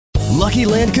Lucky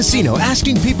Land Casino,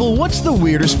 asking people, what's the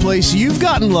weirdest place you've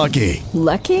gotten lucky?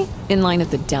 Lucky? In line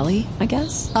at the deli, I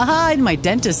guess? Aha, in my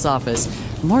dentist's office.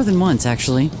 More than once,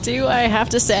 actually. Do I have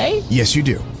to say? Yes, you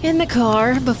do. In the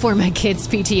car before my kids'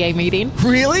 PTA meeting.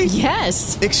 Really?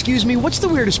 Yes. Excuse me, what's the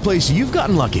weirdest place you've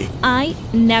gotten lucky? I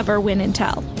never win and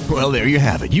tell. Well, there you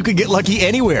have it. You can get lucky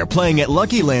anywhere, playing at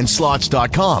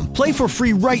LuckyLandSlots.com. Play for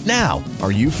free right now.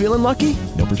 Are you feeling lucky?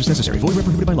 No purchase necessary. Void where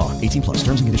prohibited by law. 18 plus.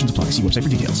 Terms and conditions apply. See website for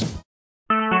details.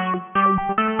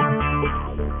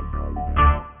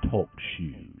 Talk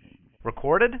shoes.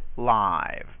 Recorded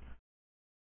live.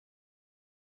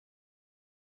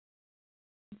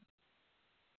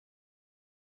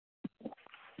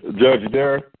 Judge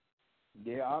Derek?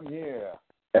 Yeah, I'm here.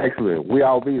 Excellent. We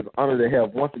all be honored to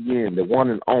have once again the one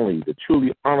and only, the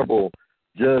truly honorable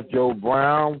Judge Joe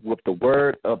Brown with the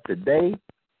word of today.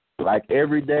 Like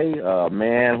every day, a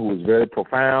man who is very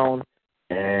profound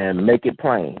and make it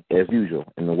plain, as usual.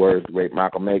 In the words of great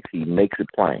Michael Makes, he makes it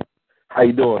plain. How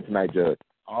you doing tonight, Judge?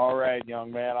 All right,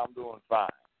 young man, I'm doing fine.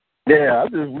 Yeah,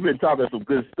 we've been talking some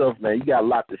good stuff, man. You got a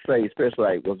lot to say, especially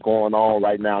like what's going on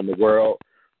right now in the world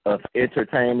of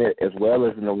entertainment as well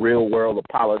as in the real world of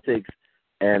politics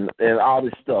and all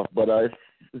this stuff. But it's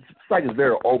like it's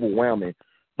very overwhelming.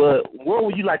 But where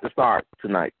would you like to start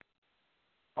tonight?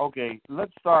 Okay,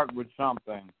 let's start with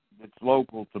something that's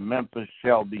local to Memphis,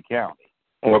 Shelby County.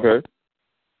 Okay.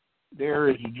 There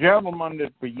is a gentleman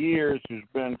that for years has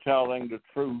been telling the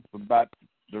truth about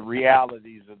the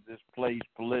realities of this place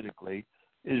politically.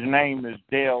 His name is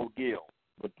Dale Gill,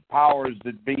 but the powers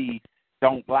that be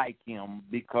don't like him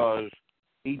because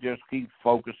he just keeps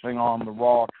focusing on the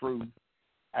raw truth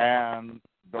and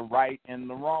the right and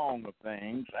the wrong of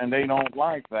things, and they don't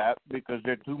like that because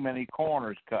there are too many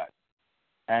corners cut.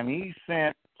 And he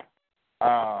sent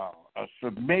a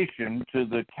submission to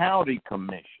the county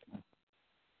commission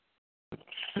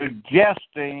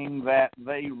suggesting that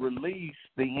they release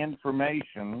the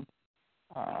information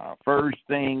first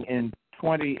thing in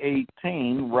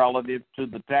 2018 relative to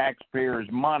the taxpayers'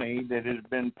 money that has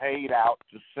been paid out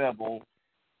to settle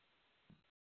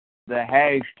the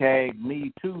hashtag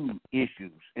MeToo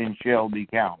issues in Shelby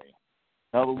County.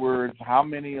 In other words, how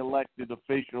many elected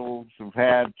officials have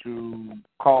managed to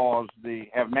cause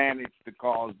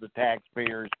the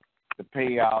taxpayers to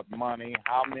pay out money?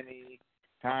 How many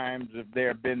times have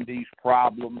there been these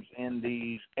problems in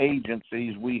these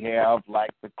agencies we have, like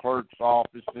the clerk's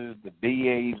offices, the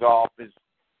DA's office,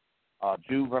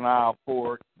 juvenile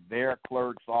court, their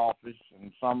clerk's office,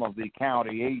 and some of the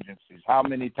county agencies? How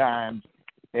many times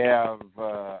have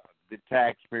the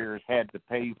taxpayers had to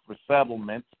pay for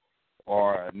settlements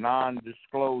or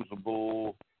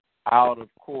non-disclosable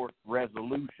out-of-court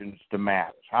resolutions to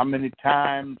matters? How many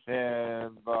times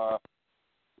have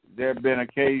there have been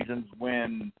occasions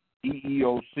when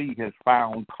EEOC has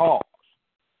found cause?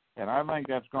 And I think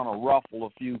that's going to ruffle a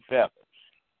few feathers.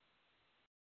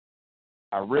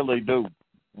 I really do,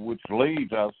 which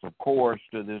leads us, of course,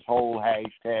 to this whole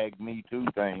hashtag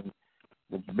MeToo thing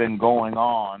that's been going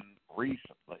on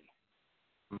recently.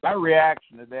 My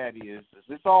reaction to that is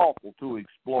it's awful to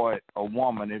exploit a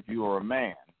woman if you're a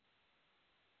man.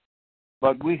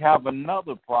 But we have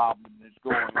another problem that's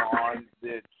going on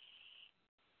that's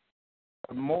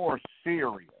more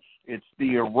serious. It's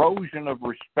the erosion of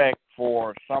respect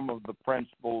for some of the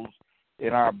principles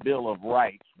in our Bill of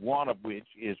Rights, one of which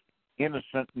is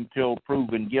innocent until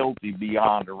proven guilty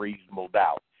beyond a reasonable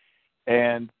doubt.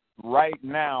 And right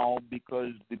now,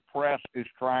 because the press is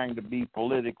trying to be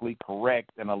politically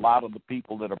correct and a lot of the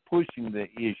people that are pushing the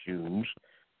issues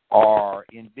are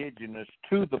indigenous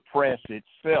to the press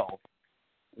itself,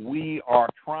 we are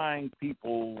trying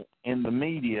people in the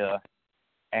media,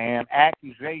 and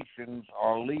accusations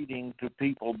are leading to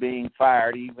people being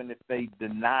fired even if they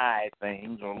deny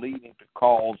things, or leading to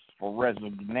calls for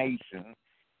resignation,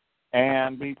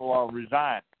 and people are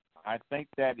resigning. I think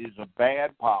that is a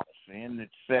bad policy, and it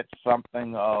sets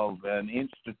something of an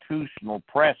institutional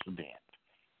precedent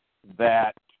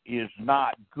that is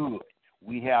not good.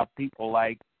 We have people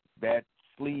like that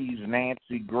sleaze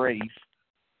Nancy Grace,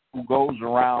 who goes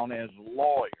around as a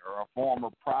lawyer, a former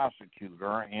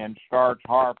prosecutor, and starts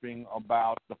harping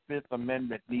about the Fifth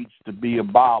Amendment needs to be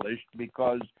abolished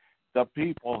because the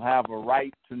people have a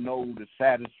right to know to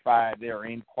satisfy their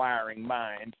inquiring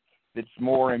minds that's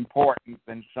more important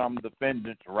than some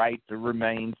defendant's right to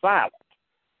remain silent.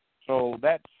 So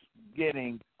that's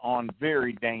getting on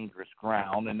very dangerous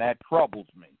ground, and that troubles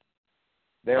me.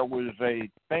 There was a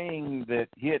thing that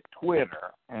hit Twitter,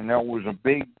 and there was a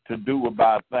big to-do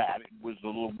about that. It was a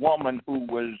little woman who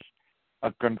was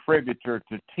a contributor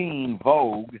to Teen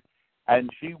Vogue, and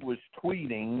she was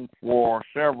tweeting for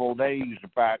several days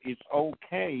about it's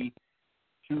okay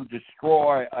to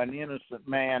destroy an innocent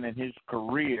man and his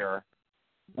career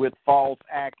with false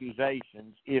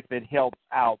accusations if it helps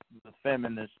out the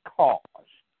feminist cause.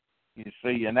 You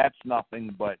see, and that's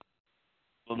nothing but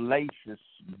salacious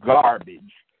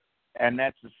garbage, and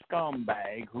that's a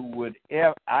scumbag who would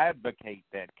advocate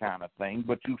that kind of thing.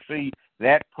 But you see,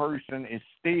 that person is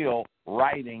still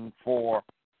writing for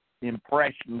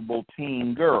impressionable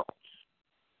teen girls.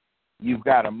 You've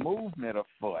got a movement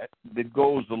afoot that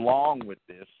goes along with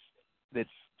this that's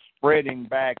spreading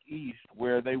back east,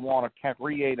 where they want to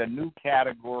create a new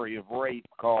category of rape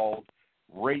called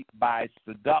rape by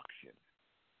seduction,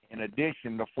 in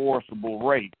addition to forcible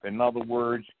rape. In other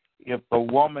words, if the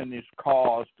woman is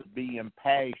caused to be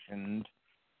impassioned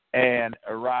and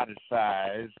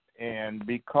eroticized, and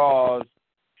because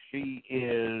she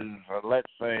is,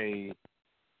 let's say,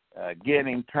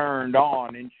 getting turned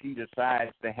on and she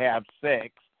decides to have sex,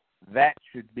 that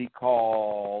should be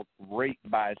called rape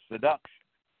by seduction.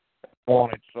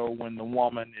 So when the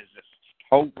woman is just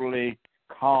totally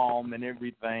calm and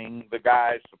everything, the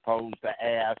guy's supposed to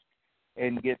ask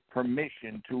and get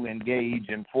permission to engage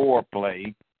in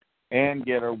foreplay and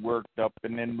get her worked up,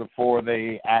 and then before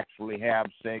they actually have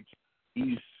sex,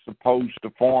 he's supposed to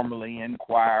formally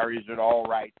inquire, is it all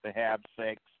right to have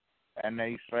sex? And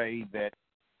they say that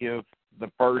if the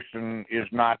person is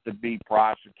not to be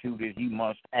prosecuted, he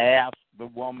must ask the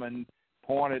woman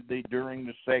pointedly during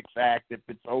the sex act if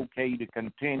it's okay to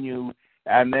continue,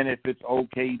 and then if it's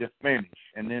okay to finish.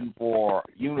 And then for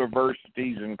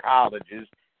universities and colleges,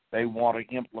 they want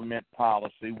to implement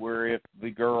policy where if the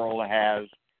girl has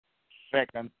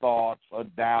second thoughts or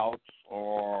doubts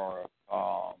or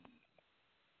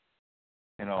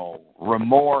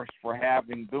remorse for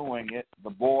having doing it, the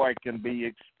boy can be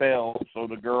expelled, so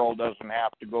the girl doesn't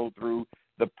have to go through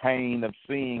the pain of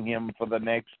seeing him for the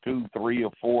next 2, 3,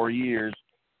 or 4 years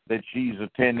that she's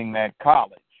attending that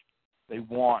college. They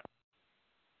want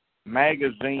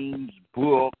magazines,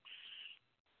 books,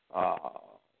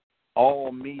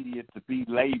 all media to be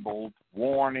labeled,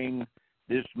 warning,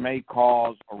 this may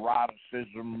cause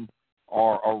eroticism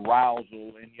or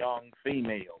arousal in young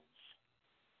females.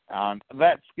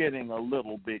 That's getting a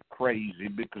little bit crazy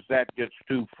because that gets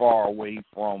too far away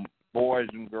from Boys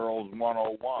and Girls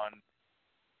 101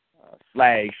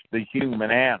 / the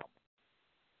human animal.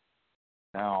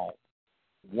 Now,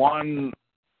 one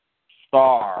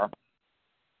star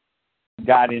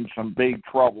got in some big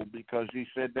trouble because he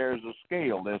said there's a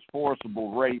scale. There's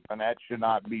forcible rape, and that should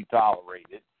not be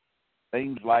tolerated.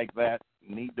 Things like that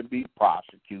need to be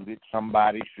prosecuted.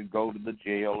 Somebody should go to the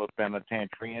jail or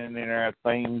penitentiary, and there are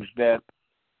things that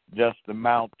just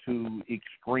amount to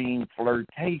extreme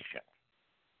flirtation,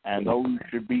 and those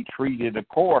should be treated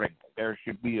accordingly. There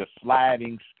should be a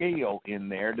sliding scale in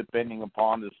there depending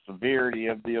upon the severity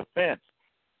of the offense.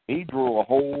 He drew a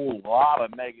whole lot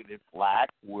of negative flack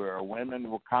where women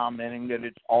were commenting that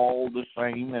it's all the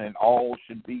same and it all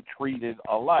should be treated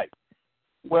alike.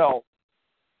 Well,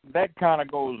 that kind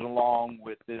of goes along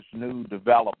with this new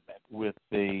development with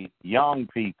the young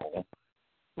people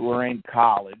who are in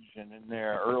college and in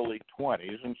their early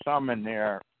 20s and some in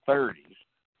their 30s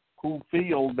who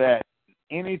feel that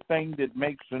anything that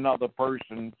makes another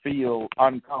person feel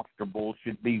uncomfortable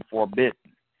should be forbidden.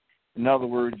 In other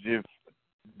words, if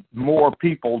more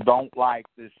people don't like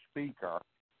this speaker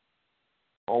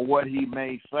or what he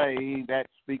may say, that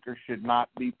speaker should not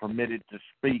be permitted to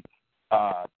speak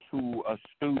to a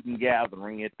student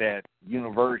gathering at that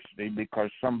university because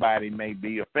somebody may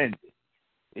be offended.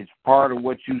 It's part of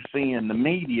what you see in the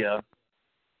media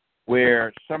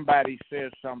where somebody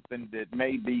says something that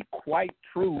may be quite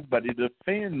true, but it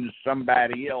offends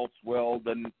somebody else. Well,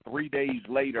 then 3 days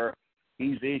later,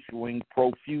 he's issuing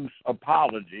profuse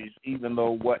apologies, even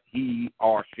though what he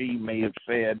or she may have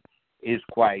said is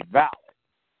quite valid.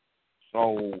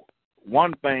 So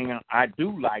one thing I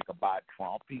do like about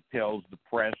Trump, he tells the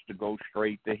press to go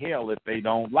straight to hell if they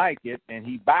don't like it, and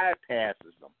he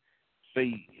bypasses them.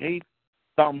 See, he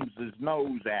thumbs his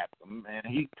nose at them, and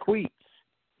he tweets.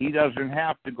 He doesn't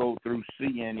have to go through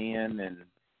CNN and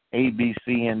ABC,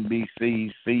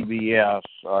 NBC, CBS,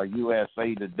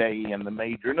 USA Today, and the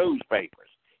major newspapers.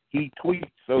 He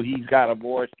tweets, so he's got a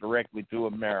voice directly to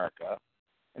America.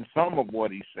 And some of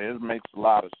what he says makes a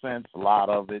lot of sense. A lot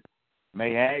of it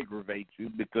may aggravate you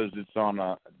because it's on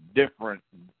a different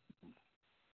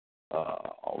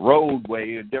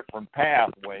roadway, a different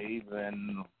pathway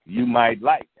than you might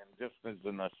like. And just as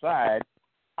an aside,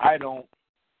 I don't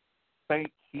think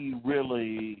he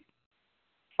really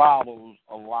follows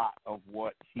a lot of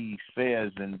what he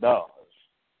says and does.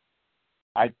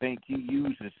 I think he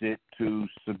uses it to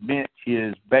cement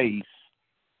his base,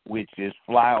 which is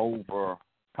flyover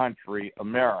country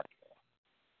America.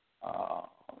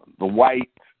 The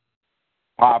white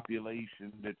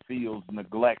population that feels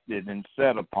neglected and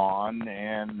set upon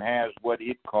and has what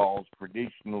it calls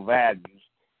traditional values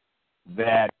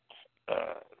that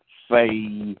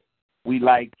say we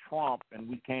like Trump and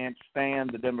we can't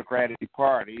stand the Democratic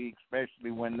Party,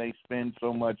 especially when they spend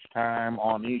so much time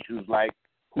on issues like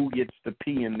who gets to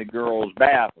pee in the girls'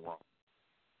 bathroom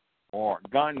or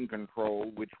gun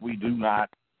control, which we do not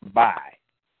buy.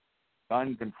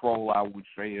 Gun control, I would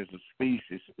say, is a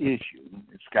specious issue.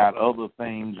 It's got other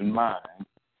things in mind.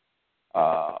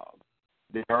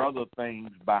 There are other things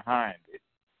behind it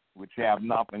which have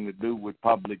nothing to do with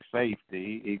public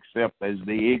safety, except as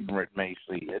the ignorant may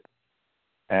see it.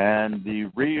 And the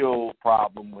real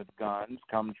problem with guns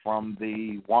comes from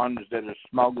the ones that are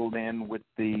smuggled in with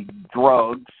the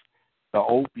drugs, the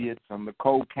opiates, and the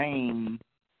cocaine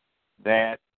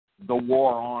that the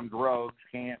war on drugs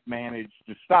can't manage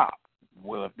to stop.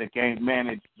 Well, if they can't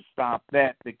manage to stop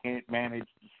that, they can't manage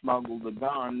to smuggle the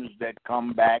guns that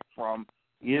come back from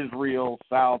Israel,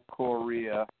 South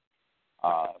Korea,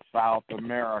 South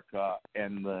America,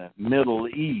 and the Middle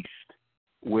East,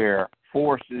 where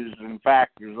forces and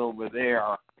factors over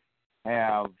there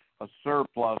have a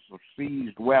surplus of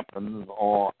seized weapons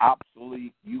or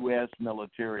obsolete U.S.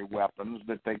 military weapons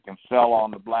that they can sell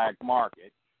on the black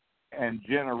market and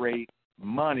generate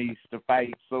monies to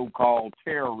fight so-called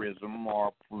terrorism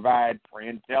or provide for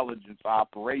intelligence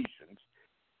operations.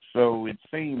 So it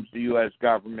seems the U.S.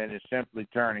 government is simply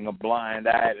turning a blind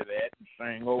eye to that and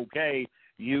saying, okay,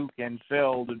 you can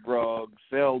sell the drugs,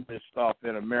 sell this stuff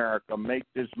in America, make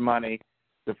this money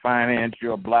to finance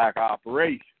your black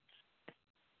operations.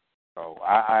 So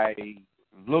I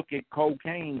look at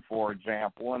cocaine, for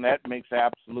example, and that makes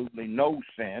absolutely no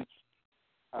sense.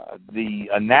 The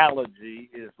analogy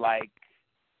is like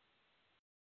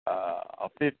a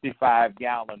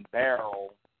 55-gallon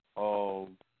barrel of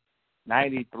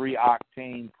 93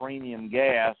 octane premium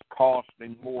gas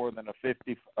costing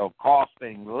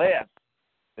less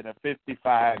than a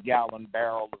 55-gallon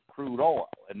barrel of crude oil.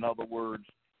 In other words,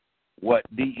 what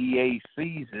DEA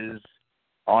seizes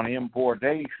on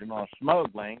importation or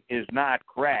smuggling is not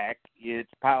crack,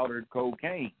 it's powdered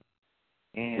cocaine.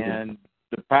 And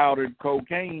the powdered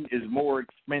cocaine is more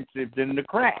expensive than the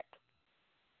crack.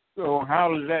 So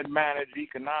how does that manage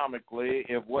economically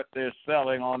if what they're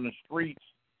selling on the streets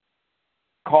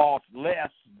costs less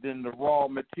than the raw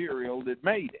material that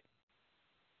made it?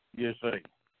 You see.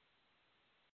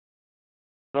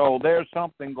 So there's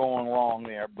something going wrong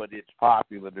there, but it's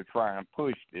popular to try and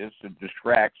push this. It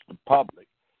distracts the public.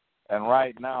 And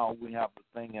right now we have the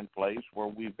thing in place where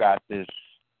we've got this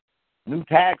new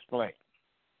tax plan.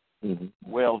 Mm-hmm.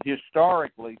 Well,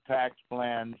 historically, tax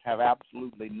plans have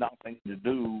absolutely nothing to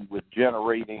do with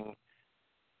generating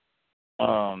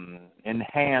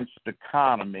enhanced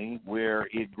economy where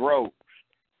it grows.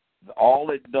 All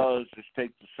it does is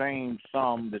take the same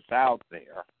sum that's out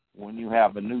there when you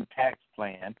have a new tax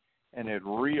plan, and it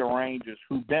rearranges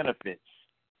who benefits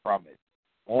from it.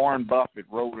 Warren Buffett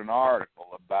wrote an article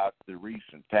about the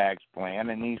recent tax plan,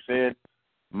 and he said,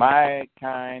 my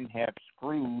kind have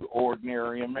screwed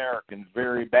ordinary Americans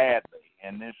very badly,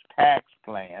 and this tax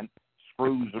plan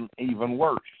screws them even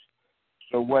worse.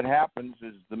 So what happens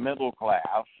is the middle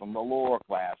class and the lower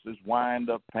classes wind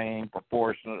up paying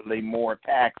proportionately more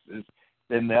taxes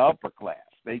than the upper class.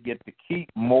 They get to keep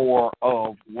more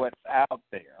of what's out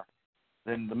there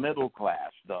than the middle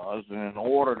class does, and in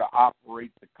order to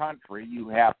operate the country, you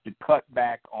have to cut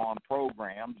back on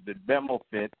programs that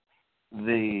benefit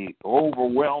the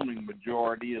overwhelming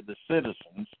majority of the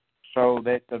citizens so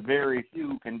that the very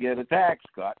few can get a tax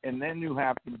cut. And then you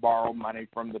have to borrow money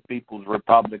from the People's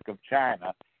Republic of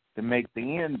China to make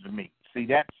the ends meet. See,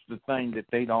 that's the thing that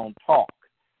they don't talk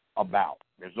about.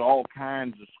 There's all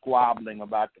kinds of squabbling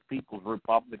about the People's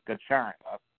Republic of China,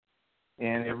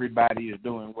 and everybody is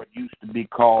doing what used to be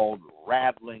called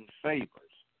rattling sabers.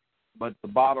 But the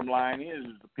bottom line is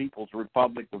the People's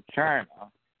Republic of China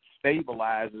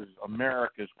stabilizes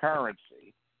America's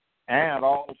currency and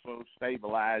also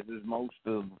stabilizes most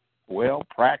of,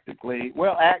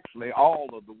 actually all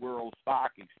of the world's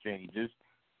stock exchanges.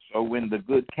 So when the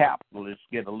good capitalists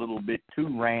get a little bit too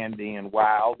randy and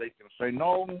wild, they can say,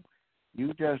 no,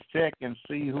 you just check and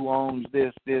see who owns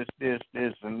this, and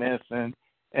this, and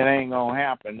it ain't going to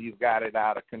happen. You've got it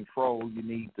out of control. You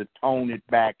need to tone it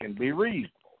back and be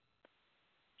reasonable.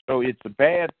 So it's a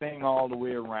bad thing all the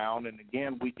way around. And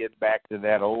again, we get back to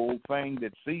that old thing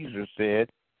that Caesar said,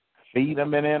 feed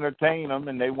them and entertain them,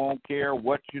 and they won't care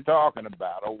what you're talking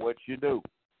about or what you do.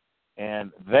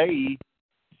 And they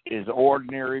is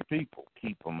ordinary people.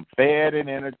 Keep them fed and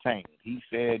entertained. He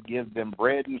said, give them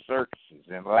bread and circuses.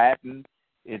 In Latin,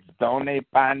 it's done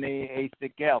pane e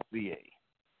secelsie.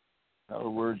 In other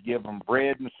words, give them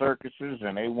bread and circuses,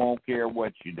 and they won't care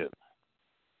what you do.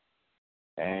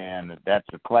 And that's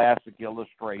a classic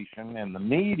illustration. And the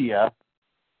media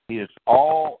is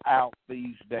all out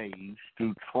these days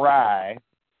to try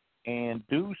and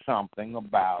do something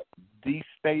about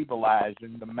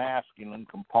destabilizing the masculine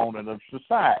component of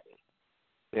society.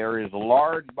 There is a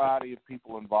large body of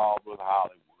people involved with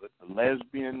Hollywood, the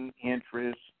lesbian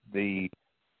interests, the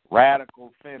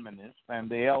radical feminists, and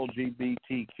the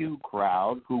LGBTQ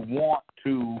crowd who want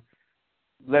to,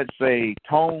 let's say,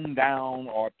 tone down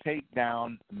or take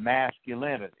down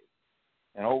masculinity.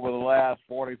 And over the last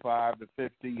 45 to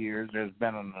 50 years, there's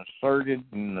been an asserted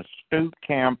and astute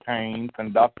campaign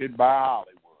conducted by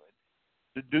Hollywood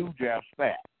to do just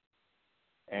that.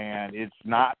 And it's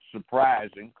not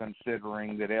surprising,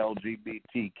 considering that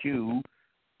LGBTQ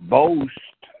boast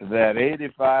that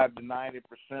 85 to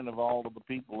 90% of all of the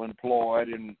people employed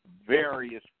in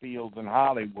various fields in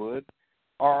Hollywood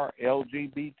are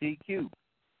LGBTQ.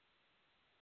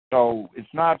 So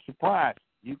it's not surprising.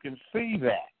 You can see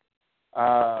that.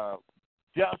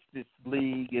 Justice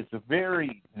League is a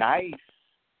very nice,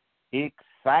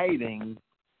 exciting,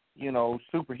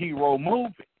 superhero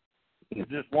movie. There's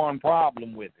just one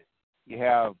problem with it. You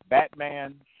have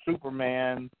Batman,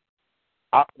 Superman,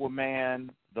 Aquaman,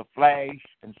 The Flash,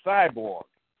 and Cyborg.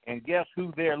 And guess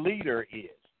who their leader is?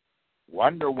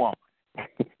 Wonder Woman.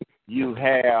 You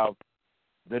have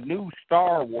the new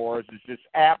Star Wars is just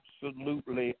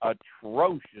absolutely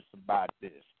atrocious about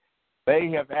this.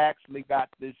 They have actually got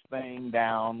this thing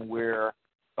down where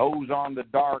those on the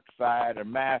dark side are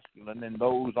masculine and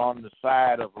those on the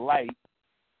side of light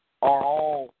are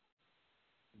all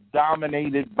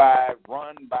dominated by,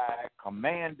 run by,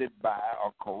 commanded by,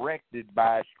 or corrected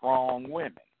by strong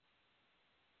women.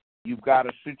 You've got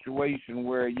a situation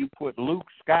where you put Luke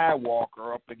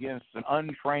Skywalker up against an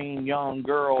untrained young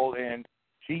girl, and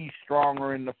she's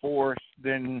stronger in the Force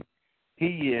than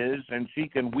he is, and she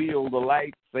can wield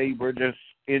the lightsaber just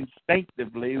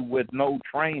instinctively with no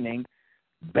training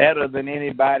better than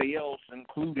anybody else,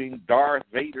 including Darth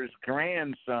Vader's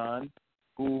grandson,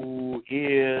 who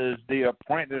is the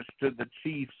apprentice to the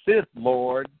chief Sith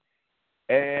Lord,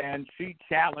 and she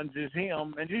challenges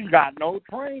him, and she's got no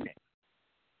training.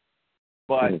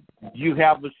 But you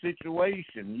have a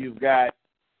situation. You've got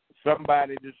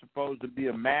somebody that's supposed to be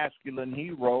a masculine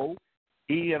hero.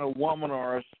 He and a woman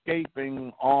are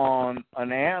escaping on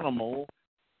an animal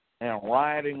and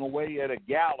riding away at a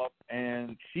gallop,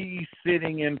 and she's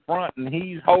sitting in front, and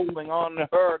he's holding on to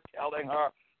her, telling her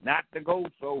not to go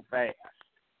so fast.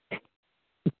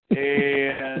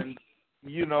 And,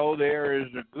 there is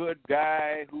a good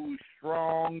guy who's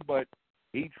strong, but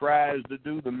he tries to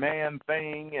do the man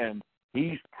thing, and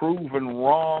he's proven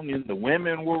wrong, and the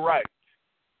women were right.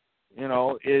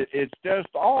 It's just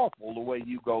awful the way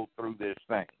you go through this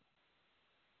thing.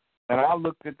 And I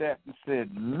looked at that and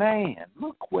said, man,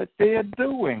 look what they're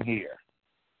doing here.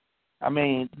 I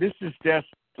mean, this is just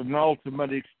an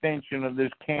ultimate extension of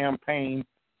this campaign,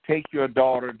 Take Your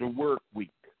Daughter to Work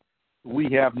Week.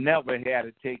 We have never had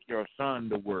a Take Your Son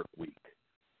to Work Week.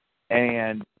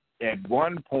 And at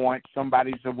one point,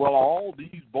 somebody said, well, all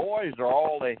these boys are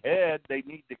all ahead. They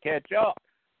need to catch up,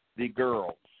 the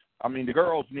girls. The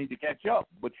girls need to catch up.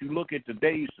 But you look at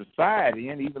today's society,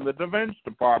 and even the Defense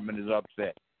Department is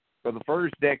upset. For the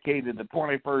first decade of the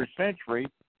 21st century,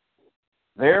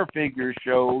 their figures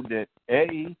showed that,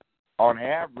 on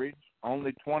average,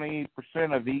 only 28%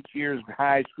 of each year's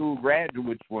high school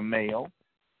graduates were male.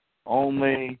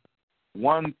 Only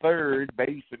one-third,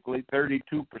 basically 32%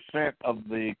 of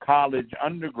the college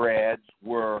undergrads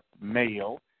were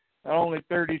male. And only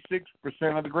 36%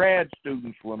 of the grad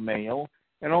students were male.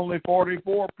 And only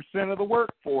 44% of the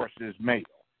workforce is male.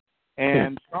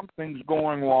 And something's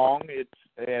going wrong, it's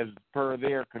as per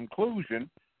their conclusion,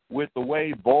 with the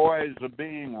way boys are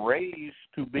being raised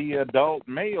to be adult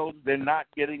males. They're not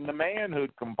getting the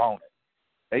manhood component.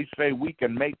 They say we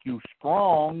can make you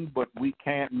strong, but we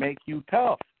can't make you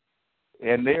tough.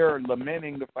 And they're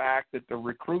lamenting the fact that the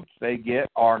recruits they get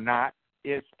are not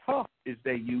as tough as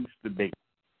they used to be.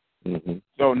 Mm-hmm.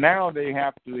 So now they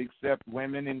have to accept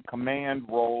women in command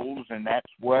roles, and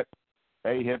that's what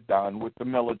they have done with the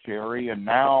military. And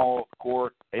now a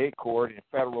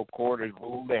federal court has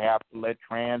ruled they have to let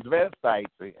transvestites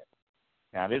in.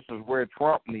 Now, this is where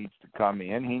Trump needs to come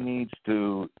in. He needs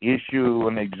to issue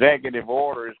an executive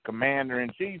order as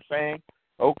commander-in-chief saying,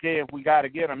 okay, if we got to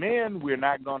get them in, we're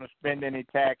not going to spend any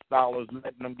tax dollars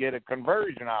letting them get a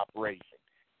conversion operation.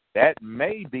 That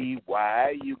may be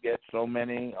why you get so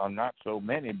many, or not so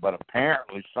many, but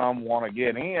apparently some want to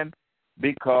get in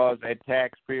because at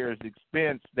taxpayers'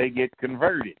 expense, they get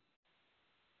converted.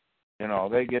 You know,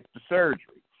 they get the surgery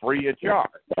free of charge.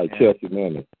 Like Chelsea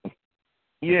Manning.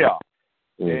 Yeah.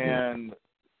 Mm-hmm. And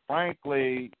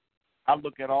frankly, I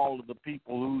look at all of the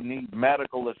people who need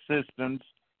medical assistance.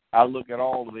 I look at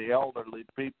all of the elderly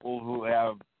people who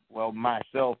have, well,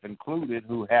 myself included,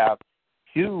 who have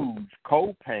huge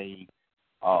copay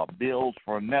bills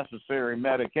for necessary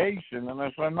medication. And I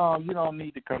say, no, you don't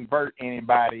need to convert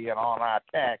anybody on our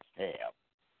tax tab.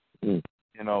 Mm.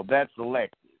 You know, that's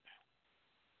elective.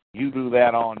 You do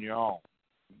that on your own.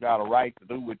 You got a right to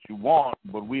do what you want,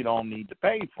 but we don't need to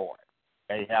pay for it.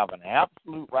 They have an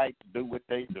absolute right to do what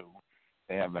they do.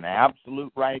 They have an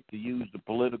absolute right to use the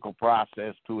political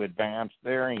process to advance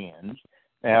their ends.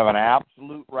 They have an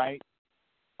absolute right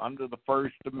under the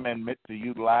First Amendment to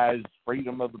utilize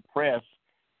freedom of the press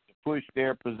to push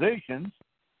their positions.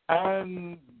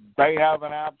 And they have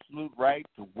an absolute right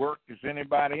to work as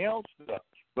anybody else does.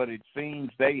 But it seems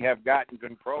they have gotten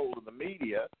control of the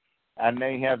media, and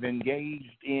they have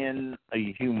engaged in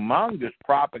a humongous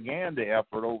propaganda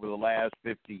effort over the last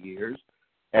 50 years.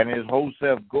 And as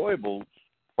Joseph Goebbels,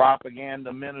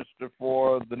 propaganda minister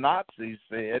for the Nazis,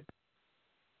 said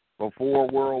before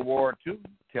World War II,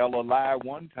 tell a lie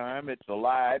one time, it's a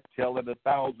lie. Tell it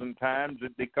 1,000 times,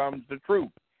 it becomes the truth.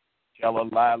 Tell a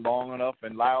lie long enough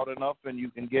and loud enough, and you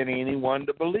can get anyone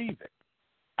to believe it.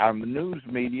 Our news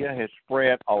media has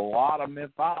spread a lot of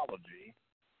mythology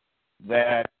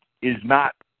that is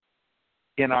not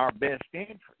in our best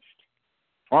interest.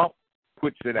 Trump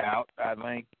puts it out. I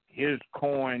think his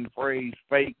coined phrase,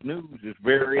 fake news, is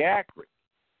very accurate.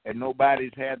 And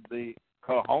nobody's had the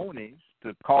cojones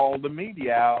to call the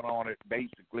media out on it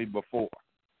basically before.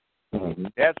 Mm-hmm.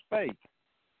 That's fake.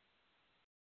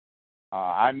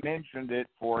 I mentioned it,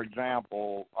 for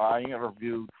example, I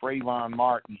interviewed Trayvon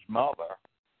Martin's mother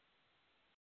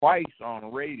twice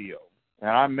on radio, and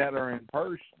I met her in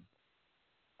person.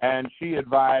 And she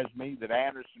advised me that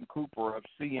Anderson Cooper of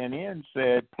CNN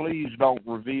said, please don't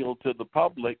reveal to the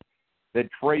public that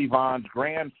Trayvon's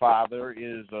grandfather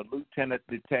is a lieutenant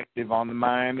detective on the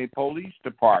Miami Police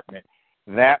Department.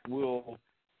 That will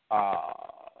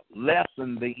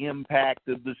lessen the impact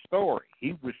of the story.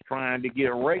 He was trying to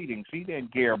get ratings. He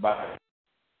didn't care about it.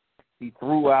 He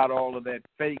threw out all of that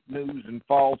fake news and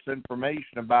false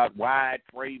information about why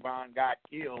Trayvon got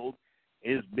killed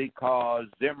is because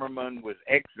Zimmerman was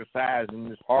exercising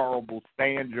this horrible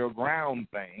stand your ground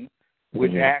thing,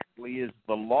 which actually is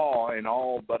the law in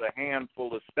all but a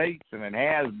handful of states, and it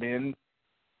has been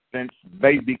since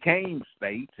they became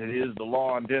states. It is the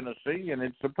law in Tennessee, and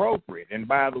it's appropriate. And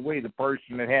by the way, the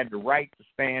person that had the right to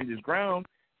stand his ground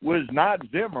was not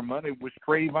Zimmerman, it was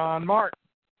Trayvon Martin.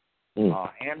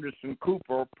 Anderson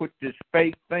Cooper put this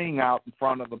fake thing out in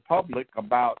front of the public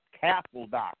about castle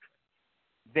doctrine.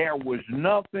 There was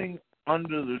nothing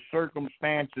under the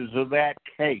circumstances of that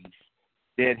case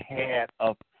that had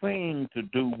a thing to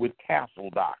do with castle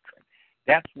doctrine.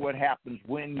 That's what happens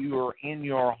when you're in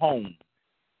your home.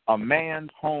 A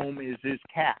man's home is his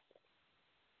castle.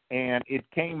 And it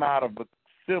came out of a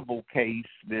civil case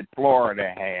that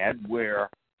Florida had where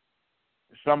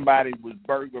somebody was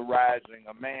burglarizing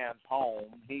a man's home.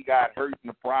 He got hurt in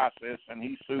the process, and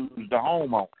he sues the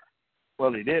homeowner.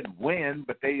 Well, he didn't win,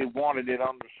 but they wanted it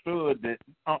understood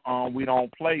that, we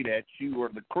don't play that. You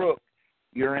are the crook.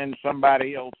 You're in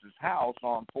somebody else's house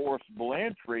on forcible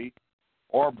entry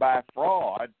or by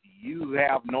fraud. You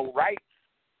have no rights.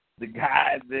 The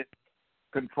guy that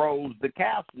controls the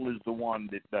castle is the one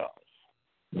that does.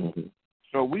 Mm-hmm.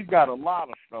 So we've got a lot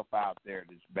of stuff out there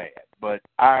that's bad, but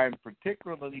I'm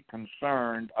particularly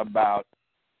concerned about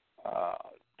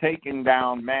taking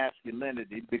down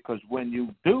masculinity, because when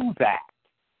you do that,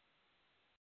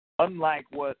 unlike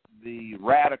what the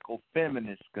radical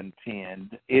feminists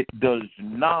contend, it does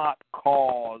not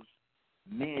cause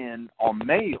men or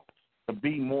males to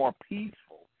be more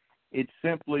peaceful. It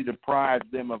simply deprives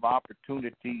them of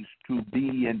opportunities to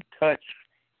be in touch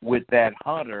with that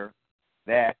hunter,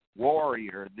 that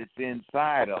warrior that's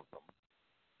inside of them,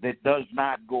 that does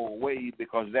not go away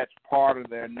because that's part of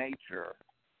their nature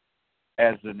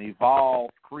as an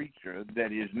evolved creature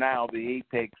that is now the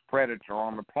apex predator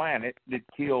on the planet that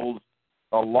kills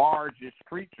the largest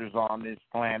creatures on this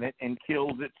planet and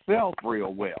kills itself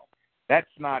real well.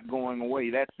 That's not going away.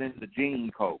 That's in the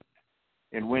gene code.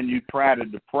 And when you try to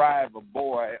deprive a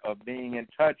boy of being in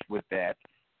touch with that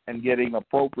and getting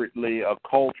appropriately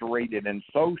acculturated and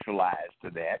socialized to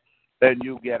that, then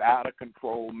you get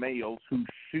out-of-control males who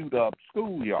shoot up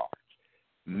schoolyards.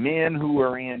 Men who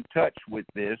are in touch with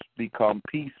this become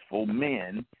peaceful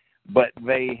men, but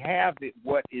they have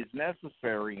what is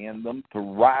necessary in them to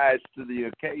rise to the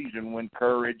occasion when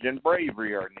courage and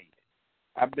bravery are needed.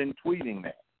 I've been tweeting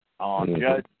that on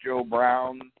Judge Joe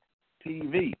Brown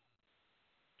TV.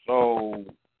 So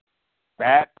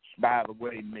that's, by the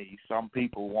way, me. Some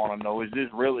people want to know, is this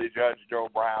really Judge Joe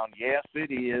Brown? Yes,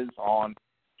 it is on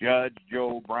Judge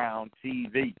Joe Brown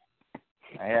TV.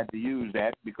 I had to use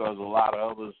that because a lot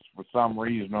of others, for some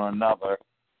reason or another,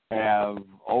 have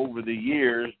over the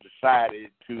years decided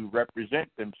to represent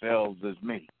themselves as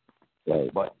me.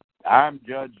 Right. But I'm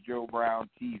Judge Joe Brown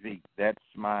TV. That's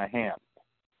my handle.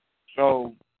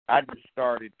 So I just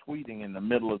started tweeting in the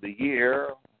middle of the year.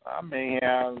 I may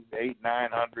have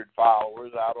 800-900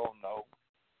 followers. I don't know.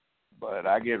 But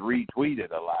I get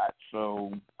retweeted a lot.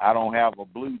 So I don't have a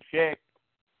blue check,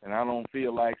 and I don't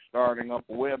feel like starting up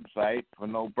a website for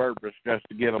no purpose just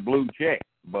to get a blue check.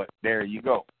 But there you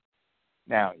go.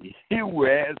 Now, you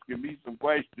were asking me some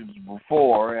questions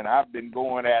before, and I've been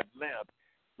going at length.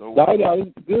 So no,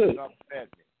 it's good. Upset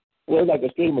me. Well, it's like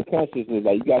a stream of consciousness.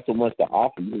 Like, you got so much to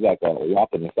offer. You're like a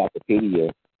walking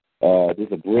encyclopedia.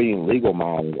 Just a brilliant legal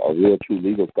mind, a real true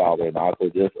legal scholar, and also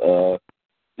just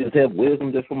have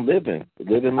wisdom just from living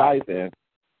life. And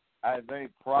I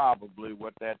think probably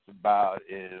what that's about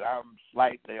is I'm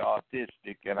slightly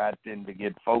autistic, and I tend to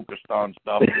get focused on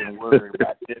stuff and worry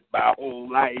about it my whole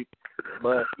life.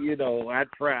 But, I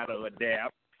try to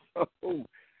adapt.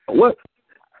 What?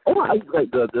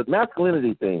 Like the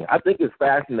masculinity thing, I think it's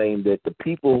fascinating that the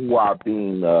people who are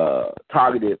being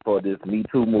targeted for this Me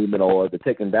Too movement or the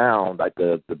taking down, like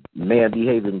the man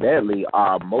behaving badly,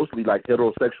 are mostly like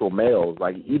heterosexual males.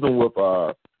 Like even with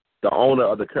the owner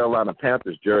of the Carolina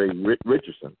Panthers, Jerry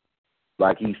Richardson,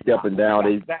 like he's stepping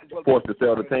down. He's forced to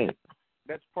sell the team.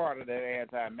 That's part of that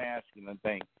anti-masculine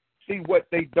thing. See, what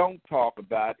they don't talk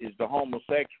about is the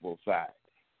homosexual side.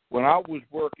 When I was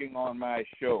working on my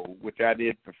show, which I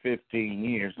did for 15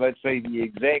 years, let's say the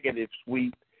executive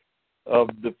suite of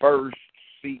the first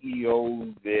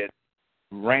CEO that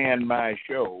ran my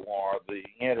show or the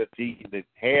entity that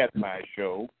had my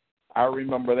show, I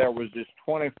remember there was this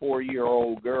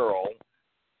 24-year-old girl,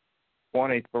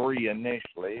 23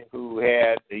 initially, who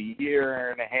had a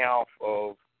year and a half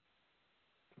of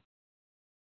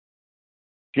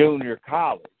junior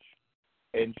college.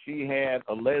 And she had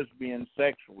a lesbian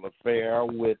sexual affair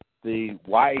with the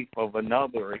wife of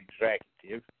another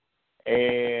executive.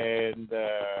 And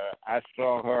I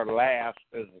saw her last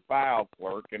as a file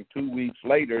clerk. And 2 weeks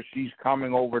later, she's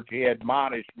coming over to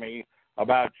admonish me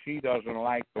about she doesn't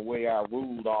like the way I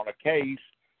ruled on a case.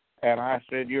 And I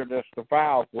said, you're just a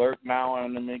file clerk, now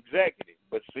I'm an executive.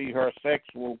 But see, her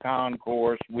sexual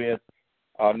concourse with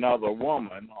another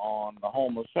woman on the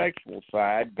homosexual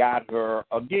side got her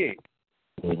a gig.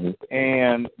 Mm-hmm.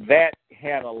 And that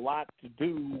had a lot to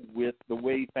do with the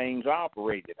way things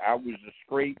operated. I was a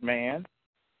straight man,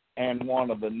 and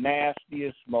one of the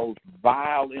nastiest, most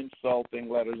vile, insulting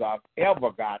letters I've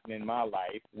ever gotten in my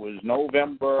life was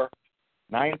November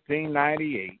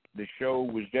 1998. The show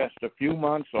was just a few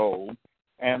months old,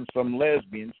 and some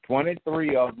lesbians,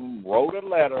 23 of them, wrote a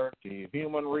letter to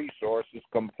Human Resources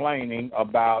complaining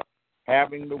about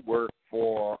having to work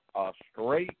for a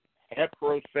straight,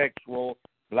 heterosexual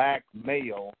black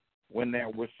male when there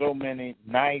were so many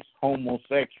nice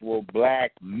homosexual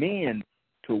black men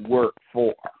to work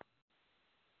for.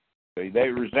 They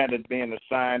resented being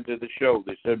assigned to the show.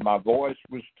 They said my voice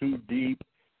was too deep.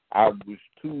 I was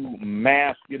too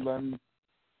masculine.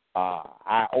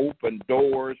 I opened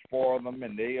doors for them,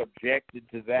 and they objected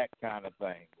to that kind of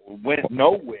thing. We went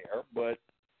nowhere, but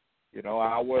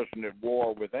I wasn't at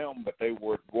war with them, but they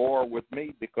were at war with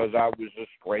me because I was a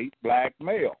straight black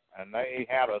male. And they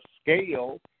had a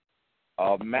scale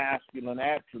of masculine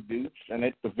attributes, and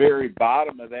at the very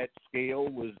bottom of that scale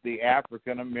was the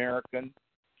African-American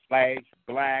 /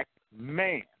 black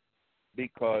man,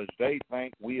 because they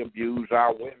think we abuse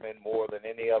our women more than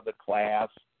any other class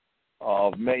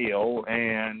of male,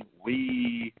 and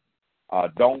we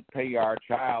don't pay our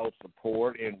child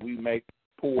support, and we make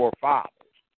poor fathers.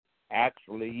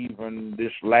 Actually, even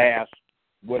this last,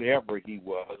 whatever he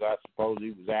was, I suppose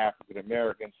he was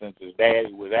African-American since his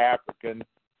daddy was African.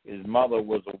 His mother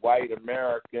was a white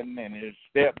American, and his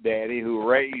stepdaddy, who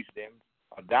raised him,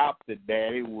 adopted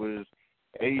daddy, was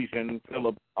Asian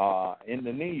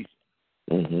Indonesian.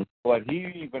 Mm-hmm. But he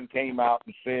even came out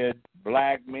and said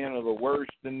black men are the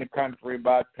worst in the country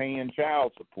about paying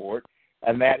child support,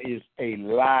 and that is a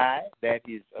lie. That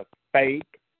is a fake.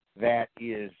 That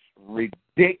is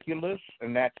ridiculous,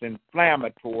 and that's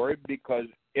inflammatory, because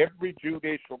every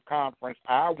judicial conference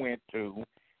I went to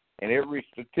and every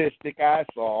statistic I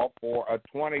saw for a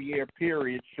 20-year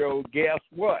period showed, guess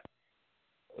what?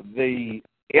 The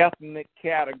ethnic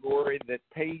category that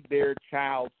paid their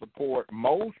child support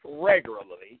most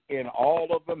regularly in all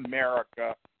of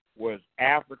America was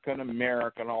African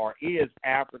American, or is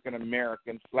African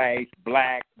American /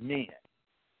 black men.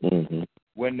 Mm-hmm.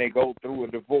 When they go through a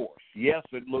divorce. Yes,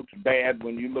 it looks bad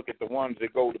when you look at the ones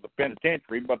that go to the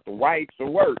penitentiary, but the whites are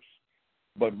worse.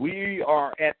 But we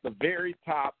are at the very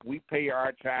top. We pay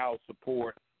our child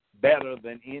support better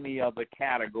than any other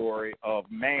category of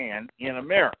man in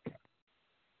America.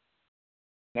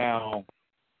 Now,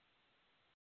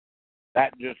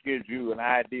 that just gives you an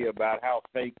idea about how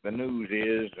fake the news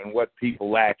is and what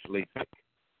people actually think.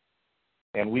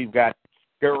 And we've got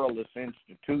scurrilous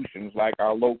institutions like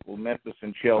our local Memphis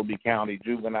and Shelby County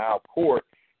Juvenile Court,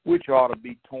 which ought to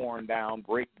be torn down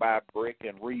brick by brick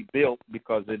and rebuilt,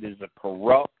 because it is a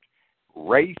corrupt,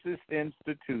 racist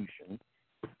institution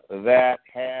that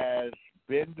has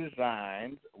been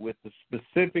designed with the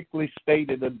specifically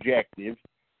stated objective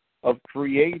of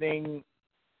creating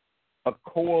a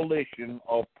coalition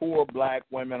of poor black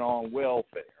women on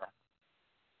welfare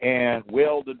and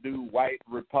well-to-do white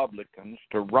Republicans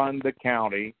to run the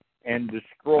county and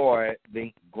destroy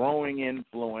the growing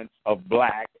influence of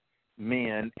black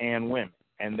men and women.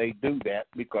 And they do that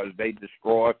because they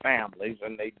destroy families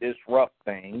and they disrupt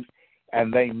things,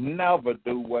 and they never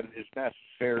do what is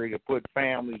necessary to put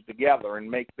families together and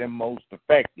make them most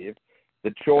effective.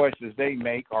 The choices they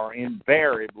make are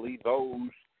invariably those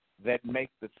that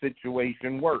make the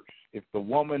situation worse. If the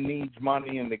woman needs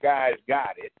money and the guy's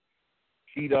got it,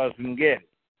 she doesn't get it.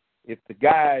 If the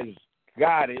guy's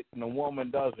got it and the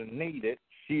woman doesn't need it,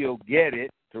 she'll get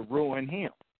it to ruin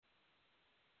him.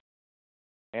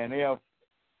 And if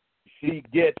she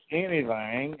gets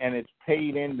anything and it's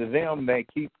paid into them, they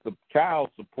keep the child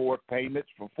support payments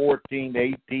for 14 to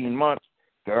 18 months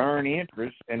to earn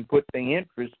interest and put the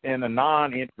interest in a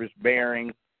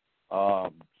non-interest-bearing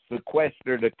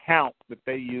sequestered account that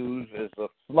they use as a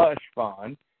slush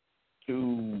fund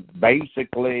to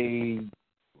basically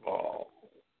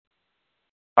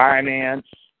finance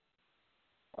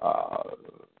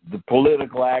the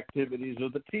political activities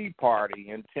of the Tea Party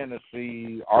in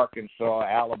Tennessee, Arkansas,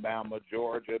 Alabama,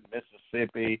 Georgia,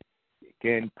 Mississippi,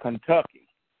 and Kentucky,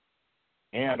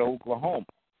 and Oklahoma.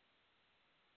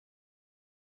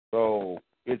 So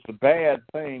it's a bad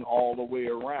thing all the way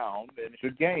around, and it's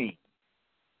a game.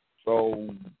 So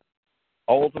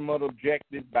ultimate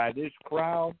objective by this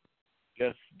crowd,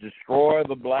 just destroy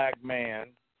the black man,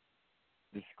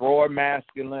 destroy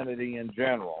masculinity in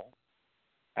general,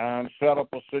 and set up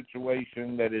a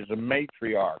situation that is a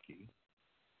matriarchy.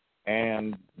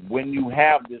 And when you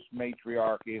have this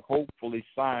matriarchy, hopefully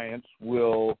science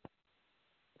will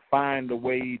find a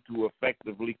way to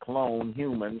effectively clone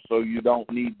humans so you don't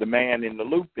need the man in the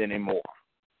loop anymore.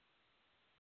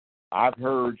 I've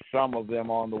heard some of them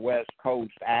on the West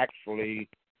Coast actually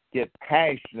get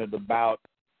passionate about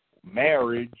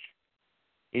marriage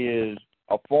is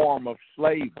a form of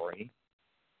slavery,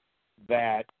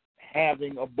 that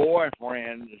having a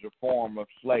boyfriend is a form of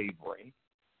slavery,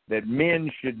 that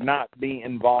men should not be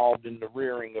involved in the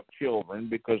rearing of children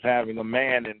because having a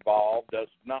man involved does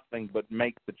nothing but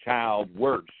make the child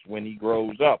worse when he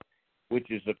grows up, which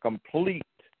is a complete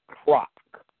crock.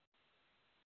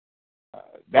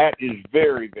 That is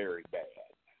very, very bad.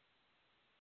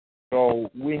 So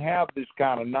we have this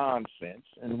kind of nonsense,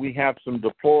 and we have some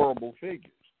deplorable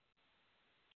figures.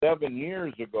 7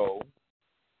 years ago,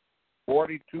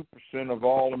 42% of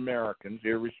all Americans,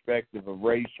 irrespective of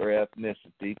race or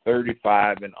ethnicity,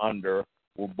 35 and under,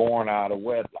 were born out of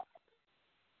wedlock.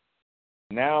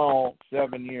 Now,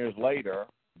 7 years later,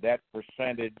 that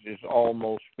percentage is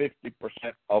almost 50%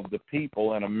 of the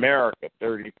people in America,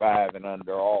 35 and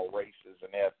under, all races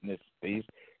and ethnicities,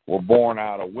 were born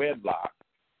out of wedlock.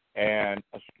 And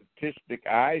a statistic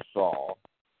I saw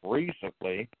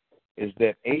recently is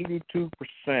that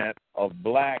 82% of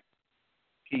black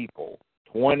people,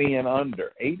 20 and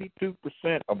under, 82%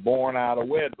 are born out of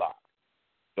wedlock.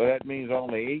 So that means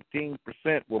only 18%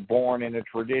 were born in a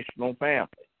traditional family.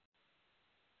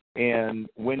 And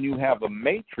when you have a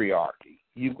matriarchy,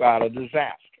 you've got a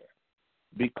disaster,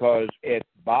 because at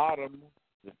bottom,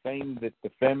 the thing that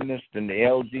the feminists and the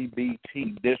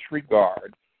LGBT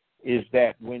disregard is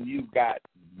that when you've got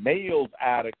males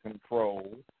out of control,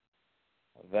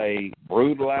 They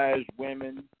brutalize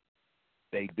women.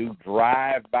 They do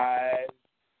drive-bys.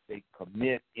 They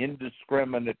commit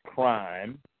indiscriminate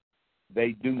crime.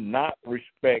 They do not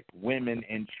respect women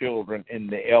and children and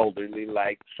the elderly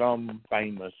like some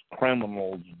famous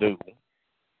criminals do.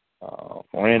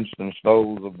 For instance,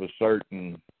 those of a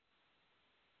certain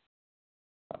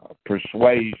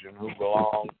persuasion who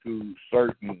belong to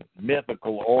certain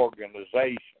mythical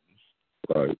organizations,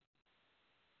 Right.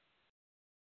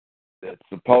 that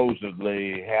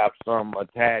supposedly have some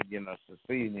Italian or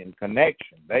Sicilian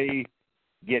connection. They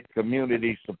get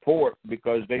community support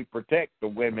because they protect the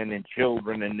women and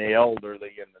children and the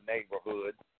elderly in the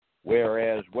neighborhood,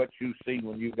 whereas what you see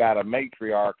when you got a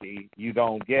matriarchy, you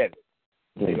don't get it.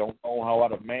 They don't know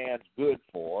what a man's good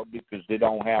for because they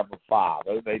don't have a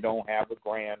father, they don't have a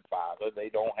grandfather, they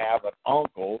don't have an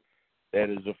uncle that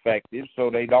is effective, so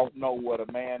they don't know what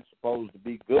a man's supposed to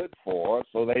be good for,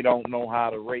 so they don't know how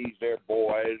to raise their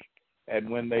boys, and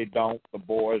when they don't, the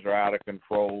boys are out of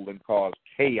control and cause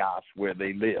chaos where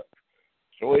they live.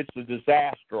 So it's a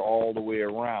disaster all the way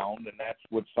around, and that's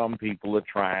what some people are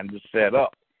trying to set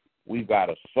up. We've got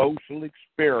a social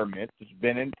experiment that's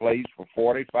been in place for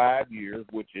 45 years,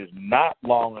 which is not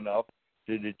long enough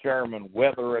to determine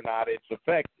whether or not it's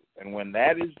effective. And when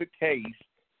that is the case,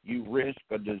 you risk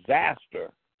a disaster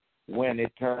when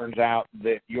it turns out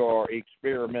that your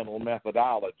experimental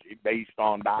methodology based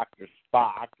on Dr.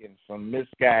 Spock and some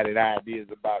misguided ideas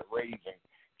about raising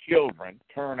children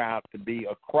turn out to be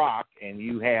a crock, and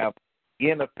you have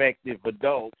ineffective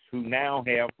adults who now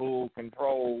have full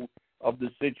control of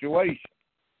the situation.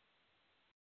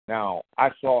 Now, I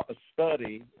saw a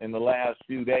study in the last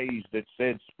few days that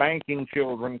said spanking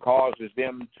children causes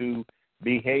them to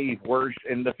behave worse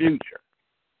in the future.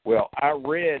 Well, I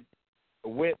went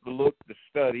to look the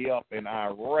study up, and I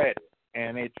read it,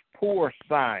 and it's poor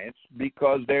science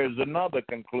because there's another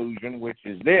conclusion, which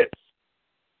is this.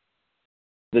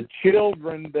 The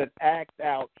children that act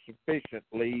out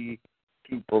sufficiently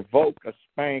to provoke a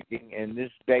spanking in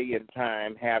this day and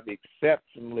time have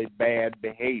exceptionally bad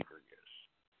behaviors.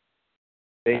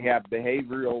 They have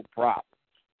behavioral problems,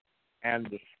 and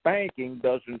the spanking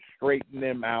doesn't straighten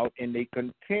them out, and they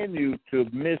continue to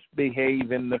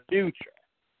misbehave in the future.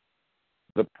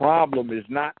 The problem is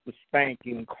not the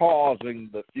spanking causing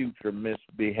the future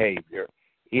misbehavior.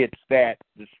 It's that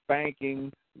the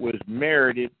spanking was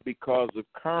merited because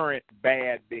of current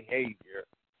bad behavior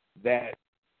that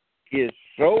is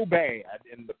so bad,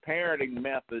 and the parenting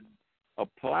method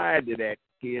applied to that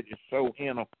kid is so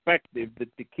ineffective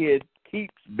that the kid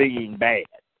keeps being bad.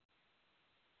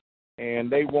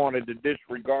 And they wanted to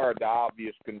disregard the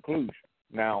obvious conclusion.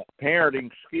 Now,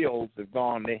 parenting skills have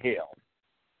gone to hell.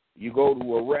 You go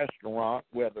to a restaurant,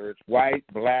 whether it's white,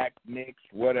 black,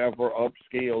 mixed, whatever,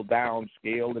 upscale,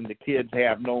 downscale, and the kids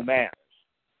have no manners.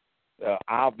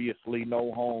 Obviously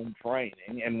no home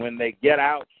training, and when they get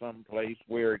out someplace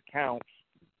where it counts,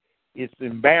 it's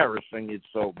embarrassing,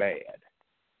 it's so bad.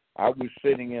 I was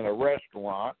sitting in a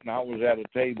restaurant, and I was at a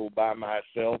table by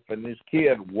myself, and this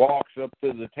kid walks up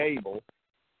to the table.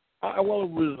 It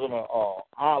was an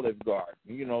Olive Garden.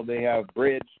 You know, they have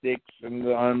breadsticks and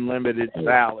the unlimited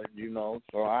salad, you know,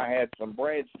 so I had some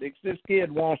breadsticks. This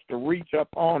kid wants to reach up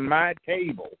on my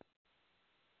table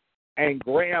and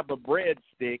grab a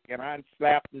breadstick, and I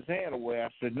slapped his hand away. I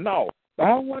said, no, I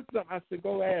don't want some. I said,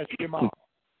 go ask your mom.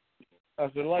 I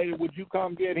said, lady, would you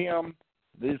come get him?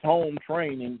 This home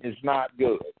training is not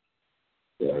good.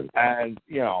 And,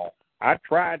 you know, I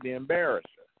tried to embarrass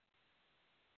her.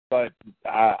 But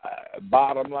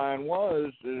bottom line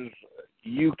is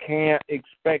you can't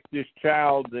expect this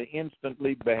child to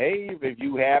instantly behave if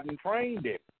you haven't trained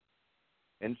him.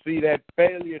 And see, that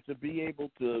failure to be able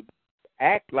to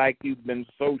act like you've been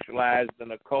socialized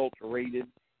and acculturated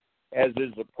as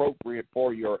is appropriate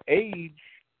for your age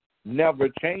never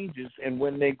changes, and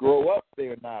when they grow up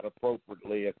they're not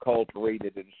appropriately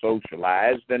acculturated and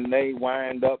socialized, and they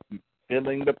wind up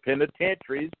filling the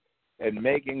penitentiaries and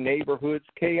making neighborhoods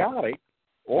chaotic,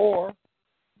 or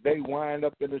they wind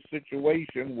up in a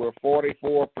situation where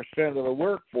 44% of the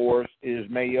workforce is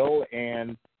male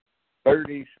and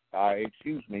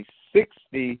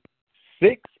 56%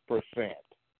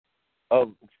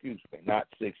 of,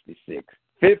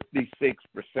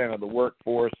 56% of the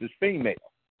workforce is female.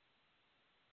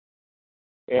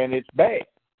 And it's bad.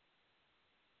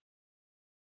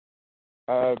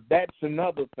 That's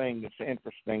another thing that's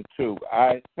interesting, too.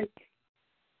 I think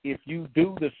if you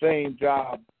do the same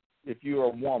job, if you're a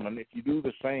woman, if you do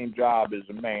the same job as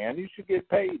a man, you should get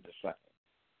paid the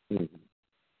same. Mm-hmm.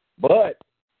 But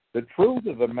the truth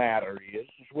of the matter is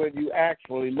when you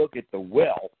actually look at the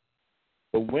wealth,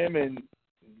 the women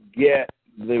get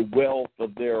the wealth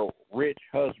of their rich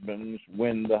husbands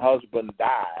when the husband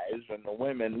dies and the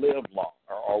women live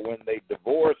longer, or when they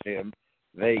divorce him,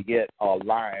 they get a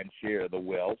lion's share of the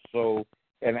wealth. So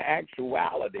in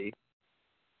actuality,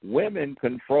 women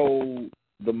control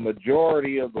the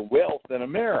majority of the wealth in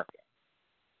America.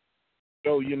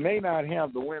 So you may not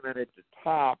have the women at the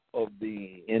top of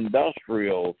the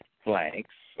industrial flanks,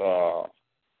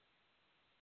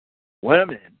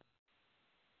 women.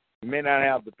 You may not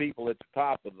have the people at the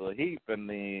top of the heap in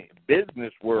the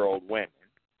business world, women,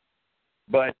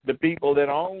 but the people that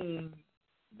own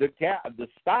the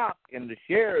stock and the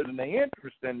shares and the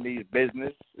interest in these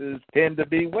businesses tend to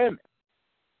be women.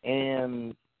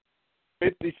 And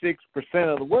 56%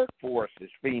 of the workforce is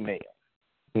female.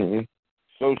 Mm-hmm.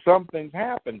 So something's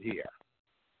happened here.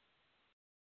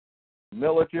 The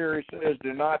military says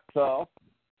they're not tough.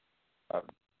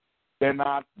 They're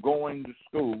not going to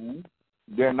school.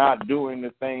 They're not doing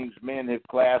the things men have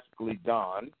classically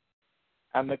done.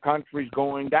 And the country's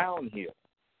going downhill.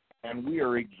 And we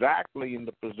are exactly in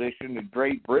the position that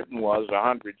Great Britain was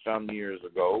 100-some years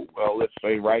ago. Well, let's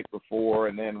say right before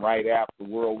and then right after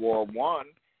World War I,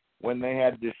 when they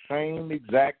had the same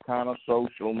exact kind of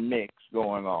social mix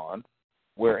going on,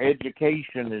 where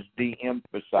education is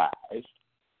de-emphasized,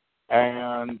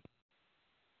 and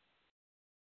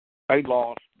they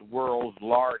lost the world's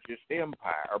largest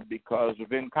empire because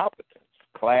of incompetence,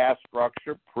 class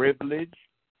structure, privilege,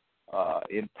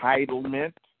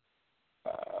 entitlement,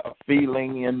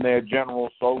 feeling in their general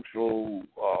social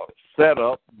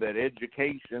setup that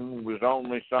education was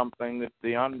only something that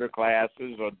the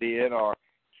underclasses did, or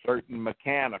certain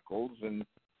mechanicals, and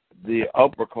the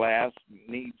upper class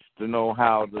needs to know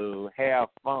how to have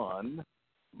fun,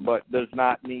 but does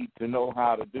not need to know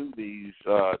how to do these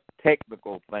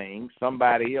technical things.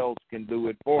 Somebody else can do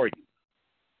it for you.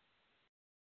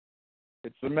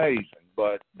 It's amazing,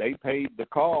 but they paid the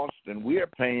cost, and we're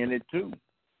paying it too.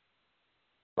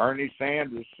 Bernie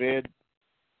Sanders said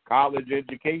college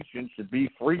education should be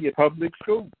free at public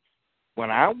schools. When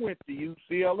I went to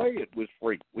UCLA, it was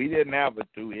free. We didn't have a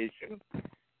tuition.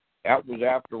 That was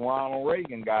after Ronald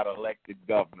Reagan got elected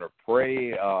governor.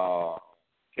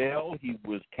 He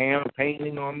was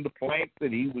campaigning on the plank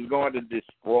that he was going to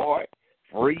destroy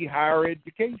free higher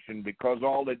education, because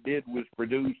all it did was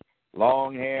produce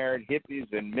long-haired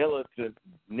hippies and militant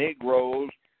Negroes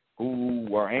who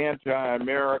were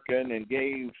anti-American and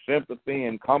gave sympathy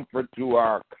and comfort to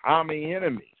our commie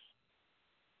enemies.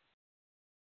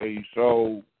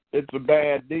 So it's a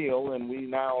bad deal, and we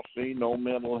now see no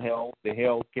mental health. The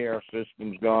health care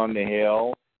system's gone to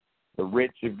hell. The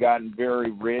rich have gotten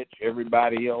very rich.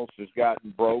 Everybody else has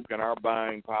gotten broke, and our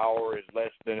buying power is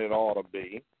less than it ought to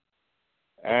be.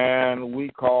 And we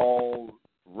call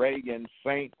Reagan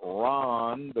Saint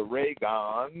Ron, the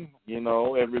Reagan.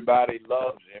 Everybody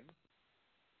loves him.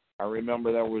 I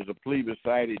remember there was a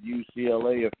plebiscite at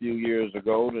UCLA a few years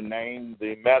ago to name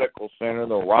the medical center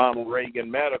the Ronald Reagan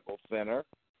Medical Center.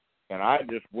 And I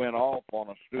just went off on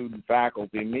a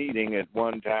student-faculty meeting at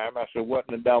one time. I said, what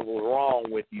in the devil is wrong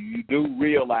with you? You do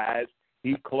realize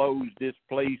he closed this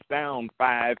place down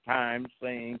 5 times,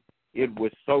 saying it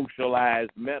was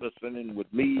socialized medicine and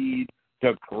would lead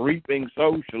to creeping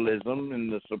socialism,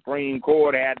 and the Supreme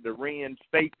Court had to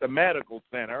reinstate the medical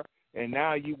center, and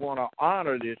now you want to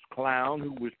honor this clown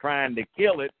who was trying to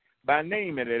kill it by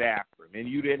naming it after him, and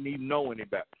you didn't even know any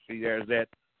better. See, there's that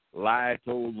lie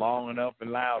told long enough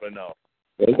and loud enough.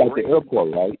 It's like the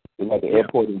airport, right? It's like the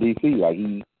airport in D.C. Like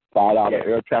he fired out the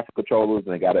air traffic controllers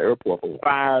and they got an airport for him.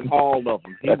 Fired all of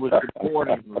them. He was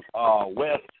supporting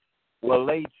West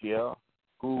Wallachia,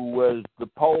 who was the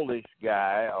Polish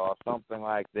guy or something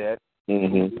like that,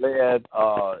 who led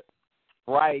a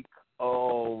strike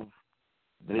of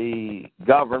the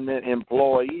government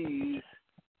employees,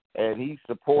 and he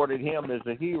supported him as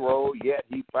a hero, yet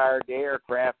he fired the air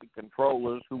traffic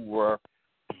controllers who were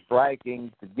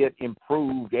striking to get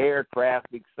improved air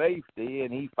traffic safety,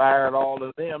 and he fired all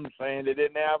of them saying they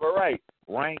didn't have a right.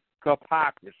 Rank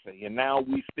hypocrisy, and now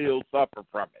we still suffer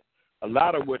from it. A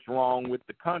lot of what's wrong with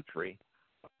the country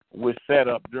was set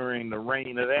up during the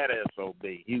reign of that SOB.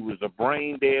 He was a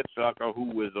brain-dead sucker who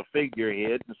was a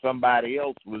figurehead, and somebody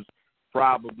else was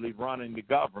probably running the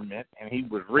government, and he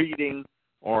was reading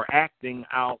or acting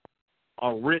out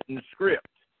a written script.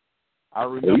 I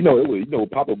remember.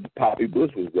 Poppy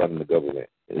Bush was running the government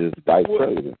as vice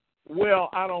president. Well,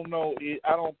 I don't know.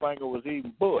 I don't think it was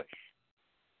even Bush.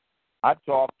 I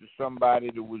talked to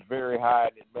somebody that was very high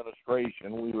in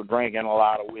administration. We were drinking a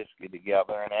lot of whiskey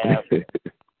together, and asked him,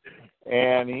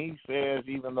 And he says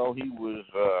even though he was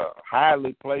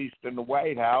highly placed in the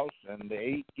White House, and the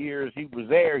 8 years he was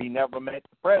there, he never met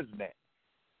the president.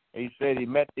 He said he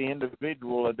met the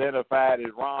individual identified as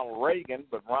Ronald Reagan,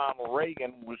 but Ronald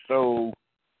Reagan was so,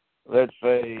 let's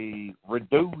say,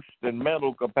 reduced in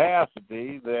mental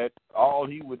capacity that all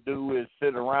he would do is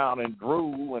sit around and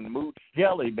drool and mooch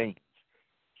jelly beans.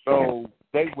 So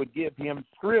they would give him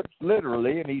scripts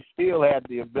literally, and he still had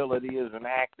the ability as an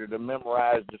actor to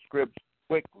memorize the scripts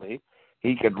quickly.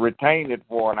 He could retain it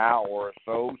for an hour or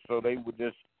so they would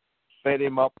just set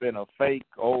him up in a fake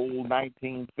old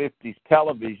 1950s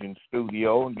television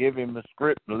studio and give him the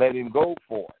script and let him go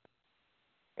for it.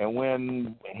 And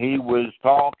when he was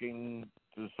talking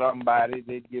to somebody,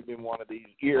 they'd give him one of these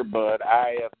earbud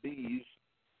IFBs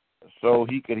so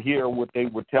he could hear what they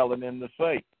were telling him to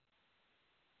say.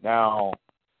 Now,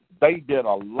 they did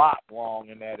a lot wrong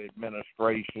in that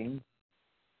administration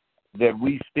that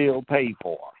we still pay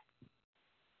for.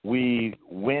 We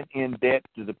went in debt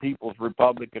to the People's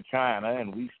Republic of China,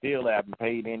 and we still haven't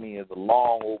paid any of the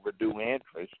long overdue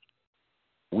interest.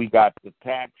 We got the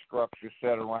tax structure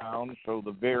set around so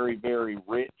the very, very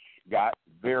rich got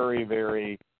very,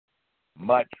 very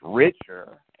much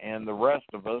richer, and the rest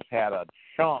of us had a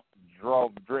chunk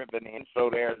driven in, so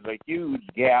there's a huge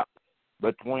gap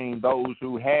between those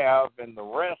who have and the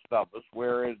rest of us,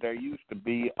 whereas there used to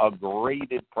be a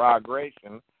graded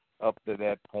progression up to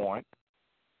that point.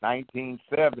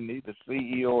 1970, the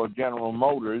CEO of General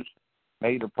Motors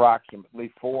made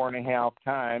approximately 4.5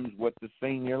 times what the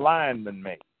senior lineman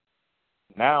made.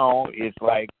 Now it's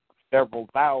like several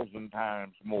thousand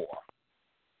times more.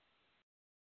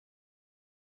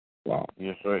 Wow.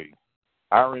 You see.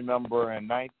 I remember in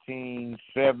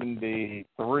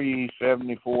 1973,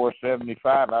 74,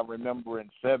 75, I remember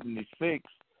in 76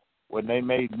 when they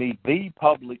made me the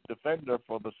public defender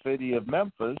for the city of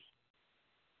Memphis,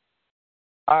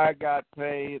 I got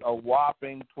paid a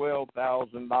whopping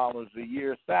 $12,000 a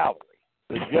year salary.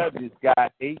 The judges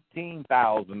got $18,000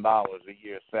 a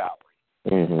year salary.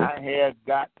 Mm-hmm. I had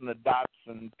gotten the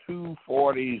Datsun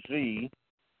 240Z,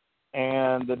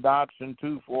 and the Datsun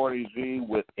 240Z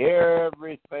with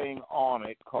everything on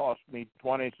it cost me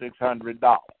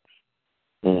 $2,600.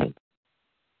 Mm-hmm.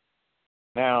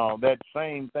 Now, that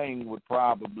same thing would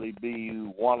probably be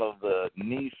one of the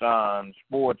Nissan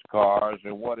sports cars,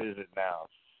 and what is it now?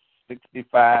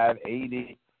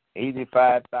 $65,000,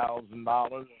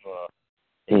 $85,000,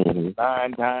 mm-hmm.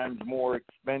 9 times more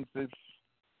expensive.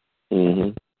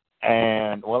 Mm-hmm.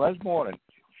 And, well, that's more than,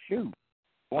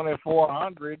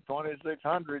 $2,400,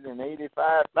 $2,600, and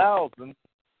 $85,000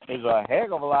 is a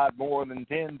heck of a lot more than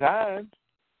 10 times.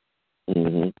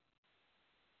 Mm-hmm.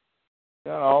 You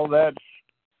know, that's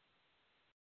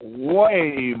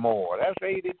way more. That's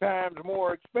 80 times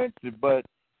more expensive, but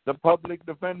the public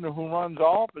defender who runs the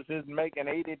office isn't making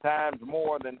 80 times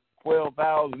more than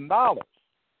 $12,000.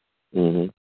 Mm-hmm.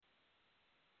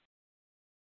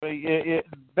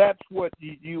 That's what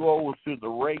you owe to the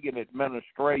Reagan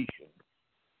administration.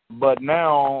 But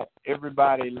now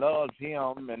everybody loves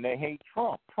him and they hate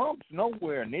Trump. Trump's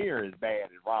nowhere near as bad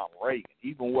as Ronald Reagan,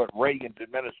 even what Reagan's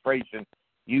administration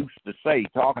used to say,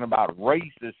 talking about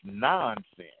racist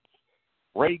nonsense.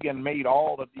 Reagan made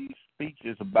all of these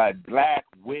speeches about black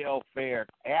welfare,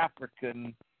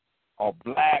 African or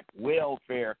black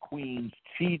welfare queens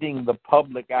cheating the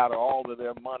public out of all of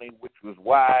their money, which was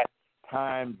why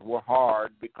times were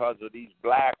hard, because of these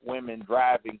black women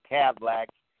driving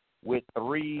Cadillacs with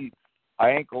 3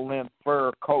 ankle-length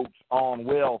fur coats on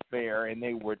welfare, and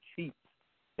they were cheap.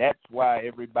 That's why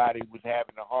everybody was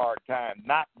having a hard time,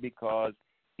 not because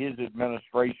his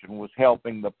administration was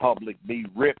helping the public be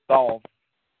ripped off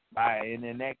by an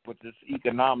inequitous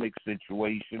economic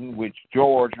situation, which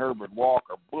George Herbert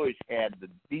Walker Bush had the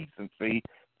decency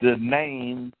to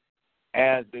name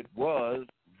as it was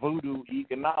voodoo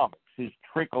economics, his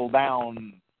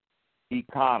trickle-down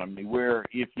economy, where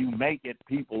if you make it,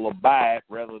 people will buy it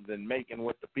rather than making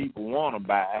what the people want to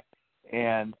buy.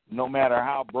 And no matter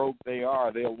how broke they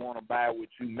are, they'll want to buy what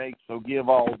you make, so give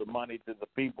all the money to the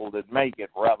people that make it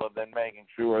rather than making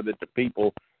sure that the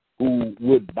people who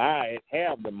would buy it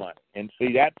have the money. And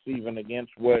see, that's even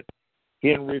against what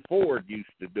Henry Ford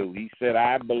used to do. He said,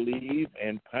 I believe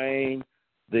in paying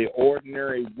the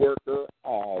ordinary worker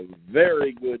a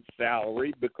very good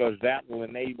salary because that will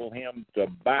enable him to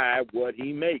buy what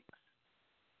he makes.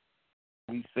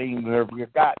 We seem to have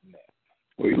forgotten that.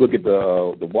 Well, you look at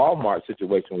the Walmart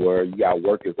situation where you got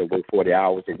workers that work 40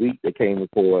 hours a week that came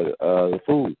for the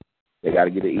food. They got to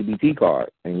get an EBT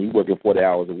card, and you working 40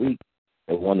 hours a week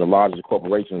at one of the largest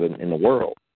corporations in the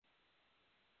world.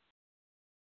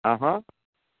 Uh-huh.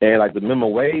 And, like, the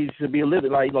minimum wage should be a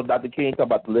living. Like, Dr. King talked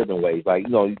about the living wage. Like,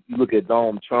 you look at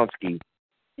Noam Chomsky.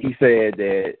 He said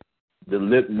that the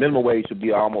minimum wage should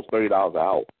be almost $30 an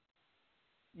hour.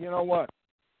 You know what?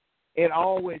 It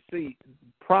always,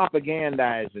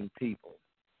 propagandizing people.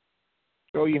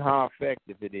 Show you how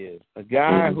effective it is. A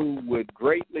guy who would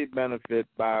greatly benefit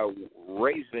by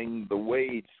raising the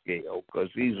wage scale because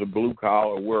he's a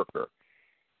blue-collar worker.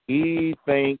 He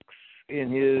thinks in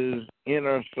his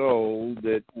inner soul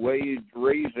that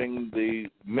raising the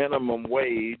minimum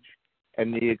wage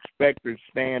and the expected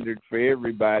standard for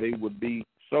everybody would be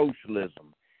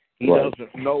socialism. He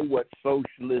doesn't know what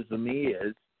socialism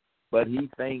is, but he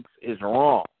thinks is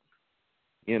wrong.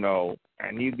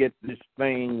 And you get this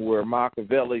thing where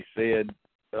Machiavelli said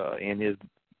in his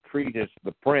treatise,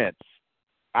 The Prince,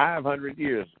 500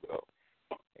 years ago,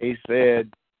 he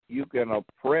said, you can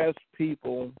oppress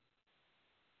people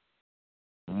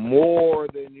more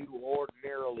than you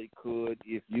ordinarily could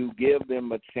if you give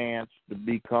them a chance to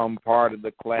become part of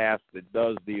the class that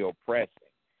does the oppressing.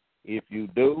 If you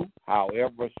do,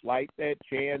 however slight that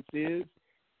chance is,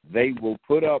 they will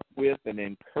put up with and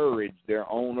encourage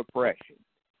their own oppression.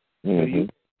 So you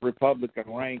Republican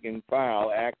rank and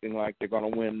file acting like they're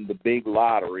going to win the big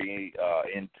lottery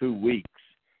in 2 weeks.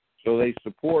 So they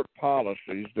support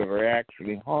policies that are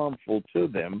actually harmful to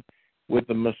them with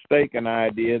the mistaken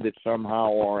idea that somehow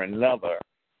or another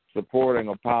supporting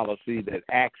a policy that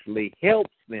actually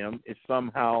helps them is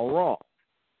somehow wrong.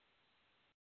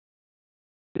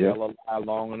 Yeah. Tell a lie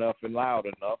long enough and loud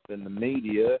enough, and the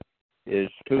media is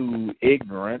too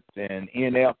ignorant and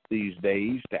inept these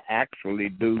days to actually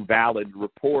do valid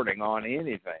reporting on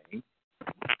anything.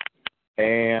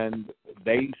 And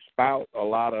they spout a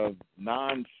lot of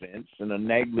nonsense in a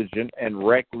negligent and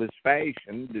reckless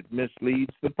fashion that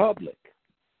misleads the public.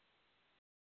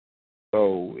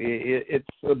 So it's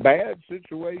a bad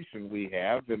situation we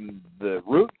have, and the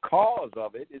root cause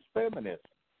of it is feminism.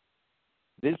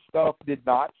 This stuff did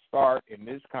not start in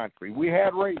this country. We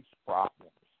had race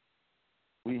problems.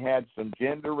 We had some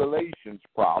gender relations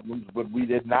problems, but we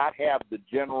did not have the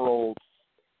general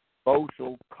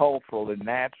social, cultural, and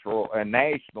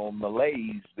national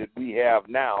malaise that we have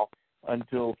now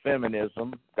until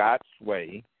feminism got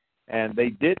sway. And they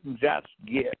didn't just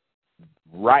get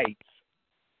rights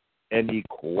and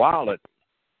equality.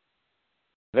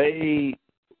 They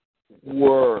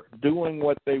were doing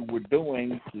what they were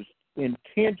doing to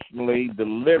intentionally,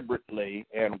 deliberately,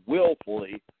 and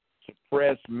willfully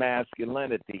suppress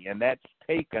masculinity, and that's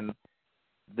taken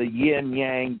the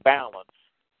yin-yang balance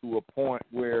to a point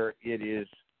where it is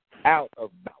out of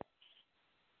balance.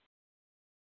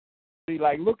 See,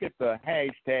 like, look at the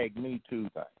hashtag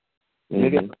 #MeToo thing.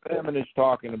 Look at the feminists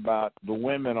talking about the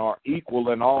women are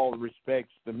equal in all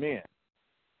respects to men.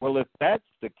 Well, if that's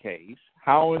the case,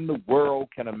 how in the world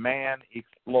can a man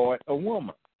exploit a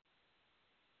woman?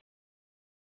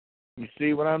 You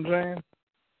see what I'm saying?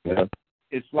 Yeah.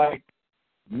 It's like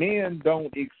men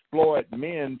don't exploit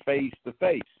men face to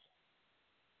face.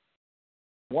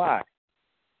 Why?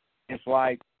 It's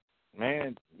like,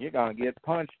 man, you're going to get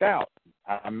punched out.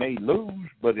 I may lose,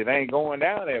 but it ain't going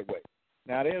down that way.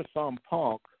 Now, there's some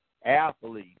punk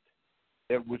athlete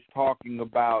that was talking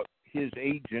about his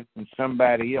agent and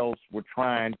somebody else were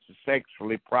trying to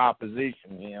sexually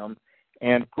proposition him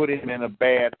and put him in a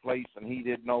bad place, and he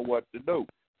didn't know what to do.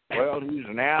 Well, he's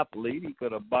an athlete. He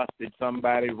could have busted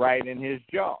somebody right in his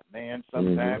jaw. Man,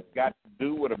 sometimes got to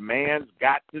do what a man's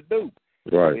got to do.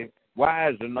 Right. If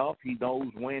wise enough, he knows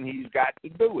when he's got to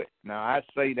do it. Now, I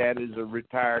say that as a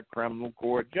retired criminal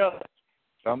court judge.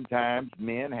 Sometimes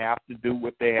men have to do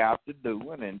what they have to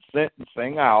do, and in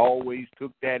sentencing, I always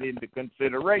took that into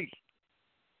consideration.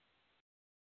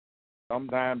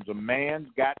 Sometimes a man's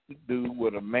got to do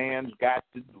what a man's got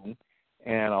to do,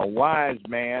 and a wise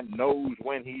man knows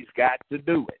when he's got to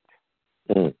do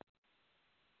it.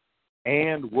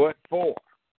 And what for.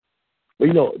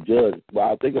 Well, Judge,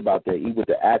 while I think about that, even with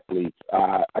the athletes,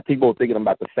 I keep on thinking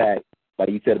about the fact, like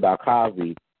you said about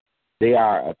Cosby, they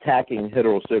are attacking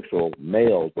heterosexual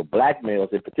males, but black males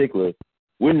in particular,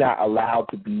 we're not allowed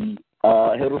to be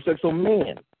heterosexual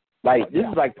men. Like, this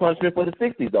is like punishment for the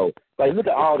 60s, though. Like, look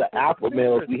at all the alpha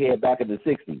males we had back in the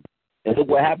 60s, and look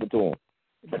what happened to them.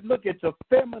 But look, it's a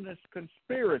feminist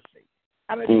conspiracy.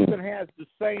 And it even has the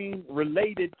same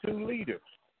related two leaders,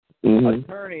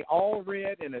 Attorney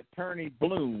Allred and Attorney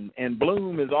Bloom, and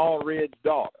Bloom is Allred's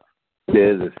daughter.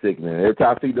 There's a sick, man. Every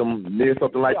time I see them near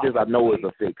something like this, I know it's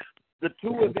a fix. The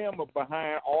two of them are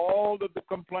behind all of the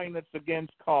complainants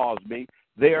against Cosby.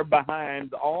 They're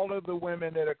behind all of the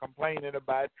women that are complaining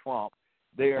about Trump.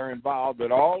 they are involved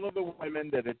with all of the women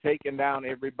that are taking down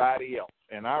everybody else.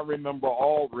 And I remember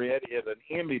Allred at an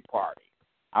Emmy party.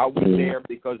 I was there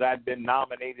because I'd been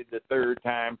nominated the third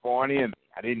time for an Emmy.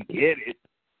 I didn't get it,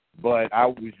 but I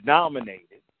was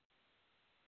nominated.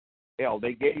 Hell,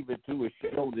 they gave it to a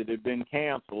show that had been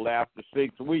canceled after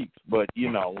 6 weeks. But,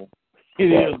 you know, it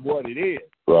is what it is.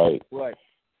 Right. But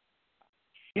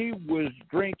she was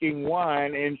drinking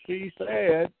wine, and she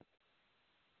said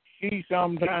she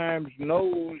sometimes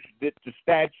knows that the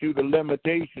statute of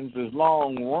limitations is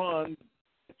long run.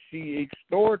 She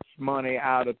extorts money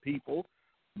out of people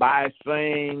by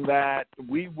saying that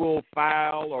we will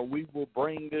file or we will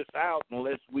bring this out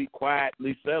unless we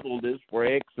quietly settle this for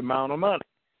X amount of money.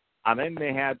 And then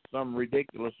they had some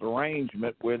ridiculous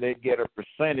arrangement where they get a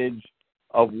percentage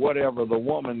of whatever the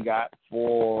woman got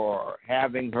for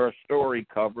having her story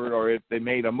covered, or if they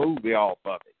made a movie off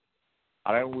of it.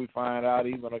 And then we find out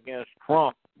even against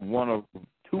Trump,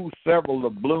 several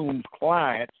of Bloom's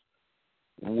clients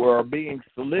were being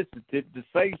solicited to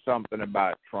say something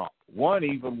about Trump. One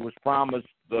even was promised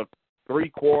the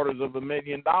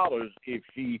 $750,000 if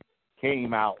she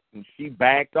came out, and she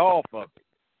backed off of it.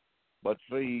 But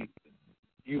see,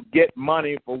 you get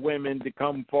money for women to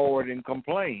come forward and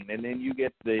complain, and then you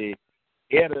get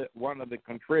one of the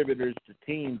contributors to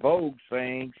Teen Vogue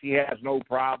saying she has no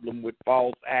problem with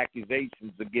false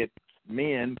accusations against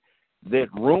men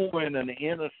that ruin an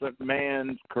innocent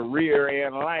man's career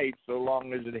and life so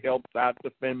long as it helps out the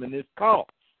feminist cause.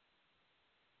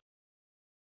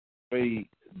 See,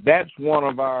 that's one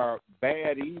of our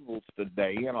bad evils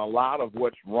today, and a lot of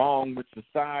what's wrong with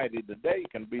society today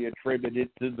can be attributed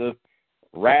to the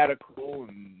radical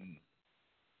and,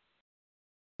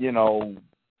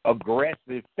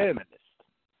 aggressive feminist.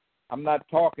 I'm not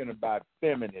talking about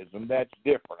feminism. That's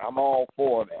different. I'm all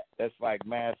for that. That's like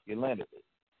masculinity.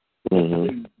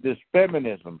 Mm-hmm. This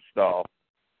feminism stuff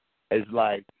is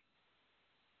like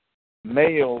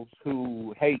males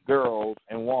who hate girls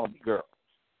and want to be girls.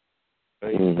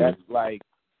 Mm-hmm. That's like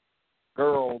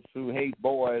girls who hate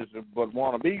boys but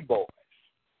want to be boys.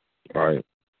 Right.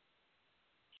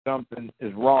 Something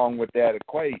is wrong with that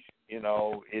equation.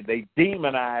 They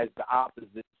demonize the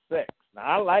opposite sex. Now,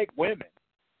 I like women,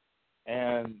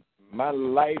 and my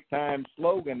lifetime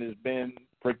slogan has been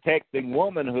protecting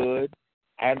womanhood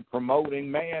and promoting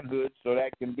manhood so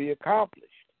that can be accomplished.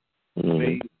 Mm-hmm.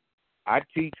 See, I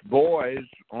teach boys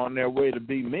on their way to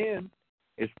be men.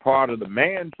 It's part of the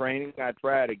man training I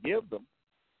try to give them.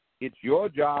 It's your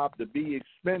job to be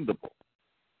expendable.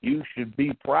 You should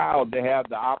be proud to have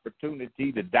the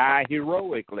opportunity to die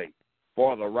heroically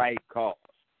for the right cause.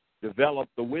 Develop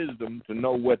the wisdom to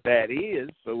know what that is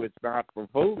so it's not for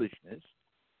foolishness.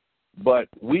 But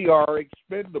we are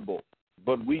expendable.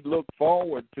 But we look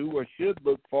forward to, or should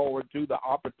look forward to, the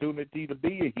opportunity to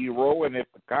be a hero. And if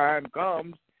the time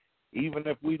comes, even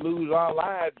if we lose our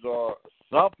lives or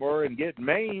suffer and get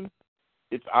maimed,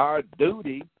 it's our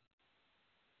duty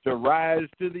to rise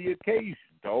to the occasion,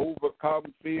 to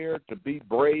overcome fear, to be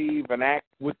brave and act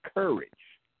with courage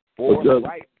for the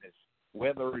rightness,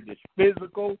 whether it is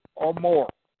physical or moral.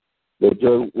 But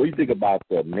Joe, what do you think about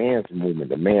the man's movement,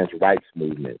 the man's rights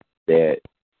movement, that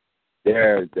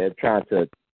they're trying to,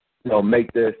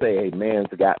 make their say, hey, men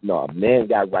got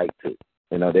right too.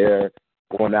 They're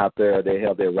going out there, they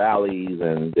have their rallies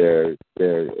and their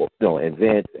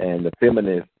events, and the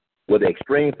feminists, the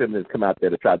extreme feminists come out there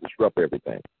to try to disrupt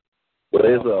everything. But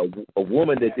there's a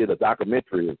woman that did a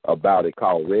documentary about it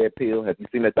called Red Pill. Have you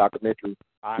seen that documentary?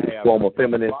 I have. Former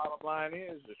feminist. The bottom line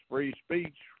is, it's free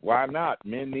speech. Why not?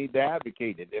 Men need to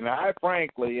advocate it. And I,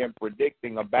 frankly, am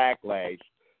predicting a backlash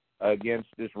against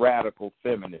this radical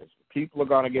feminism. People are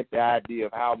going to get the idea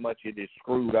of how much it has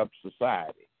screwed up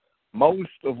society.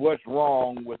 Most of what's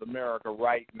wrong with America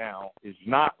right now is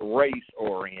not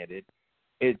race-oriented.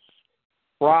 It's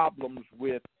problems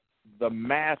with the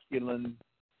masculine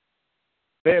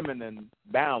feminine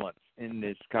balance in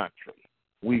this country.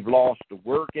 We've lost the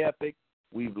work ethic,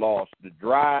 we've lost the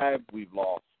drive, we've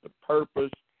lost the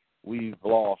purpose, we've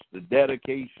lost the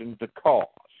dedication to cause.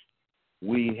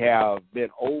 We have been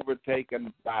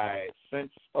overtaken by a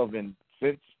sense of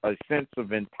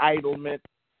entitlement,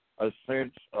 a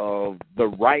sense of the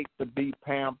right to be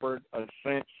pampered, a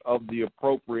sense of the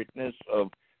appropriateness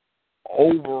of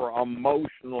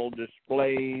over-emotional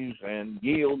displays and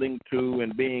yielding to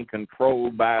and being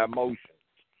controlled by emotions.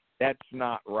 That's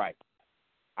not right.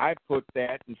 I put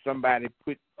that, and somebody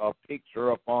put a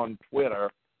picture up on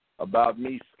Twitter about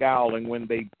me scowling when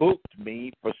they booked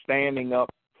me for standing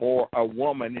up for a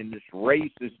woman in this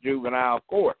racist juvenile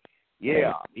court.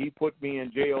 Yeah, he put me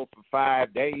in jail for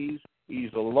 5 days.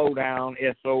 He's a low-down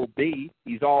SOB.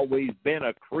 He's always been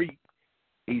a creep.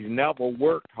 He's never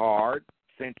worked hard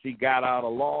since he got out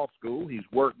of law school. He's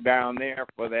worked down there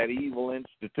for that evil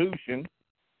institution.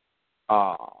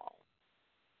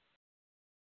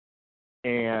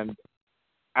 And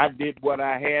I did what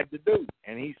I had to do.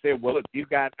 And he said, well, look,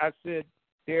 I said,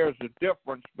 there's a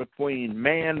difference between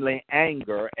manly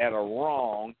anger at a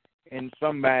wrong and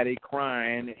somebody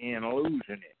crying and losing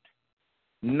it.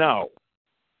 No.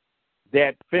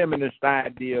 That feminist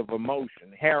idea of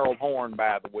emotion. Harold Horn,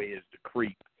 by the way, is the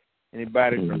creep.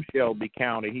 Anybody from Shelby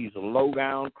County, he's a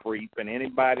low-down creep, and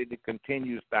anybody that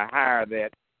continues to hire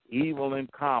that evil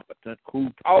incompetent who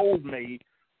told me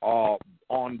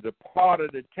on the part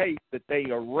of the tape that they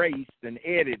erased and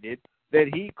edited that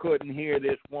he couldn't hear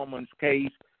this woman's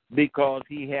case because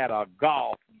he had a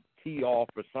golf tee-off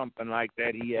or something like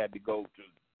that he had to go to.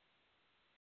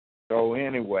 So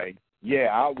anyway, yeah,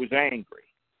 I was angry.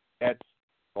 That's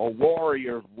a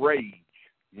warrior's rage,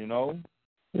 you know?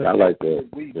 Yeah, I like that.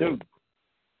 We do.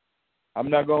 I'm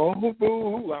not going,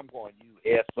 boo-hoo. I'm going,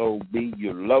 you SOB,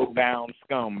 you low-down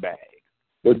scumbag.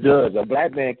 But, Judge, a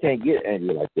black man can't get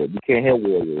angry like that. You can't have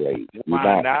warrior rage.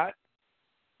 Why not?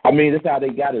 I mean, that's how they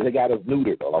got it. They got us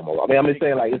neutered almost. I mean, I'm just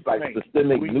saying, like, it's like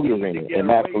systemic neutering and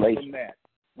emasculation.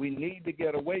 We need to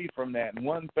get away from that. And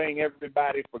one thing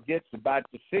everybody forgets about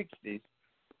the 60s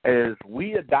is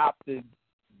we adopted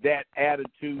that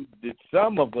attitude that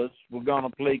some of us were going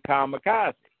to play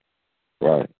kamikaze.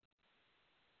 Right.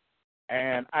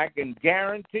 And I can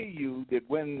guarantee you that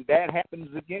when that happens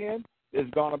again, there's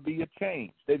going to be a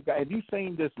change. Have you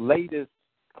seen this latest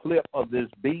clip of this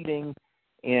beating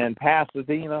in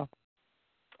Pasadena?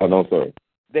 Oh, no, sir.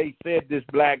 They said this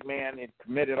black man had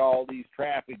committed all these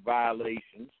traffic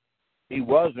violations. He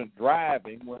wasn't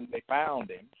driving when they found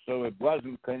him, so it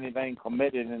wasn't anything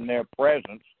committed in their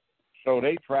presence. So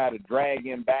they try to drag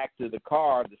him back to the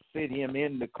car to sit him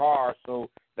in the car so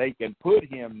they can put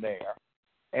him there.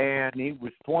 And he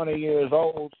was 20 years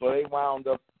old, so they wound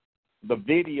up, the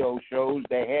video shows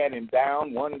they had him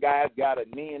down. One guy's got a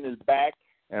knee in his back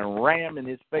and ramming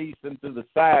his face into the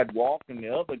sidewalk, and the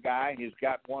other guy has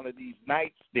got one of these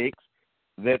nightsticks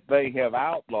that they have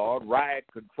outlawed, riot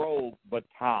control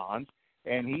batons,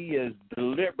 and he is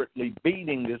deliberately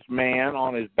beating this man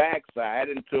on his backside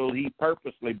until he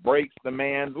purposely breaks the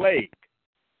man's leg.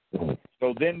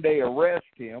 So then they arrest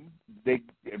him. They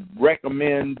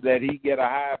recommend that he get a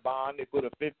high bond. They put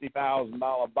a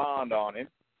 $50,000 bond on him.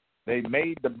 They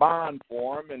made the bond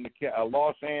for him, and the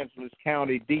Los Angeles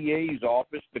County DA's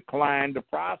office declined to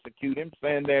prosecute him,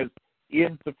 saying there's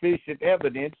insufficient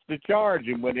evidence to charge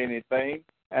him with anything,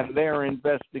 and they're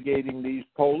investigating these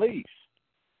police.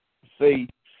 See,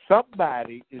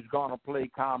 somebody is going to play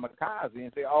kamikaze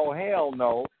and say, oh, hell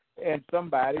no, and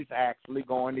somebody's actually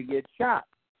going to get shot.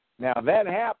 Now, that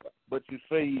happened, but you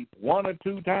see, 1 or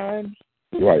 2 times.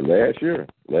 Right, last year.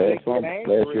 Last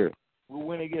year.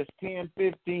 When it gets 10,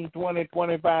 15, 20,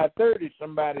 25, 30,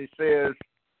 somebody says,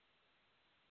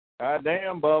 God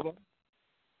damn, Bubba,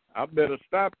 I better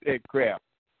stop that crap.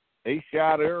 They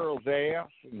shot Earl's ass,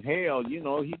 and hell, you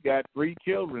know, he got 3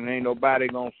 children. Ain't nobody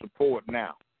going to support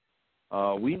now.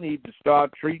 We need to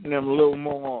start treating them a little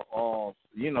more,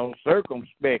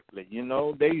 circumspectly. You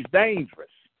know, they's dangerous.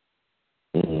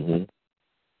 Mm-hmm.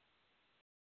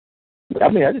 I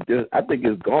mean, I think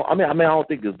it's gone. I don't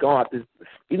think it's gone.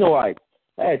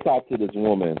 I had talked to this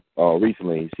woman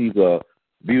recently. She's a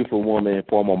beautiful woman,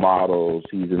 former model.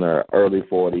 She's in her early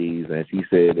 40s, and she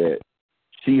said that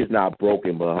she is not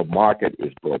broken, but her market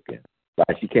is broken.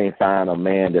 Like, she can't find a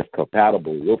man that's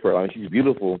compatible with her. I mean, she's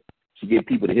beautiful. She get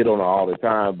people to hit on her all the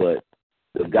time, but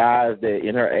the guys that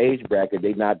in her age bracket,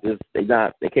 they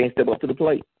can't step up to the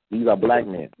plate. These are black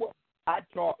men.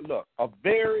 Look, a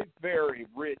very, very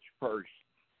rich person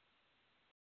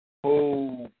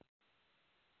who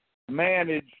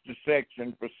managed a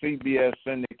section for CBS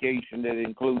syndication that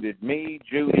included me,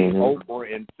 Judy,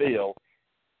 Oprah, and Phil,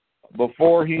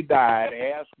 before he died,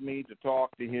 asked me to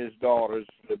talk to his daughters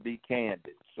to be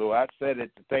candid. So I sat at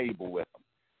the table with them.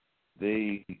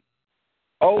 The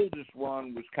oldest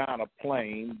one was kind of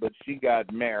plain, but she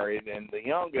got married, and the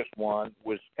youngest one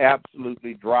was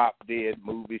absolutely drop-dead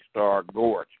movie star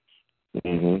gorgeous.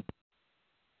 Mm-hmm.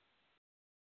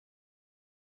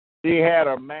 She had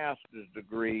a master's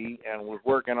degree and was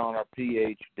working on her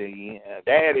PhD. And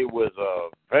Daddy was a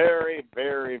very,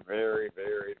 very, very,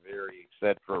 very, very,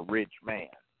 etc. rich man.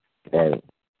 Right.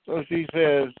 So she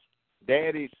says,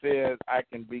 Daddy says, I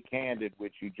can be candid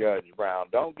with you, Judge Brown.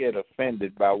 Don't get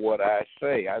offended by what I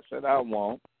say. I said, I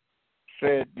won't.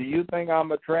 Said, do you think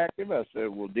I'm attractive? I said,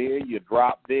 well, dear, you're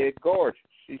drop dead gorgeous.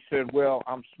 She said, well,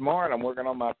 I'm smart. I'm working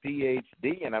on my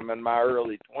Ph.D., and I'm in my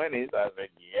early 20s. I said,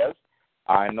 yes,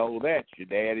 I know that. Your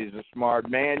daddy's a smart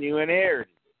man. You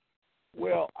inherited it.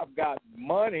 Well, I've got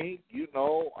money. You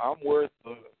know, I'm worth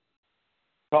a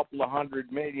couple of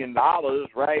 $100 million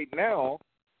right now.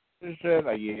 She said,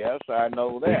 yes, I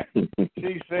know that.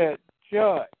 She said,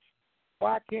 Judge,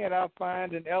 why can't I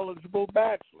find an eligible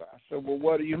bachelor? I said, well,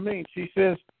 what do you mean? She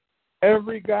says,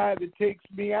 every guy that takes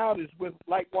me out is with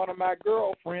like one of my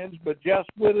girlfriends, but just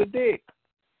with a dick.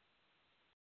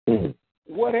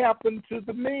 What happened to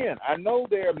the men? I know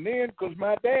they're men because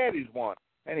my daddy's one,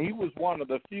 and he was one of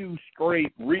the few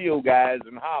straight, real guys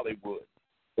in Hollywood.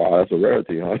 Wow, that's a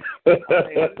rarity, huh? I mean,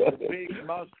 he's a big,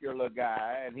 muscular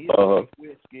guy, and he drank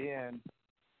whiskey, and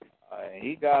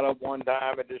he got up one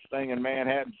time at this thing in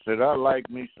Manhattan and said, I like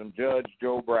me some Judge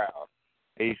Joe Brown.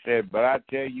 He said, but I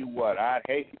tell you what, I'd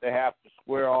hate to have to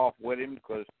square off with him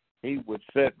because he would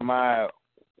set my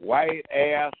white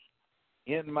ass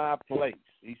in my place.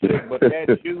 He said, but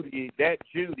that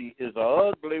Judy is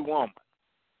an ugly woman.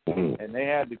 And they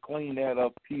had to clean that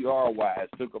up PR-wise.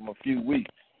 Took them a few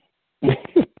weeks.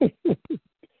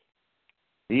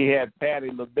 He had Patti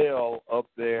LaBelle up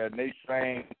there, and they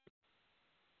sang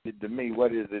it to me.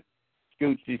 What is it?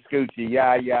 Scoochie, scoochie,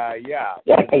 ya, ya, ya.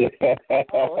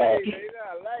 Oh, hey, baby,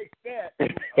 I like that.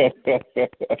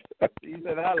 He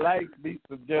said, I like me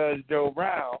some Judge Joe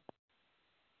Brown.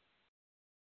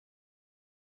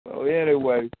 So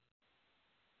anyway,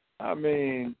 I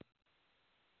mean,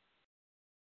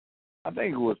 I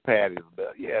think it was Patti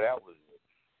LaBelle. Yeah, that was it.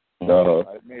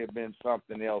 It may have been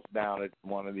something else down at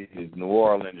one of these New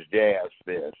Orleans jazz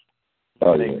fests.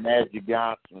 I think Magic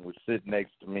Johnson was sitting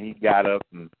next to me. He got up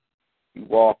and he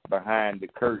walked behind the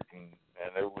curtain,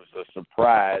 and it was a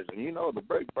surprise. And you know, the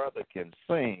Big Brother can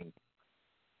sing.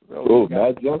 So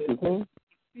Magic Johnson sing?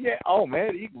 Yeah. Oh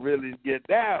man, he can really get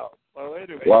down. So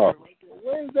anyway, wow.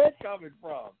 Where's that coming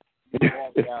from? He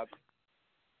walked out,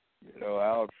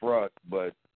 out front.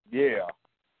 But yeah.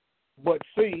 But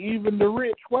see, even the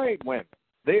rich white women,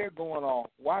 they're going on,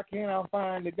 why can't I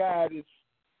find a guy that's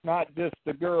not just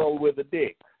a girl with a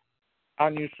dick?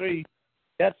 And you see,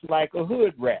 that's like a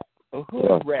hood rat. A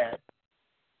hood rat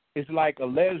is like a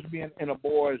lesbian in a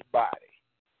boy's body.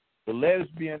 The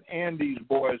lesbian and these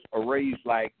boys are raised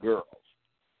like girls.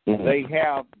 They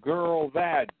have girl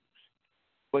values,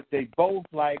 but they both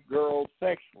like girls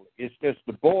sexually. It's just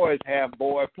the boys have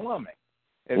boy plumbing.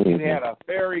 If you had a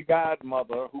fairy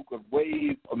godmother who could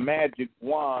wave a magic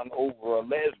wand over a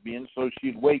lesbian so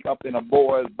she'd wake up in a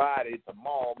boy's body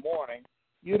tomorrow morning,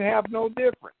 you'd have no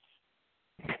difference.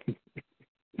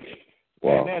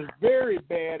 Wow. And that's very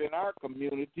bad in our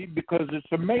community because it's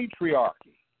a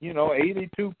matriarchy.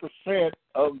 82%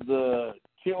 of the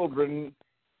children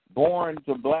born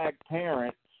to black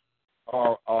parents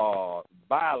are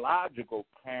biological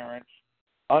parents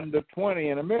under 20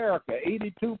 in America.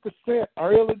 82%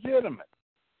 are illegitimate.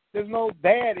 There's no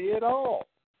daddy at all.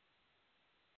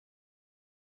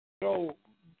 So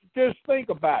just think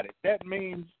about it. That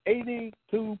means 82%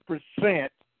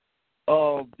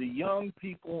 of the young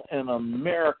people in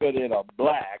America that are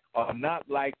black are not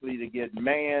likely to get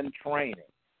man training.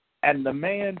 And the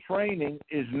man training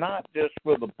is not just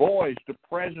for the boys. The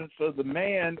presence of the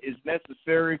man is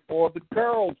necessary for the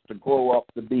girls to grow up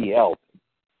to be healthy.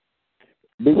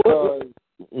 Because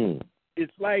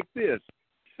it's like this.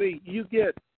 See, you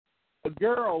get a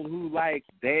girl who likes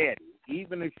daddy.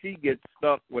 Even if she gets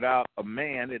stuck without a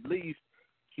man, at least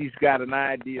she's got an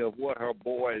idea of what her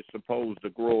boy is supposed to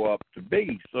grow up to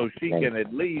be. So she can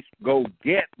at least go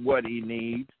get what he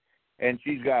needs. And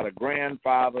she's got a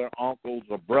grandfather, uncles,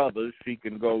 or brothers she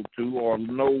can go to or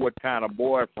know what kind of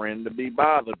boyfriend to be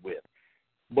bothered with.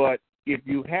 But if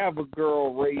you have a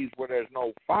girl raised where there's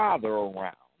no father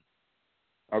around,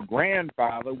 a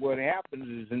grandfather, what happens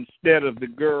is instead of the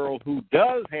girl who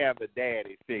does have a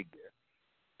daddy figure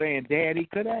saying, Daddy,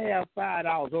 could I have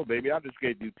 $5? Oh, baby, I just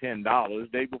gave you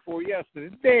 $10 day before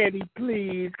yesterday. Daddy,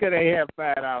 please, could I have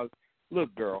 $5?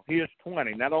 Look, girl, here's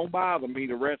 20. Now, don't bother me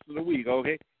the rest of the week,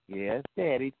 okay? Yes,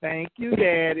 Daddy. Thank you,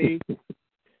 Daddy.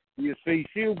 You see,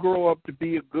 she'll grow up to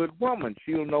be a good woman.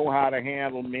 She'll know how to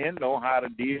handle men, know how to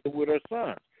deal with her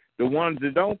sons. The ones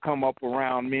that don't come up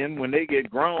around men, when they get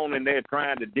grown and they're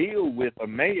trying to deal with a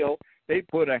male, they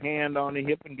put a hand on the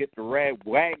hip and get the rag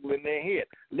waggling their head.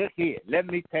 Look here, let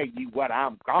me tell you what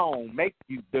I'm going to make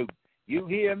you do. You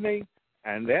hear me?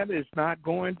 And that is not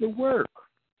going to work.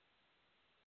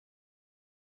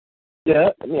 Yeah,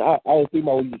 I mean, I see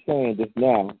what you're saying just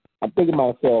now. I'm thinking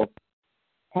to myself,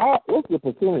 what's the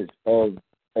percentage of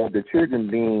the children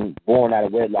being born out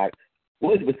of wedlock?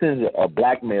 What's the percentage of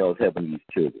black males helping these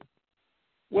children?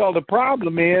 Well, the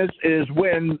problem is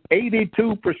when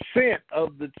 82%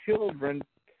 of the children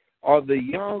or the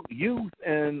young youth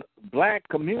in black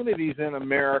communities in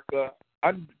America,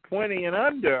 20 and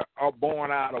under, are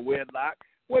born out of wedlock.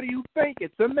 What do you think?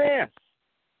 It's a mess.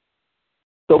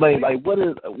 So, like, what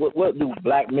do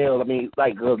black males? I mean,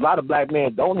 like, a lot of black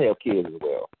men don't have kids as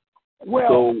well.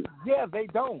 Well, yeah, they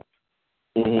don't.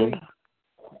 Mm-hmm.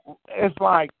 It's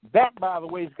like that. By the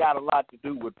way, has got a lot to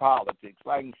do with politics.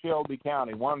 Like in Shelby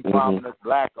County, one prominent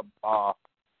black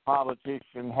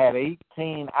politician had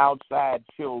 18 outside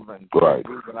children in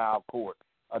juvenile court.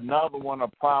 Another one, a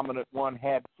prominent one,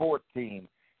 had 14.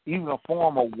 Even a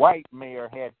former white mayor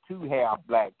had 2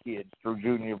 half-black kids through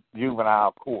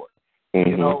juvenile court. Mm-hmm.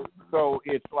 You know, so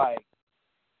it's like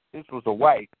this was a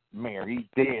white mayor. He's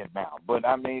dead now. But,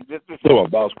 I mean, this is... So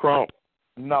about Crump?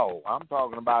 No, I'm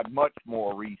talking about much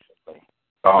more recently.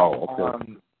 Oh,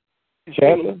 okay.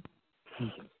 Chandler?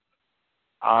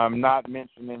 I'm not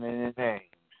mentioning any names.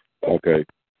 Okay.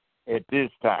 At this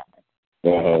time.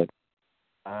 Uh-huh.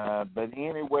 But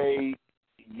anyway,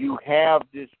 you have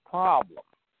this problem.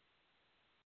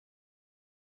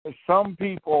 Some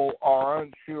people are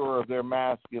unsure of their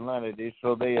masculinity,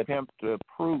 so they attempt to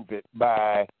prove it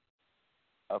by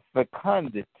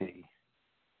fecundity.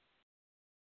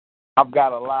 I've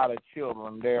got a lot of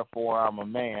children, therefore I'm a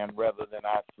man, rather than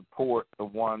I support the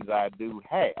ones I do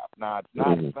have. Now, it's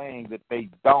not saying that they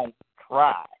don't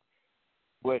try,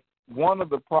 but one of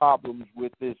the problems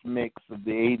with this mix of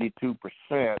the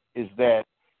 82% is that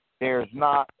there's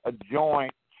not a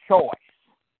joint choice.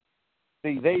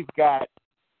 See, they've got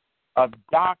a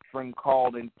doctrine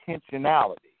called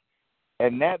intentionality,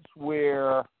 and that's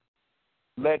where,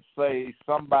 let's say,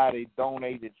 somebody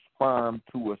donated sperm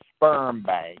to a sperm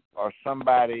bank, or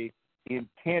somebody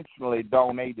intentionally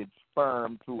donated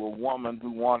sperm to a woman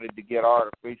who wanted to get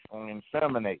artificially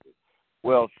inseminated.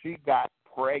 Well, she got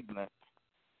pregnant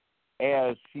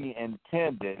as she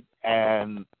intended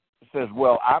and says,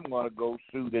 well, I'm going to go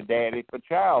sue the daddy for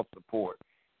child support.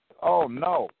 Oh,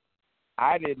 no,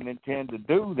 I didn't intend to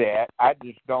do that. I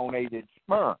just donated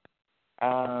sperm.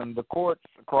 And the courts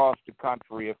across the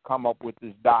country have come up with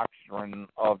this doctrine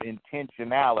of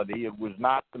intentionality. It was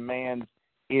not the man's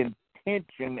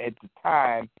intention at the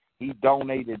time he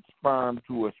donated sperm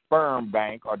to a sperm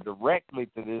bank or directly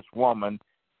to this woman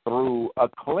through a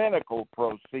clinical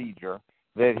procedure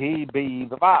that he be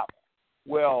the father.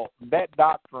 Well, that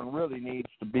doctrine really needs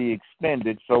to be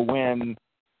extended so when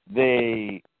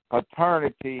the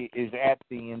paternity is at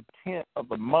the intent of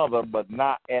the mother but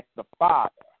not at the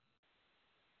father,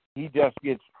 he just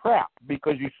gets trapped.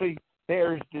 Because, you see,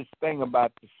 there's this thing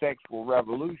about the sexual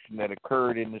revolution that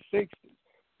occurred in the 60s.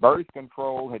 Birth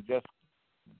control had just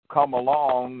come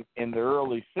along in the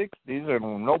early 60s,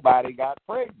 and nobody got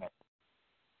pregnant.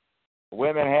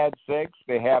 Women had sex,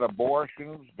 they had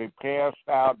abortions, they passed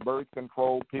out birth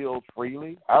control pills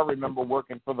freely. I remember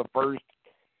working for the first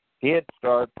Head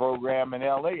Start program in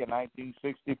L.A. in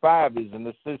 1965 as an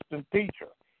assistant teacher.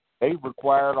 They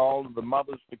required all of the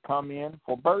mothers to come in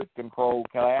for birth control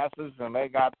classes, and they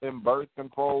got them birth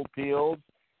control pills,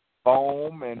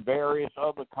 foam, and various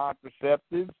other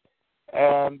contraceptives,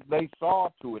 and they saw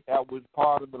to it. That was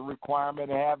part of the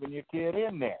requirement of having your kid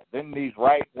in there. Then these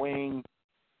right-wing,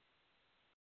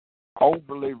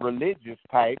 overly religious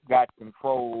type got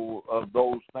control of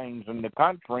those things in the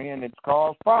country, and it's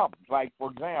caused problems. Like, for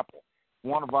example,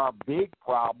 one of our big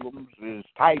problems is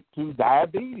type 2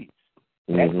 diabetes.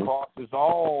 That crosses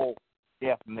all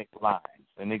ethnic lines,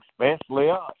 and especially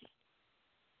us,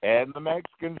 and the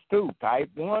Mexicans too, type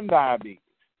 1 diabetes.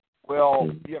 Well,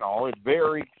 you know, it's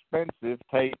very expensive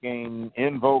taking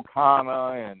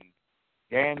Invokana and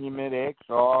Ganymede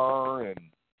XR and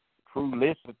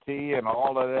Trulicity and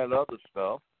all of that other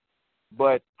stuff.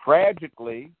 But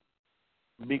tragically,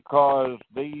 because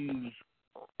these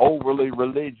overly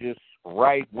religious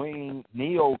right-wing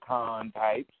neocon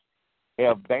types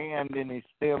have banned any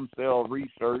stem cell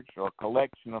research or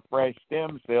collection of fresh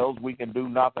stem cells, we can do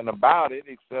nothing about it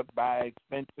except by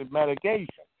expensive medication.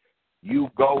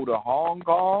 You go to Hong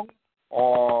Kong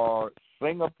or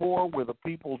Singapore, where the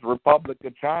People's Republic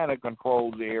of China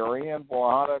controls the area, and for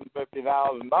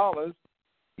 $150,000,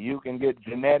 you can get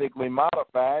genetically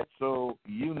modified so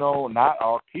you know, not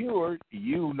are cured,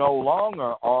 you no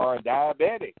longer are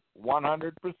diabetic,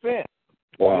 100%.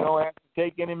 Wow. You don't have to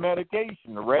take any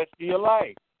medication the rest of your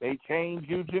life. They change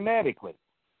you genetically.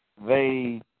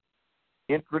 They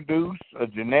introduce a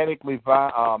genetically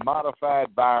modified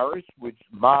virus, which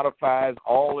modifies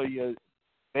all of your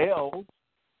cells,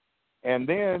 and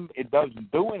then it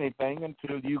doesn't do anything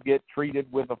until you get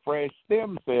treated with a fresh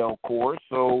stem cell course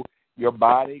so your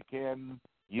body can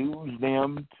use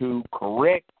them to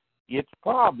correct its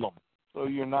problem so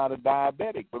you're not a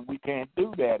diabetic. But we can't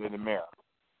do that in America.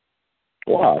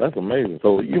 Wow, that's amazing.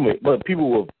 So but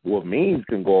people with means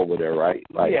can go over there, right?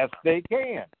 Like, yes, they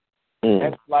can.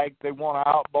 That's like they want to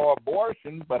outlaw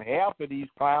abortion, but half of these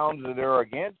clowns that are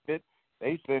against it,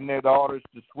 they send their daughters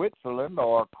to Switzerland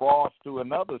or across to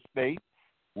another state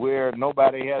where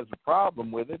nobody has a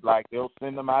problem with it. Like they'll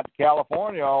send them out to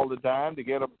California all the time to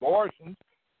get abortions.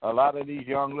 A lot of these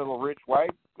young little rich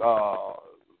white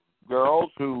girls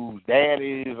whose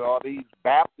daddies are these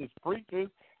Baptist preachers,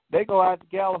 they go out to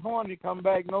California, come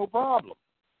back, no problem.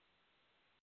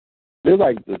 It's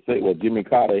like to say, well, Jimmy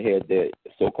Carter had that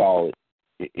so-called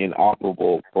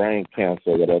inoperable brain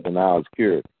cancer that now is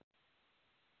cured.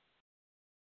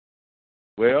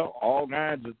 Well, all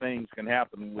kinds of things can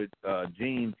happen with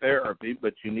gene therapy,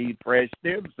 but you need fresh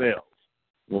stem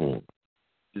cells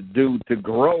to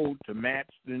grow to match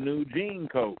the new gene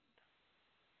code.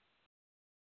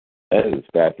 That is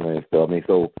fascinating stuff. I mean,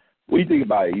 so what do you think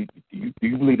about it? Do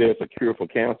you believe there's a cure for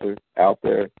cancer out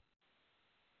there?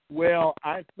 Well,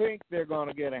 I think they're going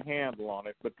to get a handle on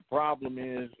it, but the problem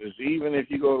is even if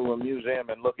you go to a museum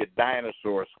and look at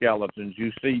dinosaur skeletons,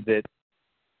 you see that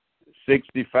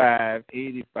 65,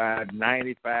 85,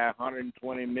 95,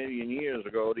 120 million years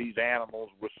ago, these animals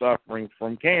were suffering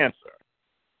from cancer.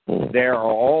 There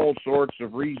are all sorts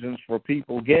of reasons for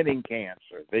people getting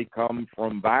cancer. They come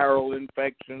from viral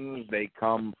infections. They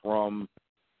come from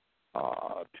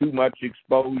too much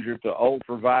exposure to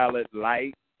ultraviolet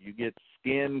light. You get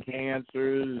skin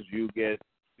cancers. You get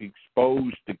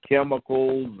exposed to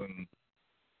chemicals and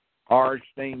harsh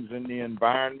things in the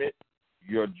environment.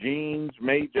 Your genes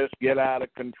may just get out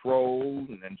of control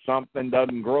and something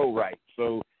doesn't grow right.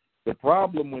 So the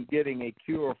problem with getting a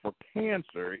cure for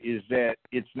cancer is that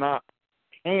it's not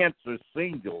cancer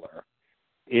singular.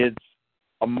 It's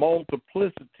a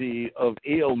multiplicity of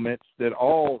ailments that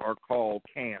all are called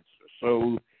cancer.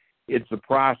 So it's a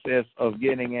process of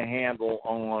getting a handle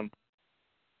on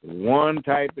one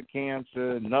type of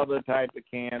cancer, another type of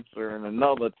cancer, and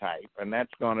another type, and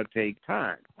that's going to take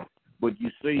time. But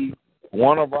you see,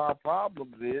 one of our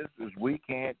problems is we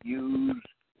can't use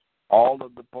all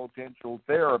of the potential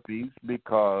therapies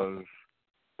because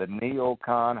the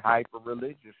neocon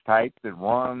hyper-religious type that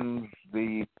runs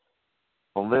the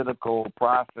political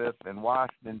process in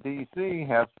Washington, D.C.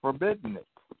 has forbidden it.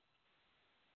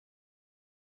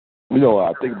 You know,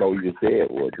 I think about what you just said.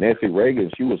 Well, Nancy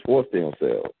Reagan, she was forced to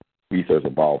stem research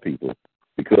of all people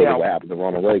because of what happened to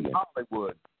Ronald Reagan.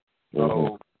 Hollywood.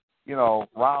 So, you know,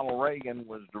 Ronald Reagan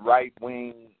was the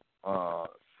right-wing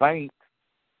saint,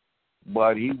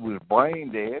 but he was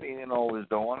brain dead. He didn't know what he was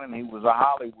doing, and he was a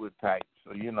Hollywood type.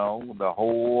 So, you know, the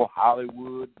whole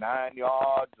Hollywood 9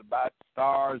 yards about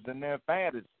stars and their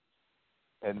fantasies.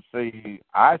 And see,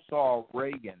 I saw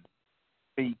Reagan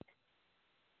speak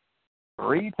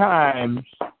 3 times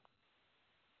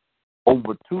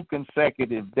over 2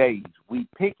 consecutive days. We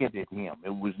picketed him. It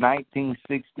was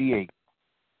 1968.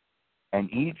 And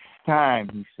each time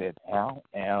he said, Al,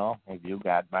 have you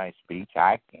got my speech?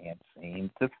 I can't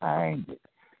seem to find it.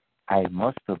 I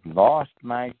must have lost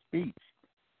my speech.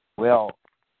 Well,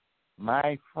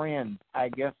 my friend, I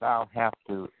guess I'll have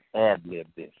to ad-lib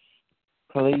this.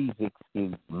 Please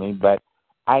excuse me, but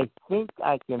I think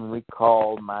I can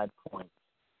recall my point.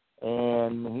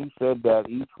 And he said that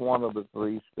each one of the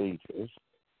 3 speeches,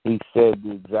 he said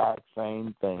the exact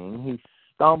same thing. He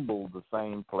stumbled the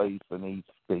same place in each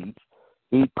speech.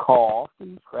 He coughed,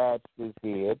 he scratched his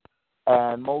head,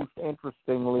 and most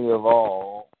interesting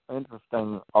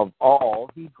of all,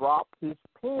 he dropped his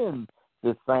pen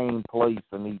the same place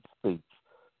in each speech.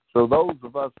 So those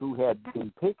of us who had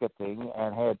been picketing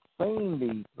and had seen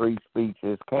these 3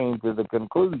 speeches came to the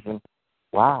conclusion,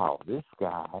 wow, this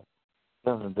guy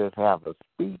doesn't just have a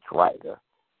speech writer.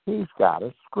 He's got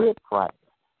a script writer.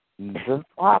 He's an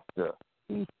actor.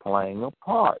 He's playing a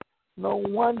part. No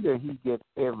wonder he gets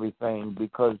everything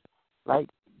because, like,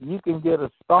 you can get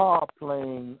a star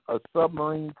playing a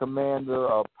submarine commander,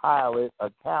 a pilot,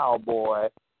 a cowboy,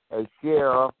 a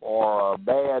sheriff, or a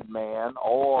bad man,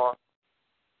 or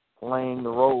playing the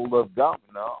role of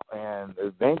governor and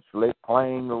eventually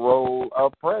playing the role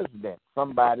of president.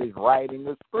 Somebody's writing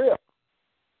a script.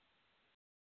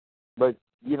 But,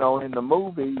 you know, in the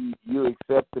movie, you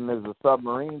accept him as a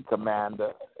submarine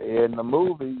commander. In the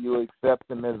movie, you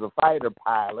accept him as a fighter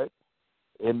pilot.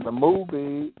 In the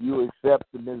movie, you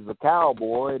accept him as a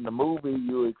cowboy. In the movie,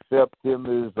 you accept him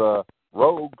as a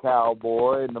rogue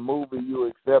cowboy. In the movie, you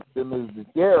accept him as the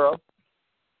sheriff.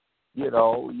 You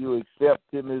know, you accept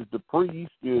him as the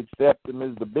priest. You accept him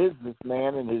as the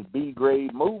businessman in his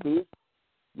B-grade movies.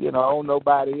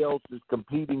 nobody else is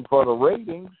competing for the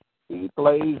ratings, he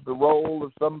plays the role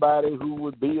of somebody who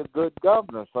would be a good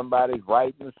governor, somebody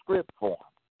writing the script for him.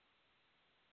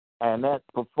 And that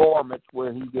performance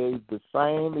where he gave the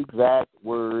same exact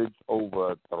words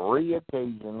over 3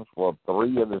 occasions for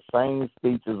 3 of the same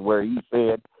speeches where he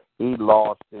said he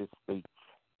lost his speech.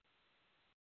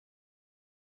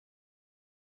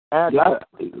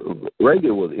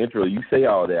 Reagan was interesting. You say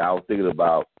all that. I was thinking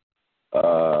about,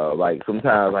 like,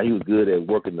 sometimes like, he was good at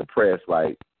working the press.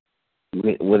 Like,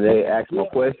 when they asked him a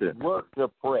question. Worked the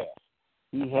press.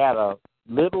 He had a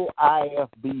little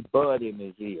IFB bud in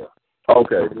his ear.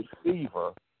 Okay. The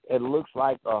receiver. It looks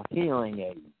like a hearing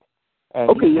aid. And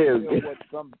okay, you yeah. hear what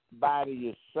somebody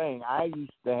is saying. I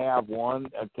used to have one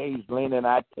occasionally, and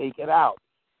I'd take it out.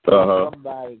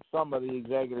 Some of the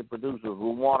executive producers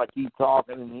will want to keep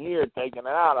talking in the ear, taking it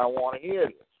out. I want to hear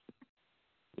this.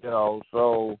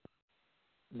 So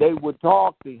they would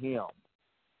talk to him,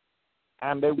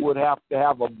 and they would have to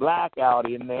have a blackout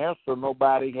in there so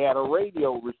nobody had a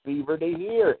radio receiver to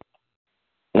hear it.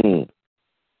 Mm.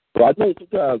 But I know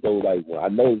sometimes, though, like, I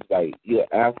know it's like he'll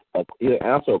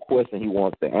answer a question he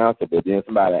wants to answer, but then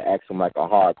somebody asks him, like, a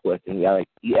hard question.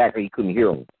 He actually couldn't hear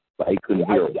him. Like, he couldn't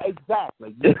hear him.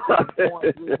 Exactly. You point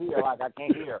to hear, like, I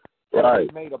can't hear. Right.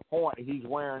 He made a point he's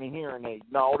wearing a hearing aid.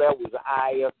 No, that was an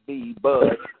IFB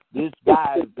bud. This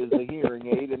guy is a hearing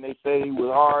aid, and they say he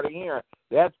was hard of hearing.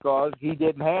 That's because he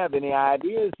didn't have any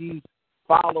ideas. He's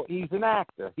an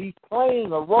actor. He's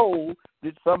playing a role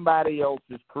that somebody else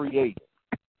has created.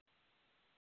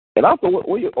 And also, what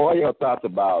are your thoughts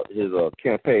about his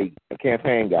campaign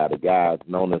guy, the guy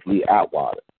known as Lee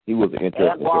Atwater? He was an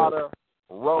interesting Atwater,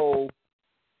 Rowe,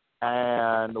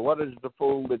 and what is the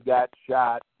fool that got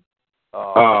shot?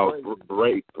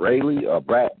 Brady.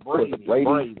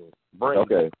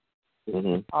 Okay.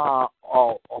 Mm-hmm.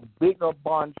 A bigger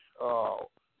bunch of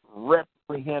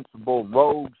reprehensible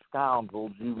rogue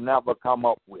scoundrels you've never come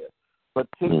up with,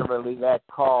 particularly that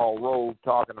Karl Rove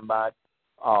talking about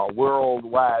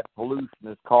worldwide pollution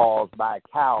is caused by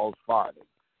cows farting,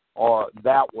 or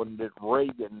that one that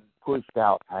Reagan pushed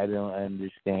out. I don't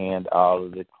understand all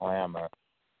of the clamor.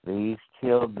 These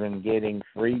children getting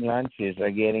free lunches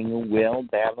are getting a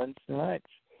well-balanced lunch.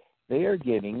 They are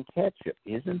getting ketchup.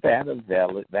 Isn't that a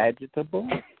vegetable?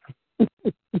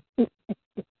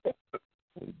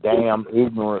 Damn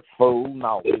ignorant fool.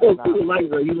 No, it's not.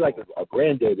 He's like a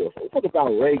granddaddy. What about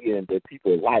Reagan that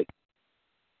people like?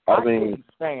 I couldn't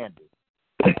stand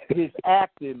it. His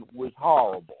acting was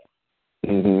horrible.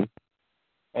 Mm-hmm.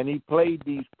 And he played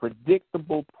these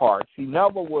predictable parts. He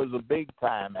never was a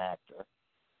big-time actor.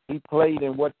 He played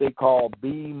in what they call B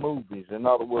movies, in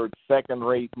other words,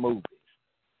 second-rate movies.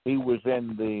 He was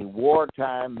in the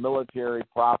wartime military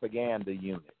propaganda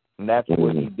unit, and that's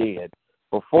what he did.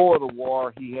 Before the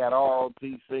war, he had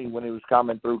ROTC when he was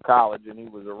coming through college, and he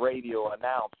was a radio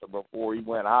announcer before he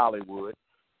went Hollywood.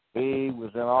 He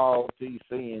was in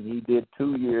ROTC, and he did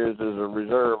 2 years as a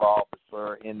reserve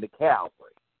officer in the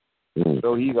cavalry.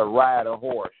 So he could ride a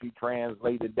horse. He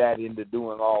translated that into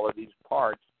doing all of these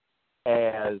parts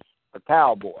as a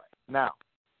cowboy. Now,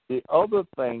 the other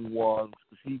thing was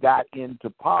he got into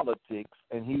politics,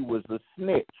 and he was a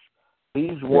snitch.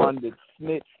 He's one that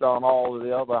snitched on all of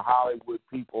the other Hollywood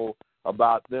people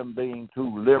about them being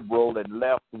too liberal and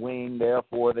left-wing,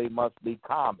 therefore they must be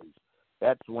commies.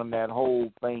 That's when that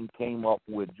whole thing came up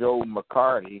with Joe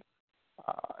McCarthy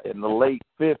in the late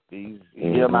 50s,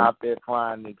 him out there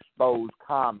trying to expose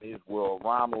commies. Well,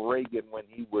 Ronald Reagan, when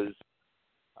he was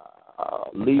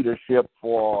leadership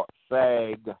for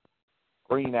SAG,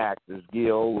 Screen Actors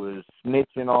Guild, was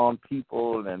snitching on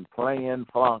people and playing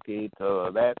flunky to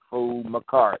that fool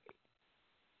McCarthy.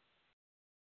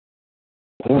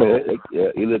 He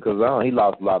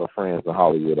lost a lot of friends in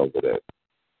Hollywood over that.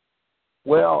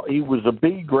 Well, he was a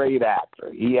B-grade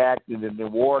actor. He acted in the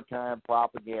wartime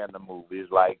propaganda movies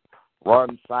like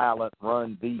Run Silent,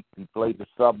 Run Deep. He played the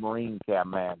submarine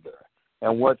commander.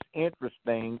 And what's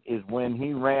interesting is when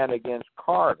he ran against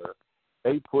Carter,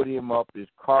 they put him up as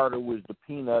Carter was the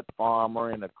peanut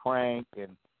farmer and a crank,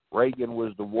 and Reagan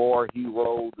was the war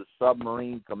hero, the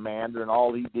submarine commander, and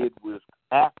all he did was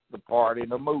act the part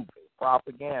in a movie,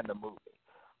 propaganda movie.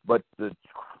 But the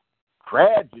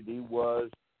tragedy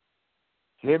was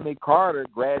Jimmy Carter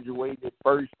graduated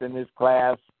first in his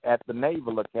class at the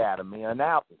Naval Academy in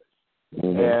Annapolis.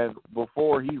 And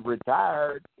before he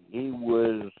retired, he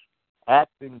was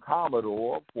acting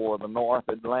Commodore for the North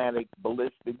Atlantic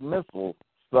Ballistic Missile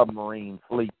Submarine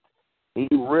Fleet. He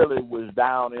really was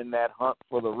down in that hunt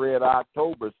for the Red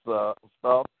October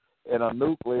stuff in a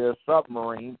nuclear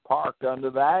submarine parked under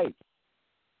the ice.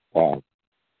 Wow.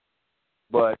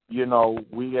 But, you know,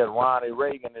 we had Ronnie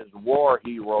Reagan as the war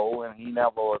hero, and he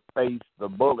never faced the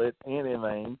bullet,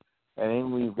 anything. And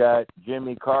then we've got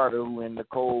Jimmy Carter, who in the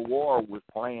Cold War was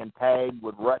playing tag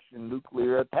with Russian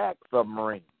nuclear attack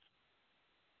submarines.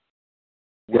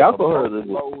 Yeah, I also heard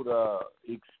load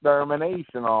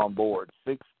extermination on board,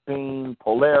 16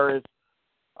 Polaris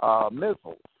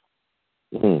missiles.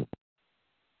 Mm-hmm.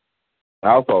 I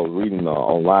also was reading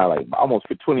online, like almost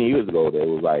 20 years ago, there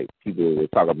was like people were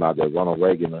talking about that Ronald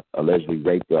Reagan allegedly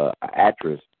raped an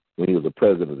actress when he was the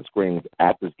president of the Screen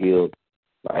Actors Guild.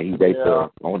 Like he raped her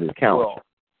on his couch.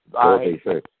 Well,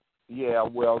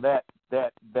 that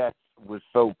was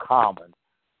so common.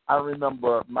 I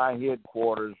remember my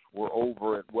headquarters were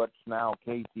over at what's now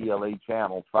KTLA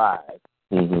Channel 5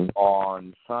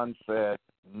 on Sunset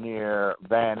near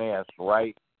Van Ness,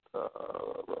 right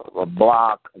a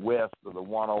block west of the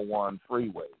 101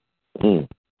 freeway.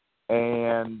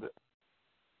 And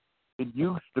it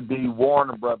used to be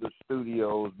Warner Brothers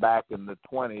Studios back in the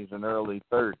 20s and early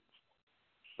 30s.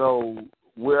 So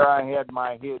where I had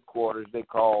my headquarters, they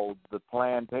called the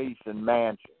Plantation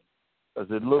Mansion because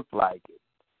it looked like it.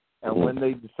 And when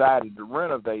they decided to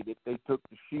renovate it, they took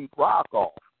the sheetrock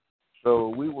off. So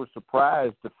we were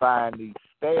surprised to find these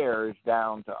stairs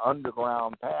down to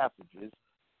underground passages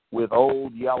with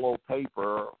old yellow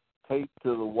paper taped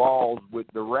to the walls with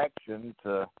direction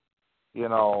to, you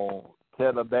know,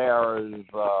 Teddy Bear's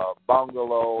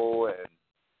bungalow and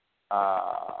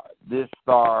this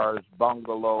star's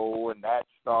bungalow and that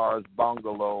star's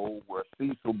bungalow, where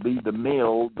Cecil B.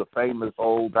 DeMille, the famous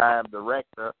old-time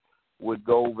director, would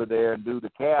go over there and do the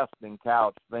casting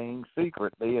couch thing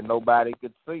secretly, and nobody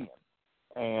could see him.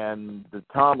 And the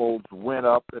tunnels went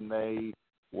up, and they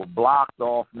were blocked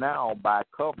off now by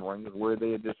coverings where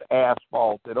they had just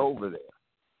asphalted over there.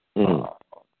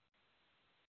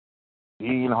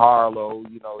 Gene Harlow,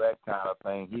 you know, that kind of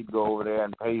thing. He'd go over there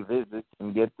and pay visits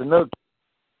and get the nookie.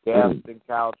 Casting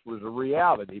couch was a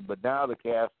reality, but now the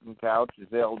casting couch is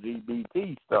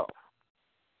LGBT stuff.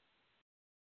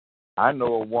 I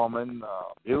know a woman,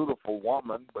 a beautiful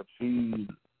woman, but she's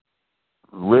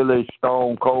really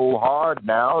stone cold hard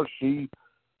now. She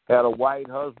had a white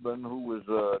husband who was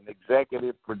an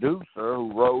executive producer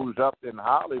who rose up in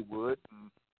Hollywood, and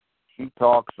she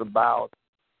talks about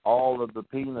all of the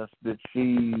penis that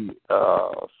she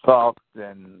sucked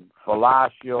and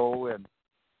fellatio and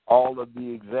all of the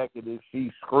executives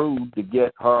she screwed to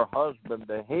get her husband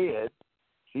ahead.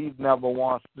 She never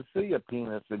wants to see a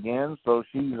penis again, so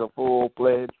she's a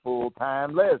full-fledged,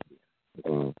 full-time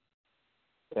lesbian.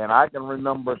 And I can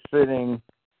remember sitting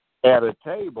at a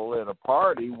table at a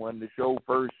party when the show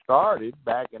first started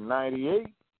back in 98,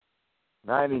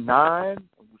 99,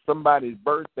 somebody's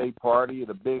birthday party at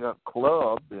a big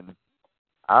club, and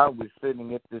I was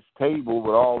sitting at this table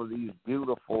with all of these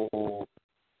beautiful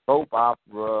soap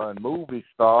opera and movie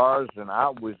stars, and I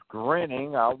was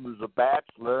grinning. I was a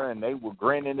bachelor, and they were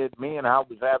grinning at me, and I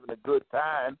was having a good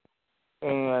time.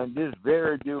 And this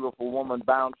very beautiful woman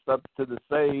bounced up to the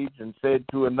stage and said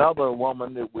to another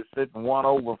woman that was sitting one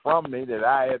over from me that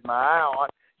I had my eye on,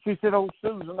 she said, oh,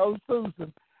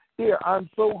 Susan, dear, I'm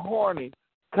so horny.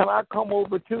 Can I come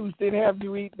over Tuesday and have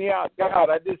you eat me out? God,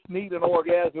 I just need an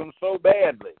orgasm so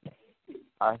badly.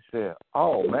 I said,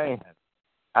 oh, man.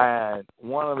 And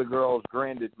one of the girls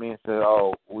grinned at me and said,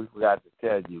 oh, we forgot to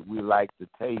tell you, we like the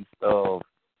taste of,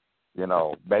 you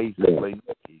know, basically,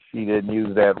 she didn't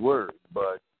use that word,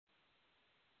 but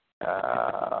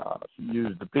she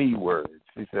used the P word.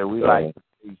 She said, we like to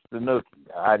taste the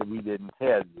nookie. We didn't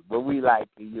tell you, but we like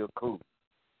the you're cool.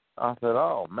 I said,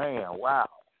 oh, man, wow.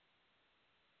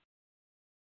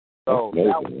 So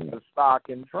that was the stock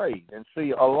and trade. And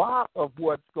see, a lot of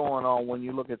what's going on when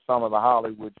you look at some of the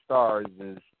Hollywood stars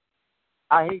is,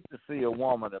 I hate to see a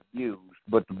woman abused,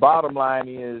 but the bottom line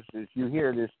is you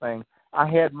hear this thing, I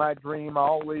had my dream, I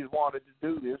always wanted to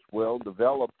do this. Well,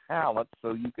 develop talent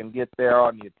so you can get there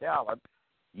on your talent.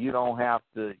 You don't have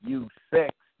to use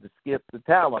sex to skip the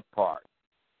talent part.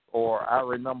 Or I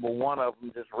remember one of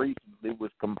them just recently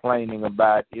was complaining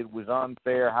about it was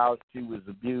unfair how she was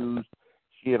abused.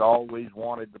 She had always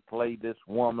wanted to play this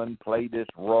woman, play this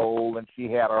role, and she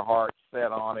had her heart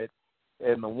set on it.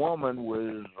 And the woman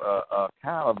was a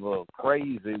kind of a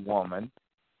crazy woman.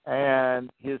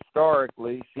 And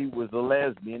historically, she was a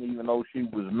lesbian, even though she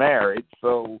was married.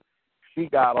 So she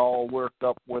got all worked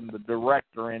up when the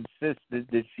director insisted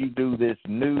that she do this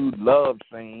nude love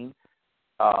scene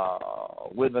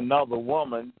with another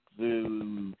woman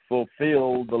to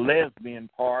fulfill the lesbian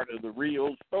part of the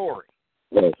real story.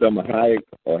 Well, Selma Hayek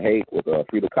or Hate with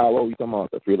Frida Kahlo, you talking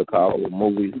about the Frida Kahlo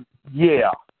movie? Yeah.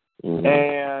 Mm-hmm.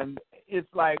 And it's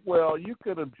like, well, you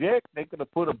could object. They could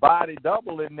have put a body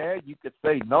double in there. You could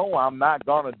say, no, I'm not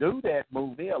going to do that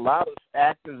movie. A lot of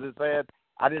actors have said,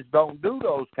 I just don't do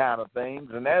those kind of things,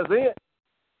 and that's it.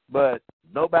 But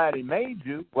nobody made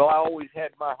you. Well, I always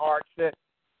had my heart set,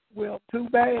 well, too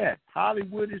bad.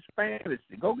 Hollywood is fantasy.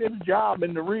 Go get a job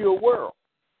in the real world.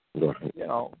 Right. You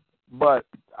know, but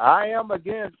I am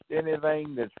against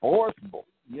anything that's forcible.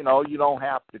 You know, you don't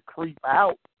have to creep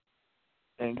out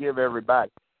and give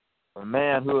everybody a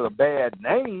manhood a bad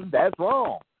name. That's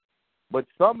wrong. But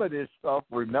some of this stuff,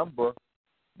 remember,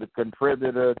 the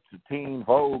contributor to Teen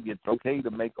Vogue, it's okay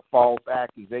to make a false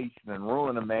accusation and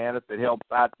ruin a man if it helps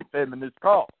out the feminist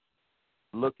cause.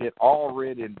 Look at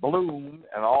Already in Bloom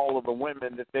and all of the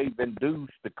women that they've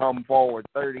induced to come forward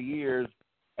 30 years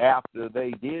after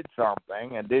they did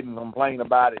something and didn't complain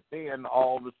about it then.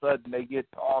 All of a sudden they get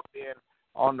talked in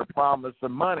on the promise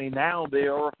of money. Now they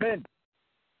are offended.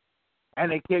 And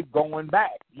they keep going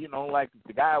back. You know, like if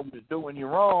the guy was doing you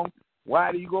wrong,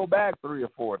 why do you go back 3 or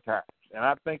 4 times? And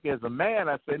I think as a man,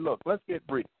 I say, look, let's get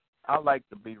real. I like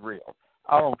to be real.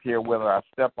 I don't care whether I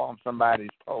step on somebody's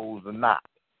toes or not.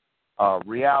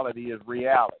 Reality is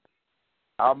reality.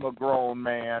 I'm a grown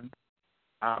man.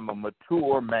 I'm a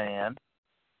mature man.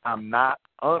 I'm not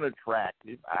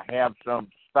unattractive. I have some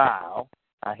style.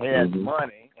 I had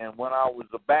money. And when I was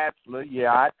a bachelor,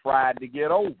 I tried to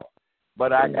get over.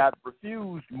 But I got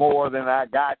refused more than I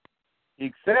got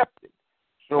accepted.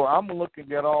 So I'm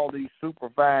looking at all these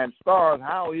superfine stars.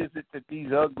 How is it that these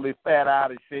ugly, fat,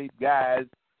 out-of-shape guys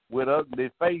with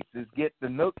ugly faces get the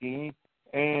nookie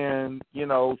and, you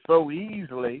know, so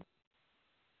easily?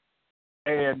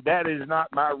 And that is not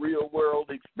my real-world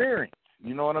experience.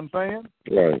 You know what I'm saying?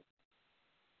 Right.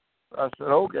 I said,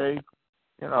 okay,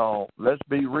 you know, let's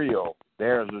be real.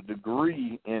 There's a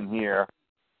degree in here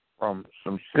from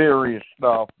some serious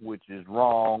stuff which is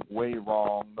wrong, way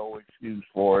wrong, no excuse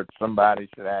for it. Somebody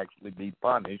should actually be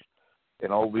punished.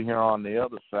 And over here on the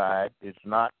other side, it's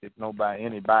not that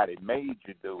anybody made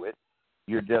you do it.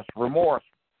 You're just remorseful.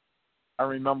 I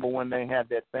remember when they had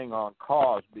that thing on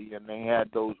Cosby and they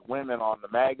had those women on the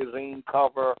magazine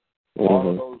cover, all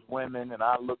of those women, and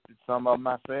I looked at some of them.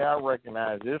 I say, I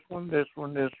recognize this one, this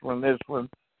one, this one, this one.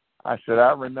 I said,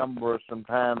 I remember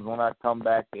sometimes when I come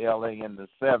back to L.A. in the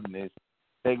 70s,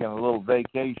 taking a little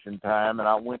vacation time, and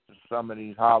I went to some of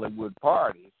these Hollywood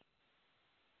parties.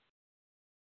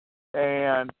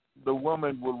 And the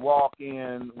woman would walk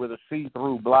in with a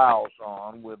see-through blouse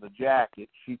on with a jacket.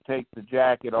 She'd take the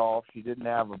jacket off. She didn't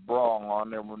have a bra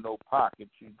on. There were no pockets.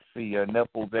 You could see her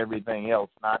nipples, everything else,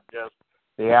 not just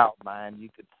the outline. You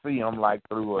could see them like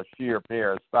through a sheer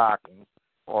pair of stockings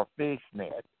or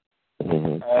fishnet.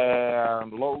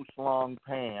 And low-slung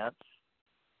pants,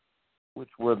 which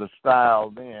were the style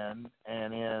then.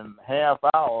 And in half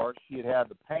hour, she'd have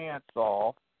the pants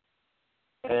off,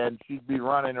 and she'd be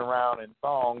running around in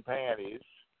thong panties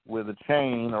with a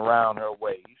chain around her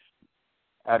waist.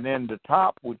 And then the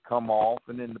top would come off,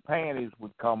 and then the panties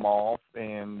would come off,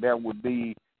 and there would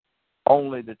be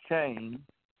only the chain.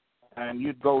 And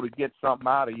you'd go to get something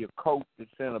out of your coat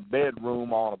that's in a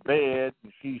bedroom on a bed,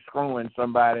 and she's screwing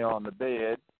somebody on the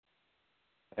bed.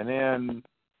 And then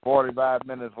 45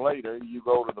 minutes later, you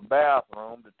go to the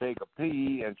bathroom to take a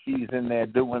pee, and she's in there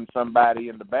doing somebody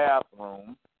in the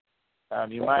bathroom.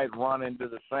 And you might run into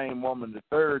the same woman the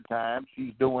third time.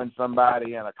 She's doing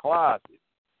somebody in a closet.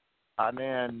 And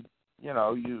then, you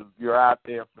know, you're out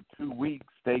there for 2 weeks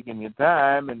taking your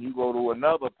time, and you go to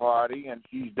another party, and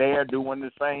she's there doing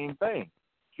the same thing.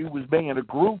 She was being a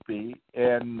groupie,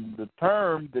 and the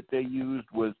term that they used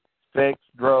was sex,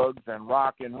 drugs, and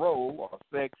rock and roll, or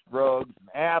sex, drugs, and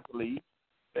athletes,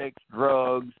 sex,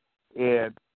 drugs,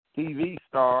 and TV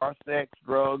star, sex,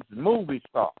 drugs, and movie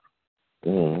star.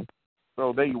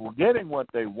 So they were getting what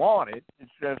they wanted. It's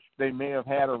just they may have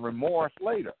had a remorse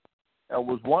later. There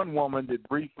was one woman that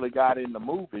briefly got into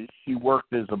movies. She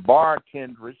worked as a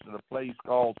bartendress at a place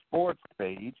called Sports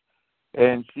Page,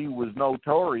 and she was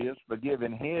notorious for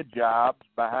giving head jobs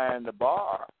behind the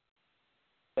bar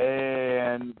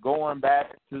and going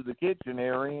back to the kitchen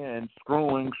area and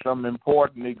screwing some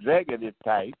important executive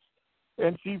types,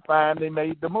 and she finally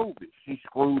made the movie. She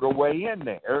screwed her way in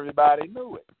there. Everybody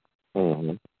knew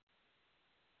it.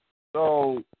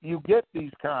 So you get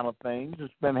these kind of things.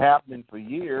 It's been happening for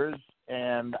years,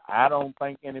 and I don't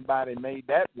think anybody made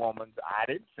that woman. I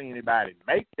didn't see anybody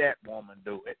make that woman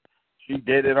do it. She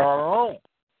did it on her own.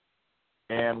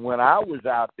 And when I was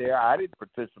out there, I didn't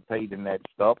participate in that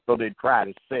stuff, so they'd try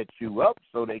to set you up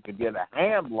so they could get a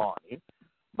handle on you.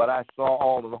 But I saw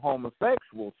all of the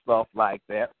homosexual stuff like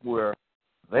that where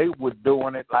they were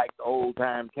doing it like the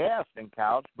old-time casting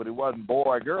couch, but it wasn't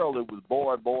boy-girl. It was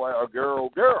boy-boy or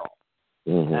girl-girl.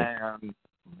 Mm-hmm. And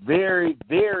very,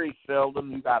 very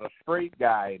seldom you got a straight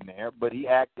guy in there, but he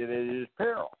acted at his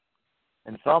peril.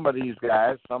 And some of these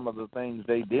guys, some of the things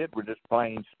they did were just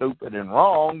plain stupid and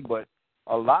wrong, but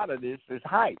a lot of this is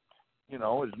hyped. You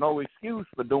know, there's no excuse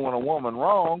for doing a woman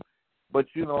wrong, but,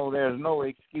 you know, there's no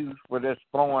excuse for just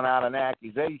throwing out an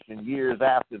accusation years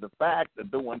after the fact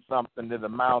of doing something that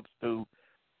amounts to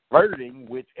flirting,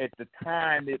 which at the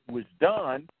time it was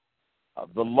done,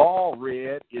 the law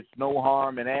read it's no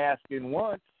harm in asking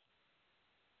once.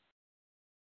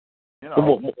 You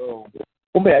know,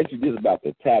 let me ask you this about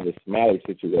the Tavis Smiley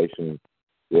situation,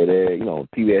 where they, you know,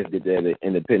 PBS did that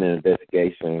independent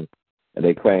investigation, and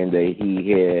they claimed that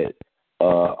he had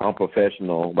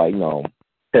unprofessional, like, you know,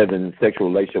 having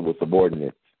sexual relationship with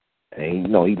subordinates, and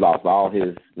he lost all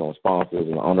his, sponsors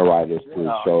and underwriters to his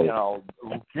show. You know,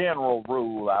 general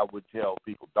rule I would tell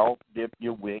people: don't dip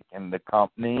your wick in the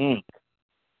company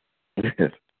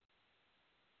ink.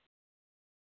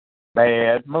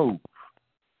 Bad move.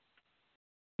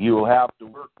 You'll have to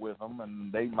work with them,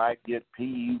 and they might get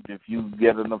peeved if you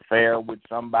get an affair with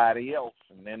somebody else,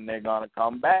 and then they're going to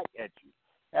come back at you.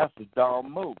 That's a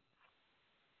dumb move.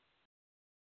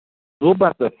 What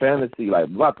about the fantasy,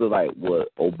 what Barack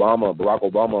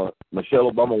Obama,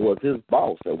 Michelle Obama was his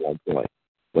boss at one point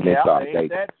when they started dating?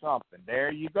 That's something.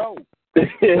 There you go.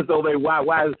 So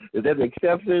why is that an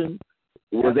exception?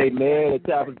 Was they mad at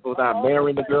Tavis for not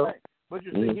marrying the girl? But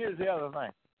you see, here's the other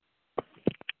thing.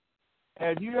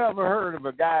 Have you ever heard of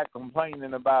a guy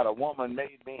complaining about a woman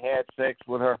made me have sex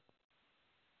with her?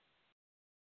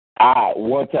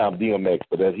 One time DMX,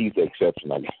 but he's the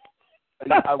exception, I guess.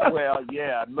 Well,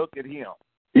 yeah, look at him.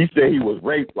 He said he was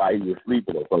raped while he was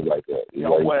sleeping or something like that.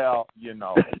 Well,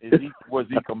 was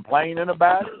he complaining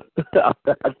about it?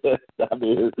 I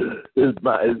mean,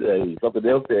 something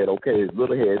else said okay. His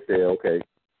little head said okay.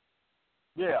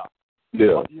 Yeah.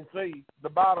 Yeah. But you see, the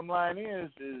bottom line is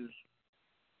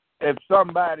if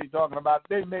somebody's talking about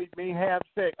they made me have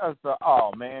sex, I say,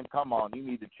 oh man, come on, you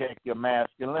need to check your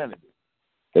masculinity.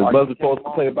 Is Buzz supposed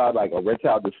to play about like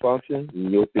erectile dysfunction?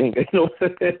 You think?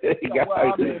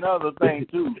 Another thing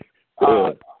too.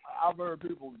 I've heard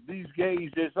people, these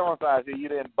gays, just sometimes you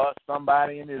didn't bust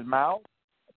somebody in his mouth.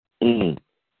 Mm-hmm.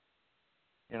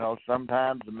 You know,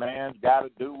 sometimes a man's got to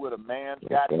do what a man's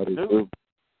got to do.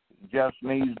 He just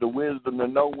needs the wisdom to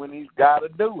know when he's got to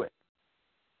do it.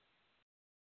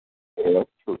 Yeah, that's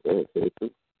true. So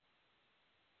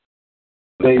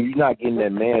if you're not getting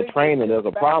that man training, there's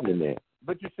a problem there.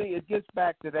 But you see, it gets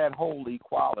back to that whole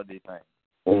equality thing.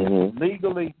 Mm-hmm.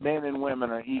 Legally, men and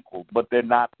women are equal, but they're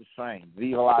not the same.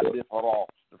 Vive la différence,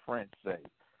 the French say.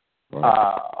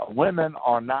 Right. Women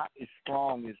are not as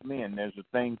strong as men. There's a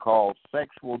thing called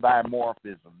sexual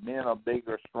dimorphism. Men are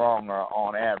bigger, stronger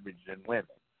on average than women.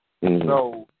 Mm-hmm.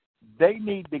 So they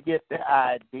need to get the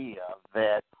idea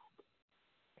that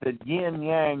the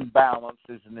yin-yang balance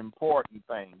is an important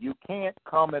thing. You can't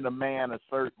come at a man a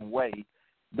certain way,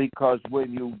 because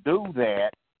when you do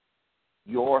that,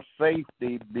 your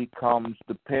safety becomes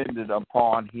dependent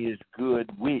upon his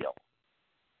goodwill.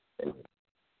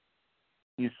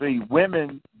 You see,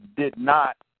 women did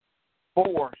not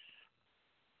force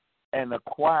and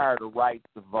acquire the right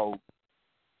to vote.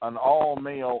 An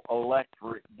all-male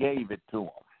electorate gave it to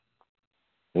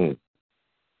them.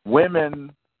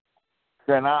 Women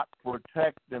cannot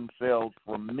protect themselves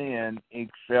from men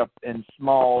except in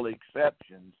small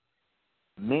exceptions.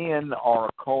 Men are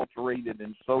acculturated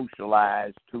and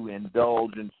socialized to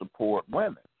indulge and support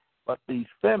women. But these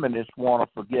feminists want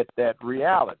to forget that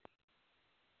reality.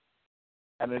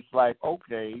 And it's like,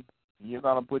 okay, you're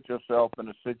going to put yourself in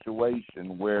a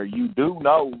situation where you do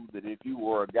know that if you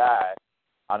were a guy,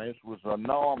 and this was a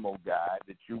normal guy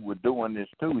that you were doing this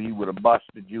to, he would have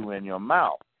busted you in your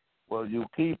mouth. Well, you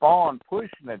keep on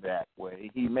pushing it that way.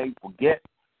 He may forget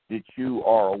that you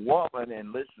are a woman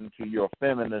and listen to your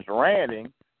feminist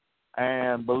ranting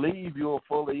and believe you're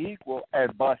fully equal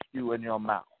and bust you in your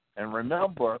mouth. And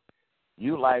remember,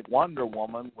 you like Wonder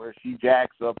Woman, where she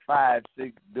jacks up 5,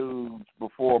 6 dudes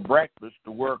before breakfast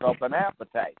to work up an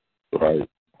appetite. Right.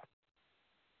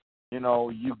 You know,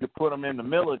 you could put them in the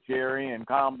military and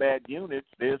combat units.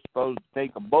 They're supposed to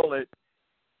take a bullet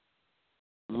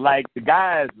like the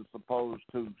guys are supposed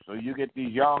to. So you get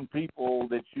these young people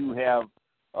that you have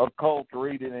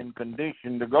acculturated and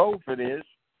conditioned to go for this.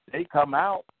 They come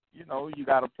out, you know, you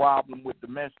got a problem with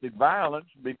domestic violence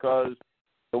because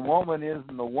the woman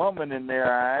isn't a woman in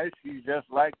their eyes. She's just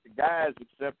like the guys,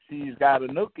 except she's got a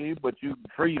nookie, but you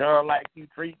treat her like you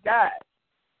treat guys,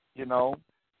 you know.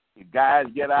 If guys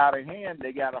get out of hand,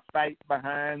 they got to fight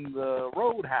behind the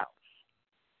roadhouse.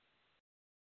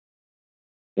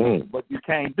 But you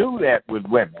can't do that with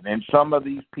women. And some of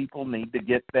these people need to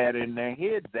get that in their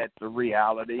heads. That's the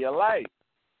reality of life.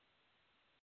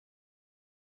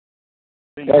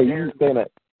 See, hey, you saying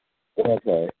that?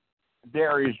 Okay.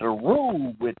 There is a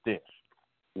rule with this.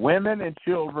 Women and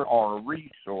children are a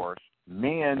resource.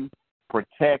 Men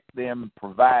protect them,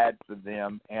 provide for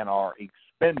them, and are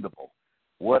expendable.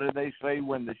 What do they say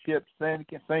when the ship's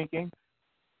sinking?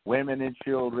 Women and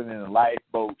children in the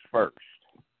lifeboats first.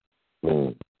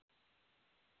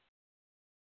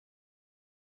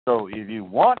 So if you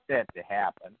want that to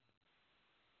happen,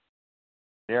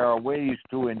 there are ways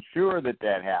to ensure that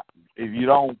happens. If you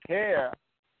don't care,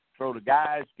 so the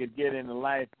guys could get in the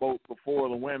lifeboat before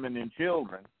the women and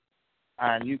children,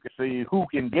 and you can see who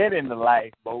can get in the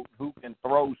lifeboat, who can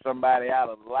throw somebody out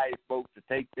of the lifeboat to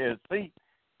take their seat,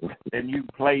 then you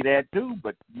play that too.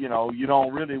 But, you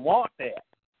don't really want that.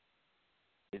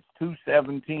 It's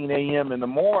 2:17 a.m. in the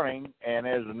morning, and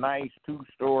there's a nice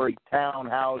 2-story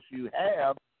townhouse you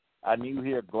have, and you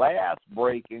hear glass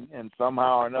breaking, and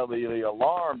somehow or another the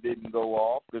alarm didn't go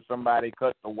off because somebody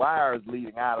cut the wires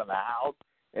leading out of the house,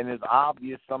 and it's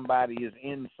obvious somebody is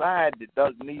inside that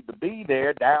doesn't need to be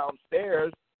there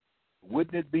downstairs.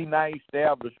 Wouldn't it be nice to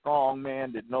have a strong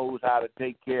man that knows how to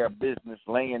take care of business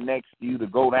laying next to you to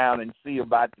go down and see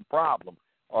about the problem?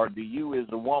 Or do you as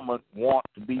a woman want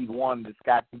to be the one that's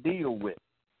got to deal with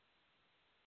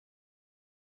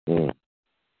it?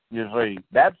 You see,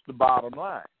 that's the bottom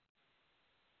line.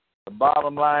 The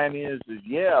bottom line is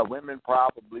women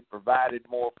probably provided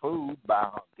more food by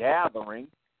gathering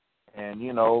and,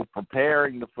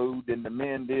 preparing the food than the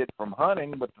men did from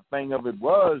hunting. But the thing of it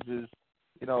is,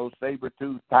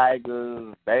 saber-toothed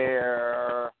tigers,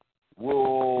 bear,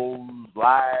 wolves,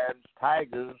 lions,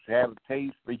 tigers have a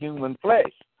taste for human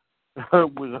flesh.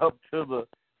 It was up to the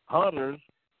hunters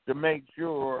to make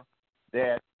sure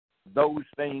that those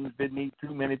things didn't eat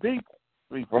too many people.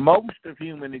 See, for most of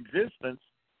human existence,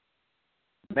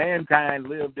 mankind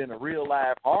lived in a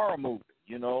real-life horror movie,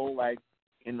 like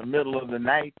in the middle of the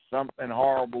night, something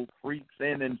horrible creeps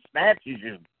in and snatches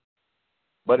you.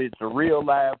 But it's a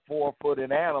real-life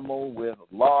 4-footed animal with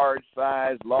large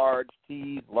size, large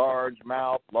teeth, large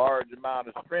mouth, large amount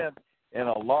of strength, and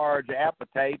a large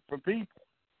appetite for people.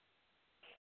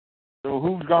 So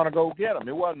who's going to go get them?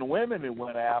 It wasn't the women that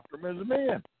went after them, it was the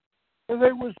men, because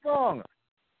they were stronger.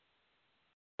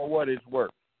 For what it's worth.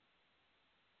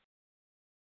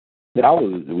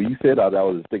 When you said that, I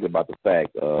was just thinking about the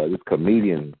fact, this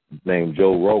comedian named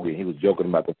Joe Rogan, he was joking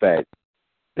about the fact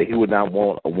that he would not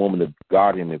want a woman to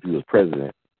guard him if he was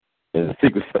president in the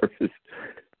Secret Service.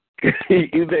 He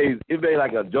made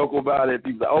like a joke about it.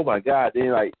 People like, oh my God.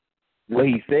 Then like what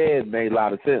he said made a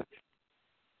lot of sense.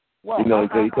 Well, I'm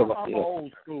an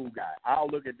old school guy. I'll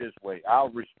look at it this way. I'll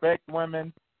respect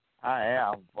women. I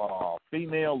have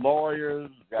female lawyers,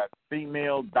 got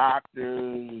female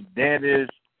doctors,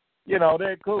 dentists.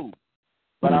 They're cool.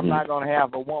 But I'm not going to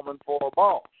have a woman for a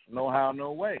boss. No how,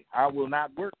 no way. I will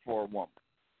not work for a woman.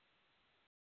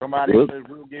 Somebody says,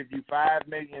 we'll give you $5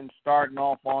 million starting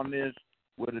off on this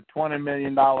with a $20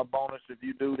 million bonus. If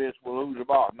you do this, we'll lose your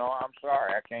boss. No, I'm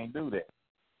sorry. I can't do that.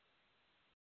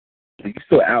 You're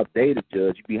so outdated,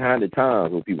 Judge. You're behind the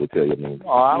times when people tell you, man.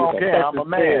 Oh, I don't care. I'm a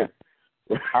man.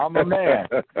 I'm a man.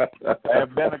 There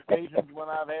have been occasions when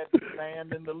I've had to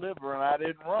stand and deliver, and I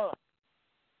didn't run.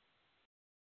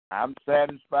 I'm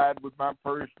satisfied with my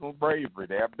personal bravery.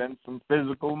 There have been some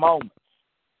physical moments.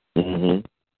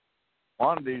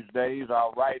 One of these days,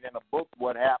 I'll write in a book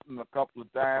what happened a couple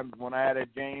of times when I had a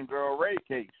James Earl Ray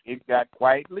case. It got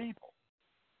quite lethal.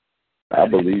 I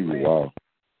believe you. Wow.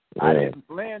 Yeah. I didn't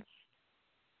flinch.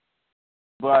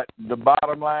 But the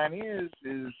bottom line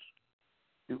is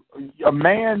a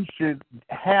man should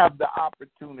have the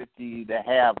opportunity to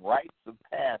have rites of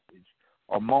passage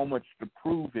or moments to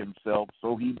prove himself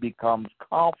so he becomes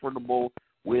comfortable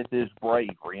with his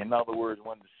bravery. In other words,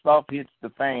 when the stuff hits the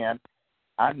fan,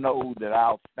 I know that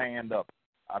I'll stand up.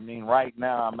 I mean, right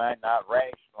now I might not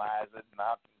rationalize it, and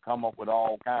I can come up with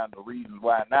all kinds of reasons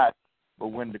why not. But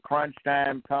when the crunch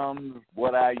time comes,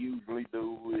 what I usually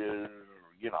do is,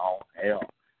 hell,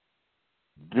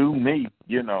 do me,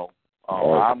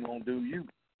 I'm going to do you.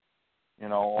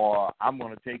 Or I'm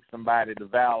going to take somebody to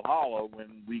Valhalla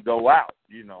when we go out,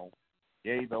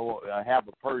 Yea, though I have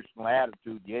a personal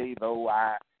attitude, yea, though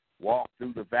I walk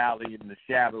through the valley in the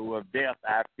shadow of death,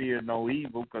 I fear no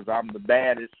evil because I'm the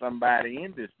baddest somebody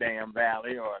in this damn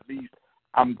valley, or at least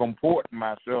I'm comporting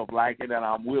myself like it, and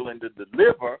I'm willing to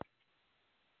deliver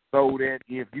so that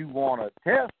if you want to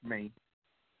test me,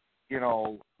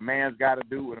 man's got to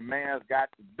do what a man's got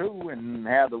to do and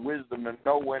have the wisdom to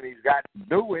know when he's got to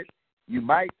do it. You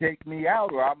might take me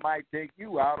out, or I might take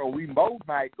you out, or we both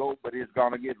might go, but it's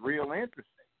going to get real interesting.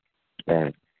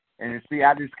 Right. And you see,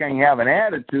 I just can't have an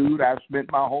attitude. I've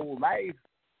spent my whole life,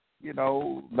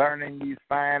 learning these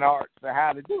fine arts of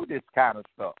how to do this kind of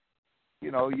stuff.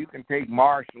 You can take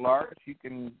martial arts. You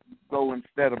can go,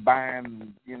 instead of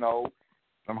buying,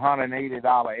 some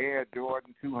 $180 Air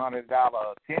Jordan,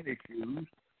 $200 tennis shoes,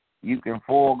 you can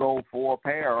forego 4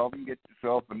 pair of them, get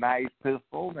yourself a nice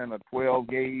pistol and a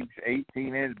 12-gauge,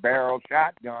 18-inch barrel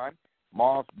shotgun,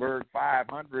 Mossberg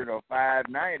 500 or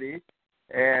 590,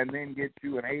 and then get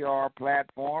you an AR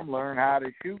platform, learn how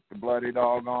to shoot the bloody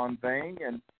doggone thing,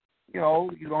 and, you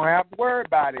don't have to worry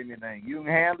about anything. You can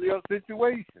handle your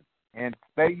situation and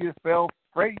stay yourself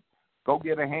straight. Go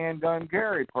get a handgun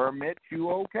carry permit, you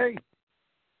okay.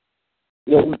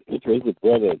 We traced a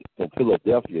brother from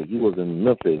Philadelphia. He was in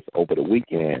Memphis over the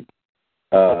weekend.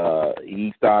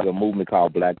 He started a movement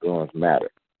called Black Guns Matter.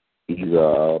 He's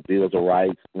a bills of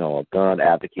rights, a gun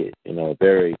advocate, a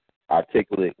very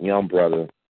articulate young brother.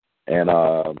 And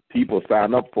people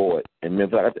signed up for it in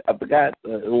Memphis. I forgot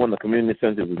one of the community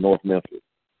centers in North Memphis.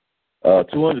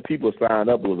 200 people signed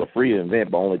up. It was a free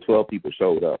event, but only 12 people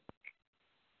showed up.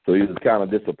 So he was kind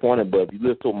of disappointed. But if you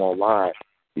listen to him online,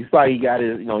 it's like he got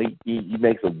his, he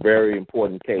makes a very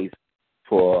important case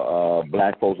for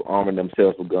black folks arming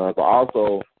themselves with guns, but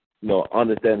also,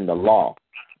 understanding the law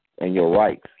and your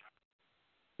rights.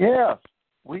 Yes,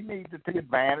 we need to take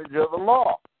advantage of the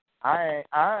law.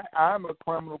 I'm a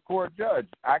criminal court judge.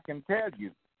 I can tell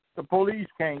you, the police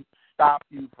can't stop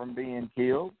you from being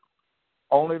killed.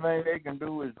 Only thing they can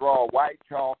do is draw a white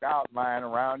chalk outline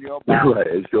around your body. Right,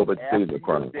 it's sure, but the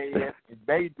crime. Dead, and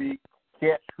baby,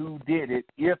 catch who did it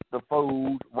if the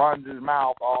fool runs his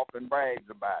mouth off and brags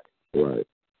about it. Right.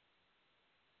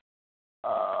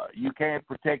 You can't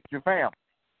protect your family.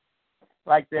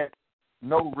 Like that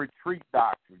no retreat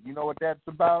doctrine. You know what that's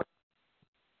about?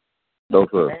 No,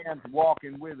 sir. A man's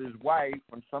walking with his wife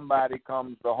and somebody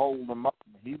comes to hold him up.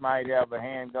 He might have a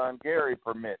handgun carry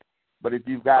permit. But if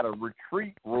you've got a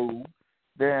retreat rule,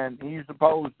 then he's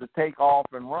supposed to take off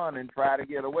and run and try to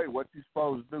get away. What's he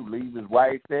supposed to do? Leave his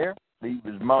wife there? Leave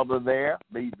his mother there?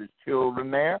 Leave his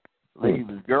children there? Leave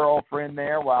his girlfriend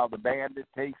there while the bandit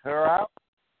takes her out?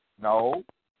 No.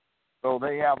 So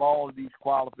they have all of these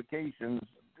qualifications.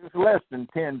 There's less than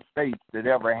 10 states that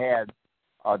ever had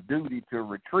a duty to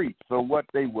retreat. So what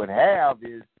they would have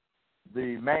is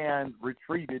the man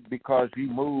retreated because he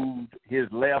moved his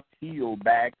left heel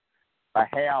back a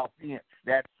half inch.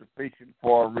 That's sufficient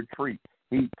for a retreat.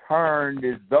 He turned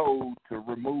as though to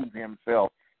remove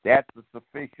himself. That's a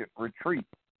sufficient retreat,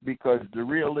 because the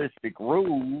realistic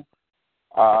rule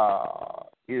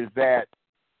is that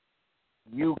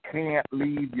you can't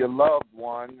leave your loved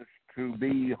ones to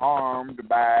be harmed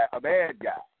by a bad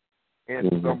guy. And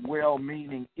some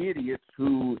well-meaning idiots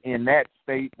who, in that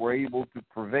state, were able to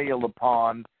prevail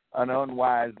upon an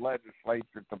unwise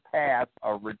legislature to pass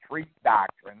a retreat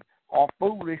doctrine are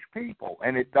foolish people,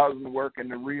 and it doesn't work in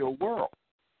the real world.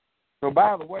 So,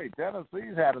 by the way,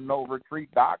 Tennessee's had a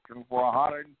no-retreat doctrine for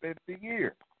 150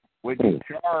 years. When you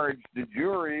charge the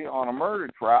jury on a murder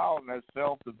trial and a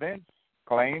self-defense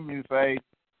claim, you say,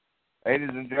 ladies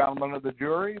and gentlemen of the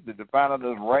jury, the defendant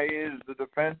has raised the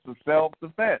defense of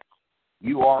self-defense.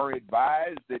 You are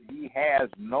advised that he has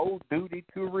no duty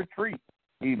to retreat.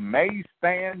 He may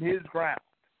stand his ground,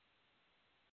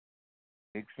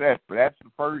 etc. That's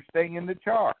the first thing in the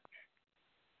charge.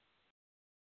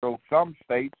 So some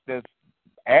states just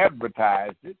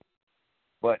advertise it,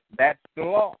 but that's the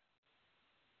law.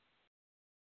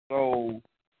 So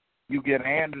you get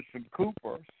Anderson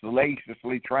Cooper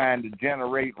salaciously trying to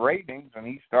generate ratings, and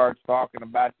he starts talking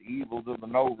about the evils of the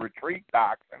no-retreat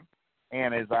doctrine.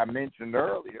 And as I mentioned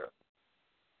earlier,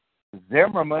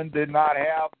 Zimmerman did not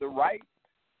have the right.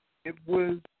 It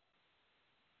was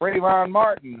Trayvon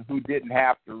Martin who didn't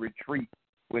have to retreat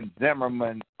when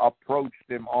Zimmerman approached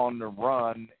him on the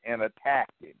run and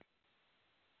attacked him.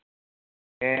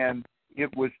 And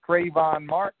it was Trayvon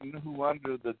Martin who,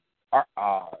 under the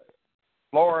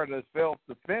Florida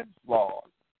self-defense laws,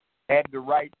 had the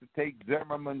right to take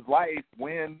Zimmerman's life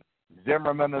when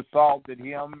Zimmerman assaulted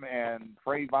him and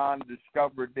Trayvon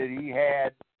discovered that he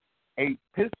had a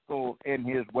pistol in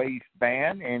his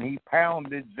waistband, and he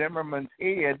pounded Zimmerman's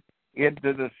head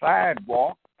into the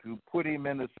sidewalk to put him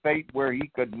in a state where he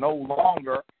could no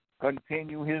longer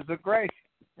continue his aggression.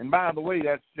 And by the way,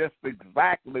 that's just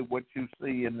exactly what you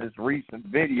see in this recent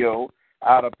video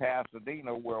out of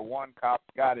Pasadena, where one cop's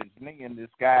got his knee in this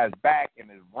guy's back and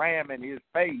is ramming his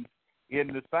face in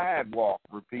the sidewalk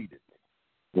repeatedly.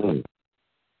 Mm.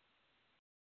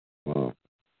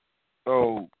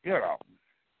 So, you know.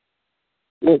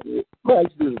 Look,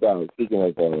 let's do about speaking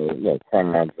of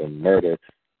crimes and murder.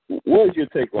 What is your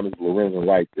take on this Lorenzo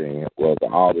Wright thing? Well, the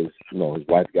artist, his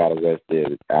wife got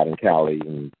arrested out in Cali,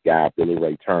 and guy Billy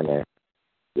Ray Turner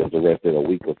was arrested a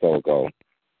week or so ago.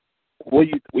 What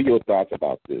are your thoughts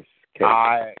about this case?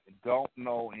 I don't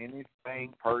know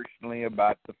anything personally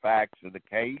about the facts of the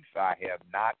case. I have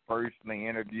not personally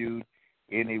interviewed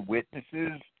any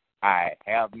witnesses. I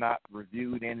have not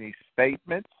reviewed any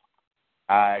statements.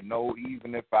 I know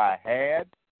even if I had,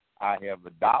 I have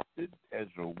adopted as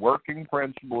a working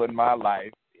principle in my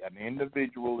life, an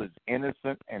individual is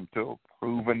innocent until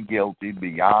proven guilty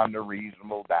beyond a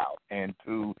reasonable doubt and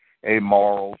to a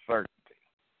moral certainty.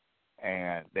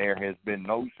 And there has been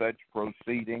no such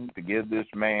proceeding to give this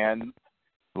man,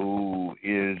 who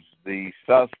is the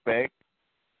suspect,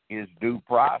 his due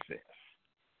process.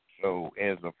 So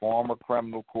as a former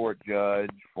criminal court judge,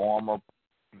 former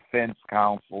defense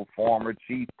counsel, former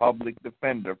chief public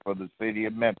defender for the city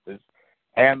of Memphis,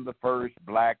 and the first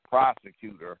black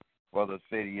prosecutor for the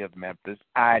city of Memphis,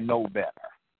 I know better.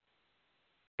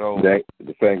 So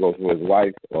the same goes for his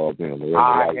wife.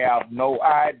 I have no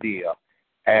idea.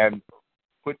 And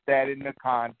put that in the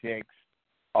context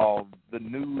of the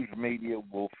news media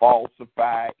will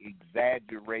falsify,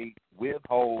 exaggerate,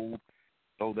 withhold,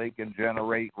 so they can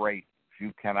generate ratings.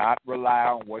 You cannot rely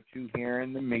on what you hear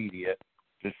in the media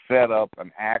to set up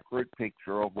an accurate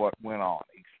picture of what went on,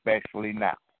 especially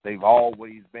now. They've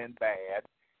always been bad,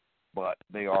 but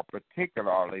they are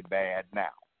particularly bad now.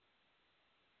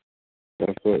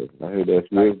 That's it. I hear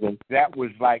that's wisdom. That was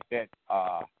like that,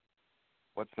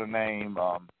 what's her name?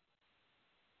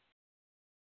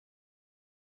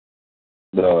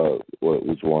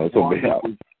 Which one? It's one that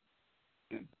was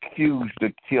accused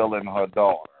of killing her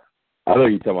daughter. I know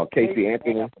you're talking about Casey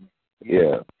Anthony.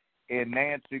 Yeah. And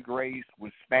Nancy Grace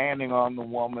was standing on the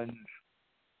woman's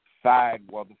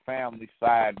the family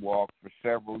sidewalk for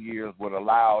several years with a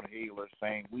loud hailer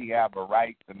saying, "We have a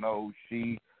right to know.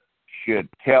 She should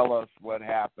tell us what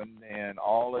happened." And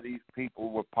all of these people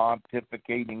were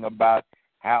pontificating about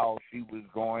how she was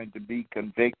going to be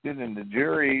convicted. And the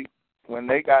jury, when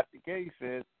they got the case,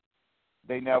 said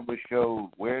they never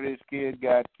showed where this kid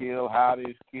got killed, how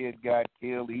this kid got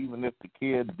killed. Even if the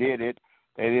kid did it,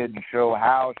 they didn't show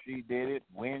how she did it,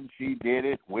 when she did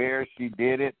it, where she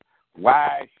did it,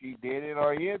 why she did it,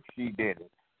 or if she did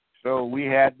it. So we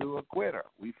had to acquit her.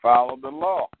 We followed the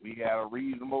law. We had a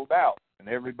reasonable doubt. And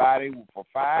everybody, for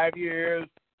 5 years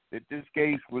that this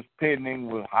case was pending,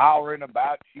 was hollering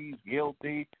about she's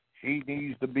guilty, she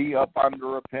needs to be up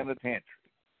under a penitentiary.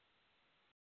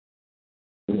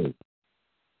 Mm.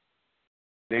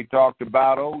 They talked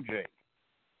about O.J.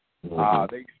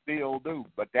 They still do.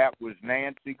 But that was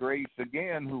Nancy Grace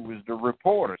again, who was the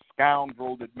reporter,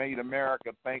 scoundrel that made America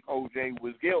think O.J.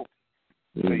 was guilty.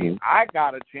 See, I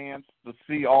got a chance to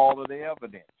see all of the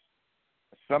evidence.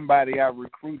 Somebody I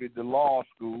recruited to law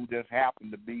school just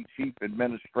happened to be chief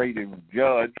administrative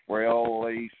judge for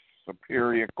L.A.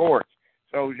 Superior Courts.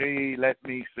 So he let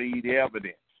me see the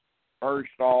evidence.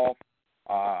 First off,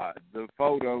 the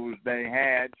photos they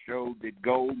had showed that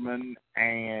Goldman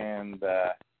and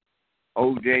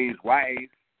O.J.'s wife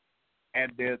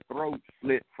had their throats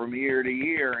slit from ear to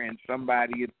ear, and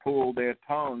somebody had pulled their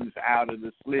tongues out of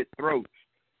the slit throats.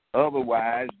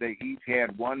 Otherwise, they each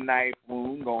had one knife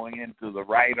wound going into the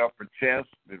right upper chest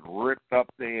that ripped up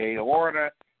the aorta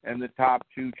and the top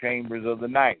two chambers of the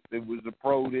knife. It was a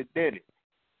pro that did it.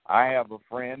 I have a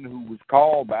friend who was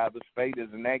called by the state as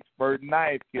an expert in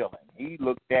knife killing. He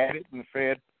looked at it and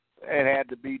said it had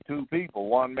to be two people.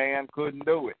 One man couldn't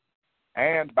do it.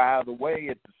 And by the way,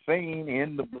 at the scene,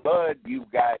 in the blood,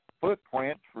 you've got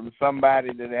footprints from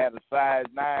somebody that had a size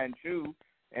 9 shoe,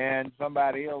 and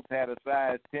somebody else had a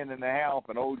size 10.5,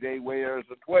 and O.J. wears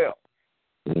a 12.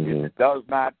 If it does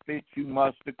not fit, you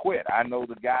must acquit. I know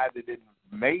the guy that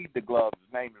made the gloves.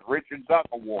 His name is Richard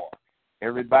Zuckerwar.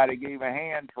 Everybody gave a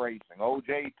hand tracing.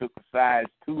 O.J. took a size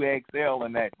 2XL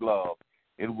in that glove.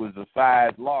 It was a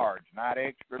size large, not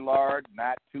extra large,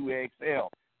 not 2XL.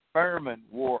 Furman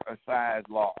wore a size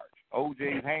large.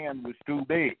 O.J.'s hand was too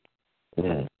big.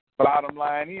 Bottom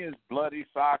line is bloody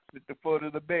socks at the foot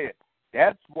of the bed.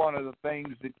 That's one of the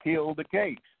things that killed the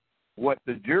case. What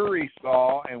the jury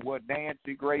saw and what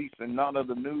Nancy Grace and none of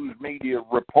the news media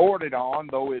reported on,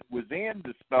 though it was in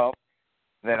the stuff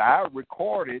that I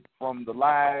recorded from the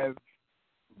live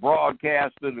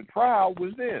broadcast of the trial,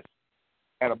 was this.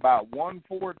 At about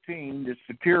 1:14, the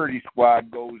security squad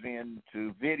goes in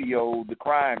to video the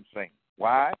crime scene.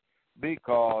 Why?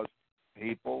 Because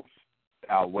People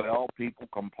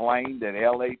complained that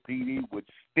LAPD would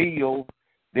steal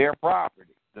their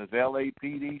property. Does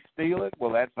LAPD steal it?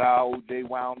 Well, that's how O.J.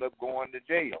 wound up going to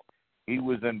jail. He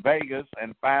was in Vegas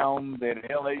and found that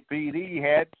LAPD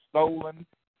had stolen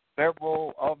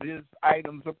several of his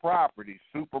items of property,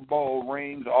 Super Bowl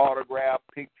rings, autograph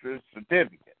pictures,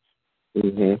 certificates.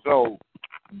 Mm-hmm. So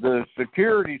the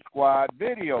security squad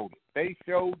videoed it. They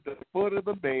showed the foot of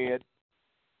the bed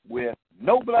with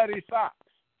no bloody socks,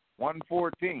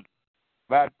 114.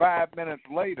 About 5 minutes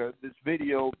later, this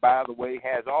video, by the way,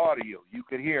 has audio. You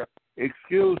could hear,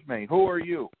 "Excuse me, who are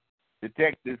you?"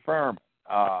 Detective Furman.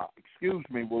 Excuse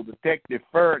me, well, Detective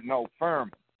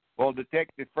Furman. Well,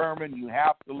 Detective Furman, you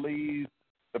have to leave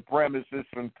the premises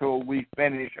until we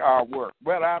finish our work.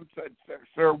 Well, I'm said,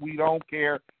 sir, we don't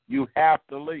care. You have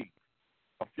to leave.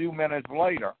 A few minutes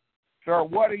later, "Sir,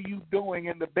 what are you doing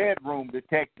in the bedroom,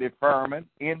 Detective Furman?"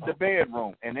 "In the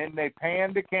bedroom." And then they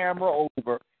pan the camera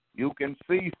over. You can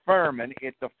see Furman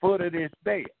at the foot of this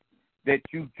bed that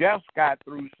you just got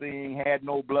through seeing had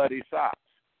no bloody socks.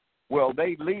 Well,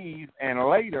 they leave, and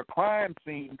later crime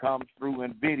scene comes through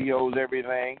and videos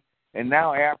everything. And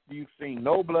now after you've seen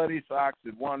no bloody socks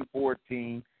at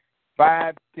 114,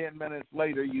 5-10 minutes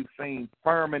later, you've seen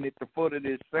Furman at the foot of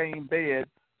this same bed.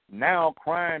 Now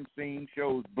crime scene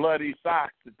shows bloody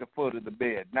socks at the foot of the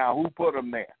bed. Now, who put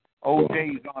them there?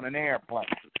 O.J.'s on an airplane.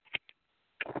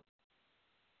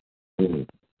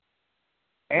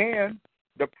 And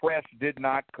the press did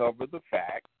not cover the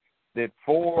fact that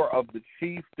 4 of the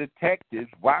chief detectives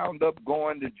wound up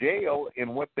going to jail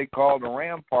in what they call the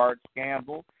Rampart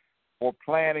scandal for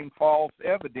planting false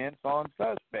evidence on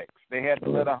suspects. They had to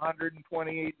let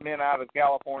 128 men out of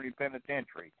California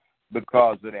Penitentiary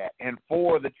because of that. And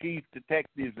 4 of the chief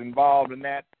detectives involved in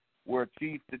that were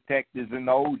chief detectives in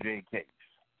the O.J. case.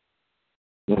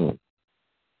 Mm-hmm.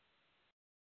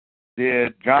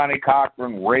 Did Johnny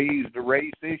Cochran raise the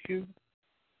race issue?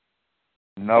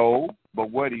 No, but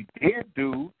what he did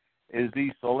do is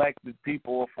he selected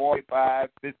people of 45,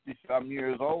 50-some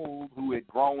years old who had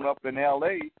grown up in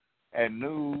L.A. and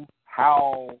knew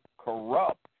how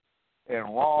corrupt and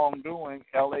wrongdoing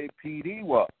LAPD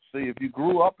was. See, if you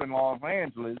grew up in Los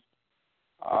Angeles,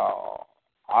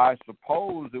 I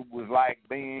suppose it was like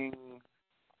being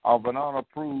of an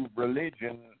unapproved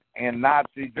religion in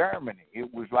Nazi Germany.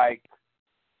 It was like,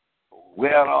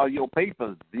 "Where are your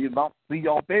papers? You don't see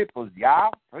your papers, yeah?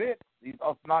 Fritz, you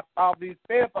must not have these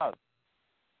papers.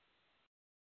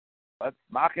 Let's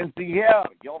knock and see here,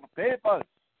 your papers."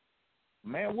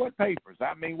 Man, what papers?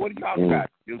 I mean, what do y'all got?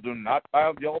 You do not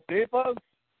have your papers?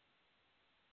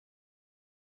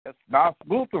 That's not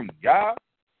Lutheran, yeah?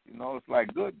 You know, it's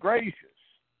like, good gracious.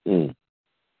 Mm.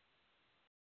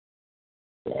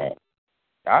 Yeah.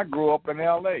 I grew up in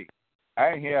L.A.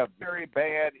 I had very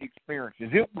bad experiences.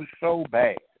 It was so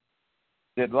bad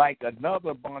that, like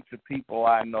another bunch of people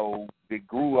I know that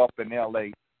grew up in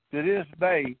L.A., to this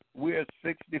day, we're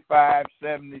 65,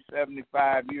 70,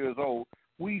 75 years old.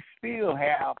 We still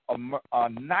have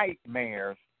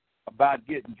nightmares about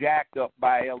getting jacked up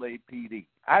by LAPD.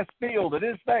 I still, to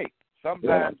this day,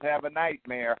 sometimes have a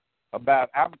nightmare about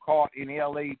I'm caught in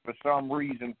L.A. for some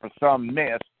reason, for some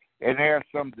mess, and there's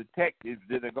some detectives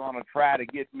that are going to try to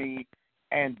get me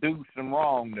and do some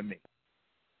wrong to me.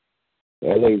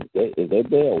 Is that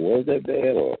bad? Was that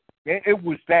bad? Or? It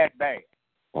was that bad.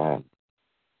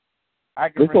 I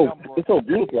can it's remember. It's so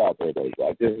beautiful out there, though.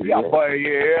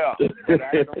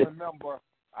 But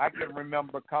I can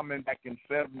remember coming back in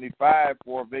 '75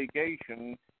 for a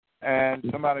vacation, and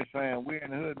somebody saying, "We're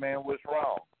in the hood, man. What's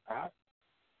wrong?"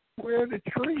 Where are the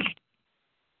trees?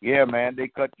 Yeah, man. They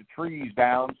cut the trees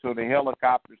down so the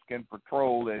helicopters can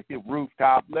patrol at the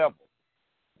rooftop level.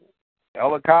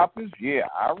 Helicopters? Yeah,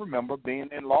 I remember being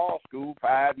in law school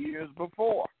 5 years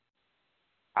before.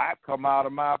 I come out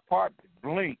of my apartment,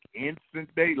 blink,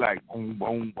 instant daylight, boom,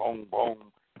 boom, boom,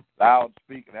 boom,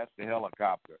 loudspeaker. That's the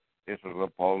helicopter. This is a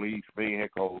police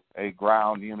vehicle. A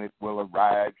ground unit will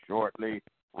arrive shortly.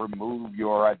 Remove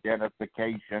your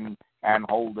identification and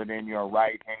hold it in your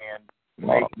right hand.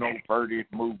 Make no furtive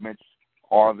movements,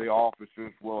 or the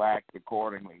officers will act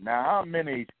accordingly. Now, how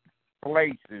many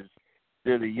places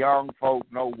do the young folk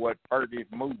know what furtive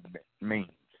movement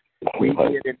means? We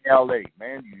did in L.A.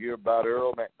 Man, you hear about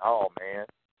Earl? Man, oh, man.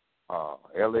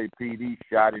 LAPD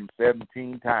shot him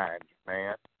 17 times,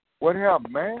 man. What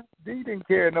happened, man? He didn't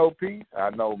carry no piece. I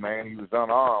know, man. He was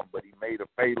unarmed, but he made a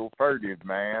fatal furtive,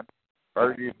 man.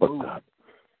 Furtive movement.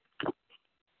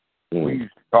 We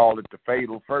used to call it the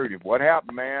fatal furtive. What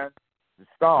happened, man? The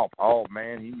stomp. Oh,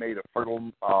 man, he made a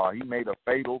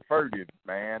fatal furtive,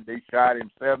 man. They shot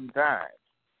him 7 times.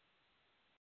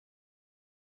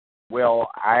 Well,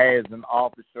 I, as an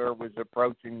officer, was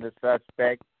approaching the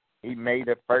suspect. He made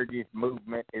a furtive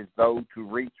movement as though to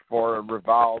reach for a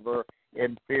revolver,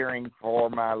 and fearing for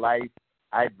my life,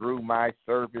 I drew my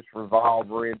service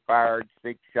revolver and fired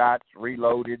 6 shots,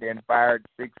 reloaded and fired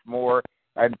 6 more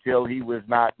until he was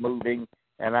not moving,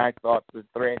 and I thought the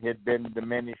threat had been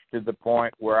diminished to the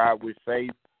point where I was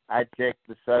safe. I checked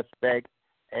the suspect,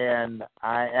 and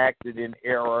I acted in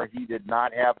error. He did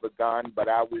not have the gun, but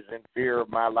I was in fear of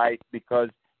my life because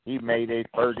he made a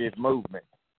furtive movement.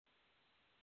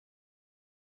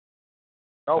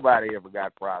 Nobody ever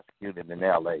got prosecuted in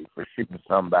L.A. for shooting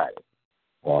somebody.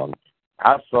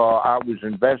 I was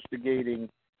investigating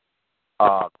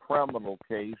a criminal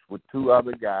case with 2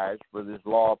 other guys for this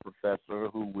law professor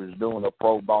who was doing a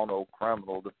pro bono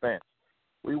criminal defense.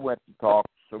 We went to talk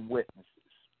to some witnesses,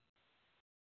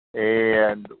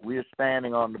 and we're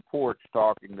standing on the porch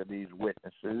talking to these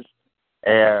witnesses,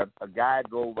 and a guy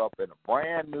drove up in a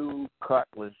brand new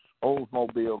Cutlass,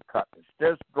 Oldsmobile Cutlass,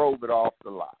 just drove it off the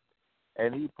lot.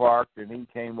 And he parked, and he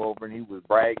came over, and he was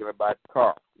bragging about the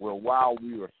car. Well, while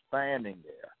we were standing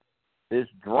there, this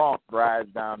drunk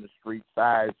drives down the street,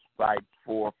 side swipes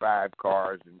 4 or 5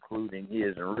 cars, including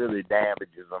his, and really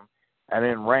damages them, and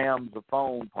then rams a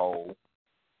phone pole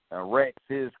and wrecks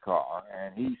his car,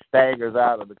 and he staggers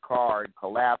out of the car and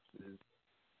collapses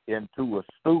into a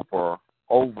stupor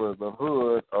over the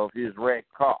hood of his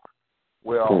wrecked car.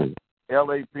 Well,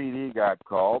 LAPD got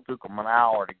called. Took them an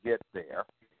hour to get there.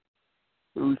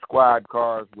 2 squad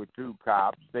cars with 2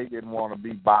 cops. They didn't want to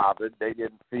be bothered. They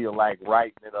didn't feel like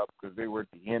writing it up because they were at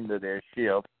the end of their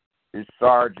shift. His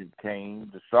sergeant came.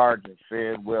 The sergeant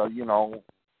said, well, you know,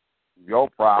 your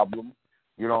problem.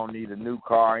 You don't need a new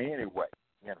car anyway.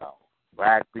 You know,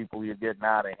 black people, you're getting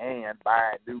out of hand,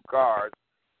 buying new cars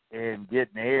and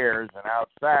getting heirs and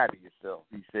outside of yourself.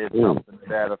 He said something to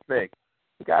that effect.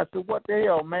 The guy said, what the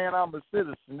hell, man, I'm a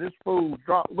citizen. This fool's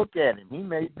drunk. Look at him. He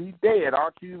may be dead.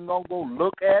 Aren't you even going to go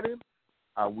look at him?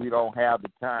 We don't have the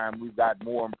time. We've got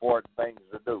more important things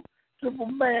to do. I said, well,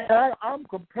 man, I'm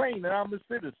complaining. I'm a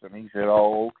citizen. He said,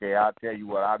 oh, okay, I'll tell you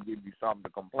what. I'll give you something to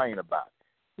complain about.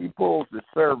 He pulls the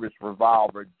service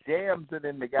revolver, jams it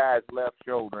in the guy's left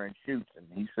shoulder, and shoots him.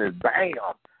 He says, bam.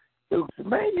 Dude said,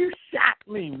 man, you shot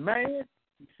me, man.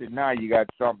 He said, now you got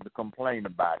something to complain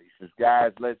about. He says,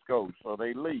 guys, let's go. So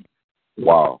they leave.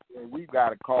 Wow. And we've got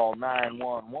to call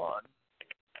 911.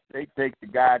 They take the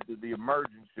guy to the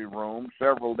emergency room.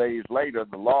 Several days later,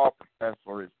 the law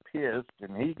professor is pissed,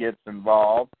 and he gets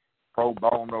involved, pro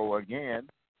bono again.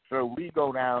 So we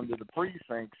go down to the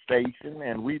precinct station,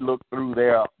 and we look through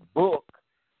their book.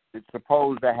 It's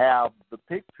supposed to have the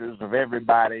pictures of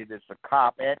everybody that's a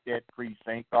cop at that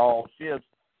precinct, all shifts.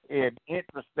 And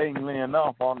interestingly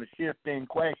enough, on the shift in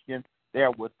question,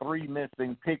 there were 3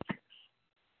 missing pictures.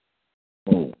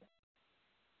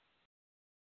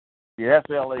 Yeah, that's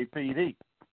LAPD.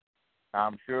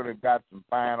 I'm sure they've got some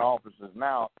fine officers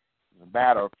now. As a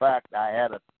matter of fact, I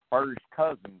had a first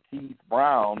cousin, Keith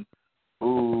Brown,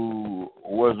 who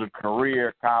was a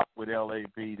career cop with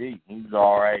LAPD. He's an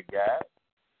all right guy.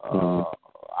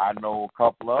 I know a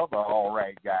couple other all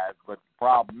right guys, but the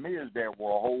problem is there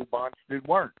were a whole bunch that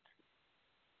weren't.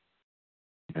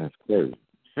 That's crazy.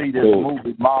 See this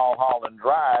movie Mulholland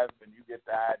Drive, and you get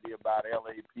the idea about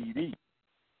LAPD.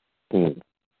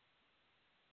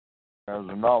 There's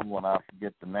another one I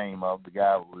forget the name of. The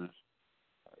guy was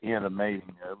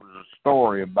intimating. It was a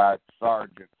story about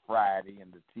Sergeant Friday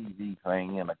and the TV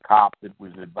thing, and a cop that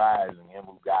was advising him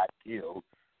who got killed.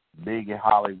 Big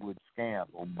Hollywood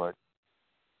scandal, but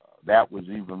that was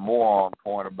even more on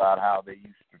point about how they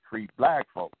used to treat black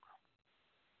folks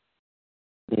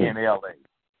in L.A.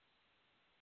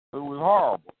 It was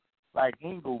horrible. Like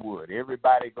Inglewood,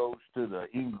 everybody goes to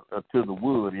the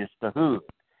wood. It's the hood.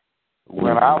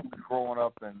 When I was growing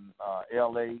up in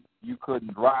L.A., you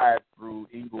couldn't drive through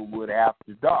Inglewood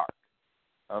after dark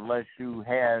unless you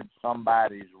had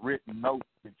somebody's written note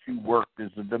that you worked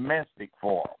as a domestic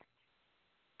for them.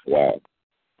 Wow.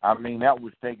 I mean, that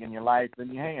was taking your life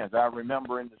in your hands. I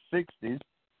remember in the 60s,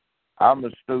 I'm a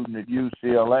student at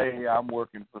UCLA. I'm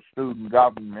working for student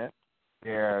government.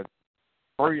 There are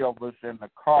 3 of us in the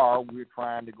car. We're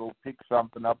trying to go pick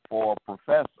something up for a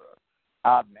professor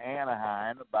out in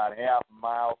Anaheim, about half a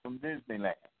mile from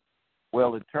Disneyland.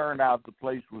 Well, it turned out the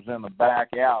place was in a back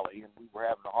alley, and we were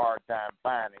having a hard time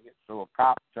finding it, so a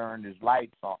cop turned his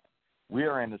lights on.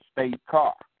 We're in a state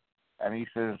car. And he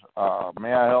says,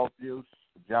 may I help you,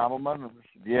 gentlemen?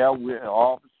 Yeah,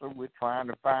 officer, we're trying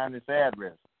to find this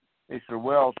address. He said,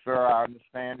 well, sir, I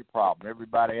understand your problem.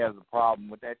 Everybody has a problem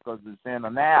with that because it's in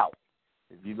an alley.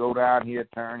 If you go down here,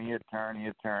 turn here, turn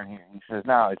here, turn here. He says,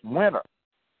 now it's winter,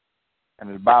 and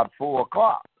it's about 4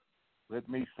 o'clock. Let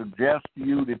me suggest to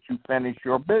you that you finish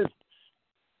your business,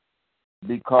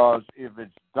 because if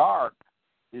it's dark,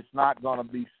 it's not going to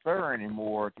be sir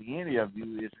anymore to any of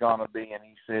you. It's going to be, and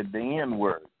he said, the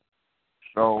N-word.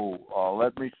 So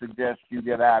let me suggest you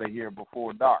get out of here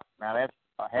before dark. Now, that's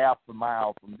a half a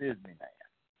mile from Disneyland.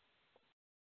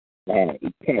 Wow,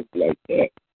 he talked like that.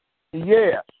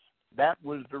 Yes, that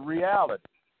was the reality.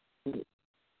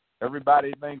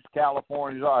 Everybody thinks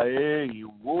California's,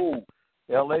 whoa,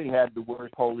 L.A. had the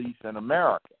worst police in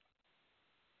America.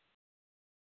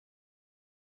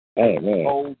 Oh, man.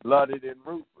 Cold-blooded and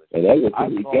ruthless. And that was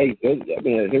Henry Gates.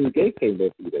 Henry Gates came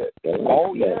up through that.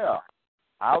 Yeah.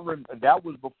 That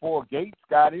was before Gates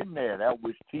got in there. That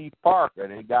was Chief Parker.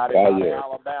 They got him out of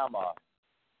Alabama.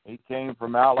 He came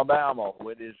from Alabama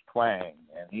with his twang.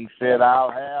 And he said,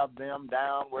 I'll have them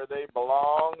down where they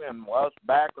belong and us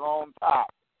back on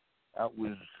top. That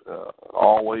was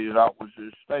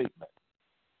his statement.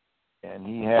 And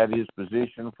he had his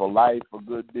position for life for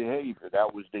good behavior.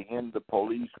 That was the end of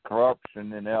police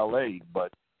corruption in L.A.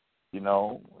 But,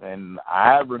 and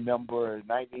I remember in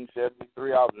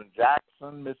 1973, I was in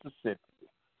Jackson, Mississippi,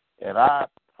 and I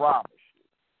promise you,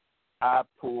 I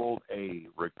pulled a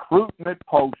recruitment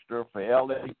poster for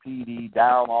LAPD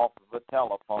down off of a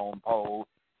telephone pole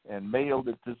and mailed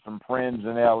it to some friends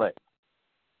in L.A.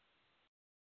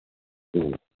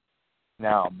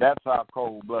 Now, that's how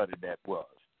cold-blooded that was.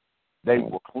 They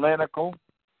were clinical,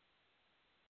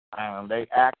 and they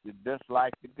acted just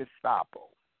like the Gestapo.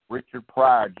 Richard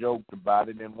Pryor joked about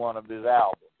it in one of his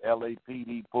albums.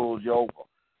 LAPD pulls you over,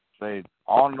 say,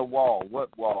 on the wall,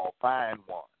 what wall? Find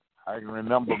one. I can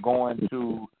remember going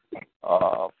to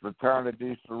a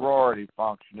fraternity sorority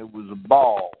function. It was a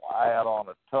ball. I had on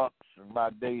a tux, and my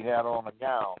date had on a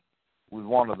gown. It was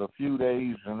one of the few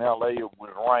days in L.A. it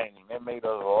was raining. They made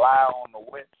us lie on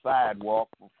the wet sidewalk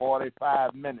for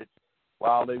 45 minutes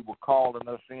while they were calling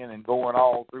us in and going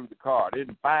all through the car.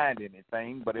 Didn't find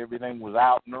anything, but everything was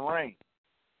out in the rain.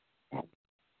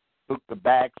 Took the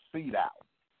back seat out.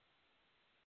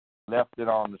 Left it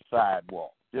on the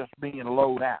sidewalk. Just being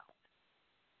low down.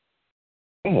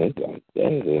 Oh, that's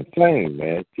insane,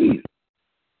 man. Jeez.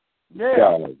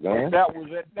 Yeah,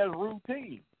 that's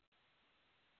routine.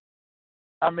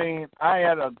 I mean,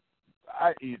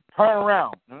 you turn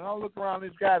around, and I look around,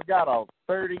 this guy's got a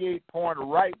 38 pointer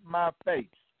right in my face.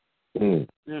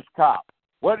 This cop.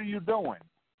 What are you doing?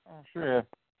 I said,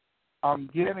 I'm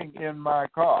getting in my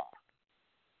car.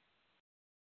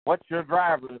 What's your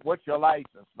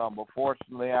license number?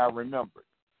 Fortunately, I remembered.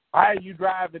 Why are you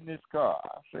driving this car?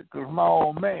 I said, because my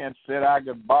old man said I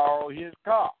could borrow his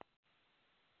car.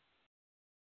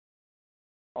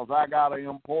 Because I got an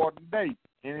important date.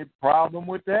 Any problem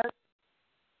with that?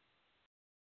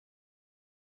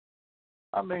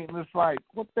 I mean, it's like,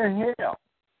 what the hell?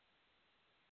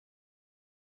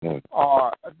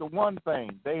 The one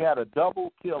thing, they had a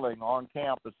double killing on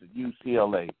campus at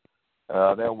UCLA.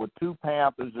 There were 2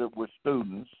 Panthers that were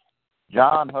students,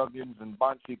 John Huggins and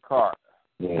Bunchy Carter.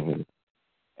 Mm-hmm.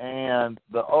 And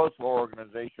the US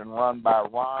organization run by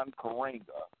Ron Karenga,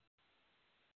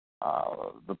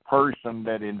 the person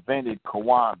that invented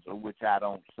Kwanzaa, which I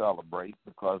don't celebrate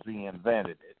because he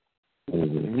invented it.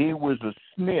 Mm-hmm. He was a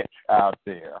snitch out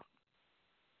there,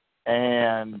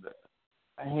 and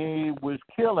he was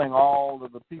killing all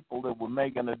of the people that were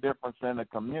making a difference in the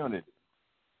community.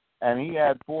 And he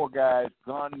had 4 guys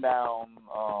gun down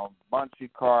Bunchy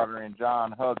Carter and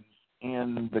John Huggins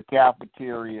in the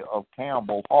cafeteria of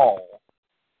Campbell Hall,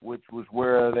 which was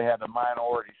where they had the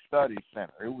Minority Studies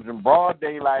Center. It was in broad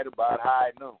daylight about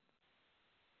high noon.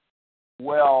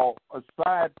 Well,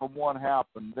 aside from what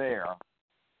happened there,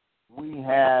 we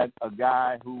had a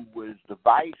guy who was the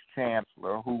vice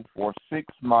chancellor who for 6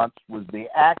 months was the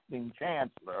acting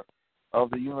chancellor of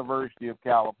the University of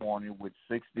California with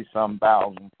 60-some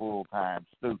thousand full-time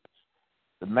students.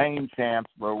 The main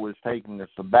chancellor was taking a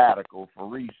sabbatical for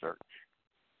research.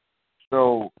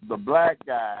 So the black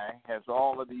guy has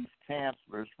all of these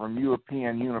chancellors from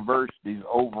European universities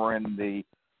over in the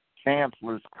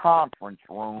chancellor's conference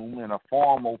room in a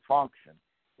formal function.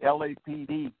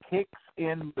 LAPD kicks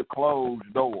in the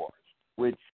closed doors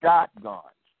with shotguns,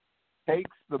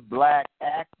 takes the black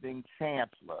acting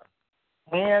chancellor,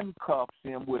 handcuffs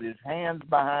him with his hands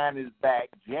behind his back,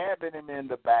 jabbing him in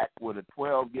the back with a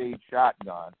 12-gauge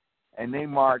shotgun, and they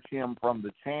march him from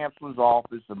the chancellor's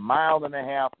office 1.5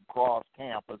 miles across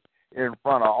campus in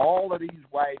front of all of these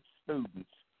white students,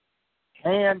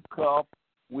 handcuffed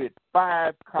with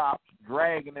 5 cops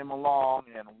dragging him along,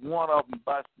 and one of them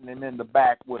busting him in the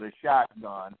back with a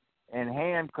shotgun and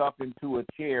handcuffed him to a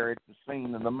chair at the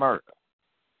scene of the murder.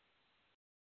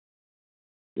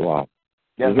 Wow.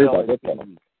 That's wow.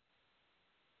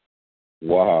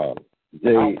 What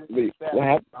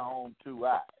happened? My own 2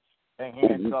 eyes. They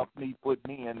handcuffed me, put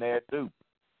me in there too.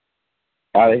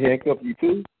 They handcuffed you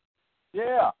too?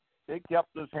 Yeah, they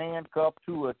kept us handcuffed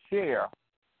to a chair.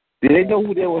 Did they know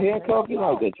who they were handcuffing?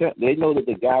 They know that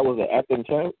the guy was an acting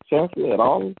chancellor at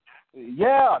all?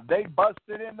 Yeah, they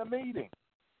busted in the meeting.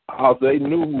 Oh, so they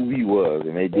knew who he was,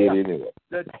 and they did anyway.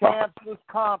 The chancellor's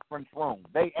conference room.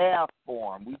 They asked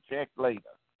for him. We checked later.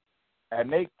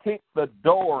 And they kicked the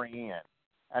door in.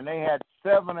 And they had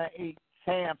 7 or 8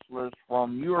 chancellors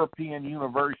from European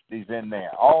universities in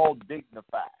there, all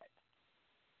dignified.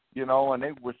 You know, and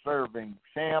they were serving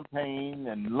champagne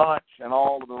and lunch and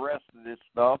all of the rest of this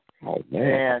stuff. Oh, man.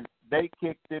 And they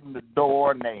kicked in the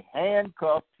door, and they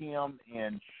handcuffed him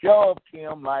and shoved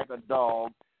him like a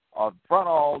dog in front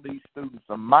of all these students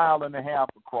 1.5 miles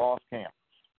across campus.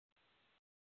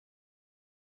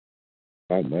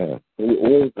 Oh, man.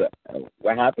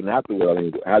 What happened afterward? I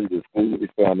mean, how did the school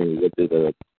respond? I mean, what did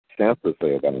the chancellor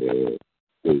say about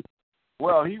it?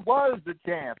 Well, he was the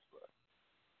chancellor.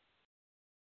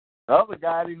 The other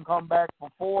guy didn't come back for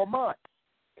 4 months.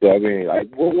 So, I mean, like,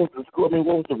 what was the school? I mean,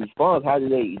 what was the response? How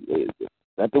did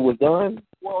nothing was done?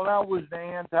 Well, that was the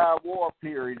anti-war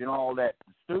period and all that.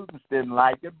 The students didn't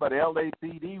like it, but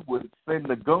LAPD would send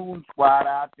the goon squad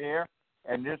out there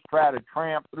and just try to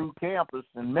tramp through campus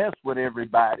and mess with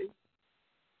everybody.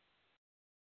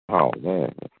 Oh,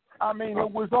 man. I mean,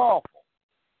 it was awful.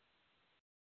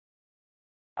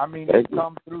 I mean, they'd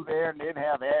come through there and they'd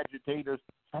have agitators.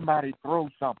 Somebody throw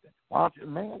something. What's the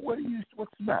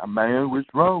matter? Man, what's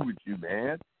wrong with you,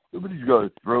 man? Nobody's going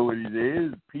to throw it. It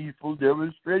is a peaceful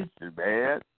demonstration,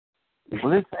 man.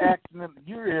 Well, this accident,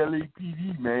 you're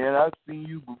LAPD, man. I've seen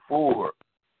you before.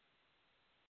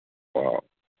 Wow.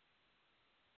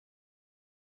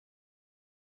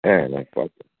 Man, that's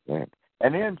fucking, man.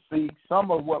 And then, see,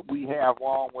 some of what we have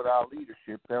wrong with our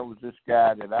leadership, there was this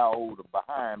guy that I owed a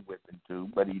behind whipping to,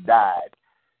 but he died,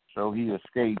 so he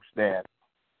escapes that.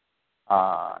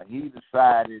 He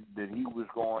decided that he was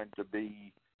going to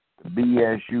be the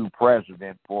BSU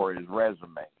president for his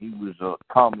resume. He was he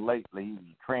was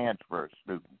a transfer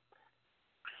student.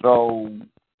 So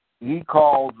he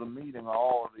calls a meeting of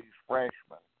all of these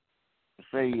freshmen to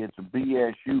say it's a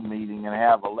BSU meeting and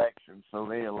have elections, so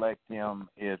they elect him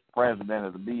as president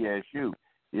of the BSU.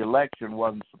 The election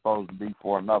wasn't supposed to be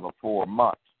for another 4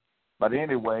 months. But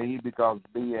anyway, he becomes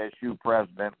BSU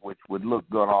president, which would look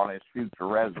good on his future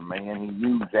resume, and he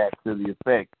used that to the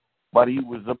effect. But he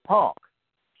was a punk.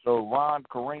 So Ron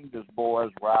Karenga's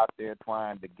boys were out there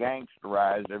trying to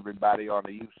gangsterize everybody on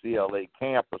the UCLA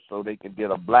campus so they could get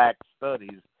a black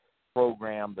studies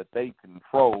program that they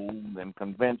controlled and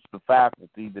convince the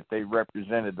faculty that they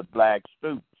represented the black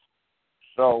students.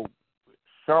 So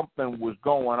something was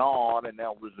going on, and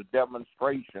there was a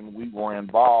demonstration we were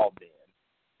involved in.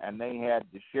 And they had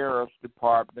the sheriff's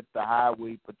department, the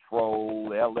highway patrol,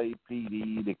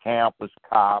 LAPD, the campus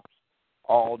cops,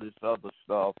 all this other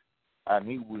stuff. And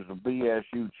he was a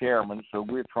BSU chairman, so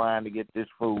we're trying to get this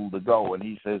fool to go. And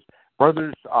he says,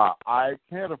 brothers, I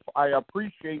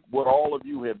appreciate what all of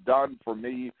you have done for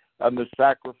me and the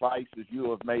sacrifices you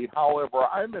have made. However,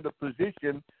 I'm in a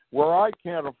position where I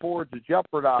can't afford to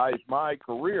jeopardize my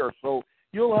career, so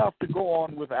you'll have to go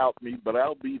on without me, but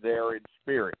I'll be there in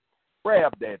spirit.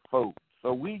 Grab that fool.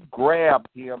 So we grabbed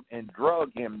him and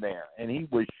drug him there, and he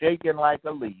was shaking like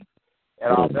a leaf.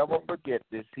 And I'll never forget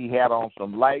this. He had on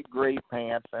some light gray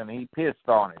pants, and he pissed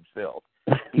on himself.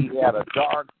 He had a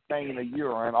dark stain of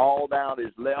urine all down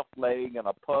his left leg and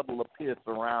a puddle of piss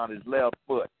around his left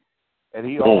foot. And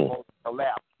he almost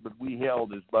collapsed, but we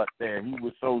held his butt there. He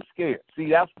was so scared. See,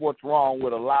 that's what's wrong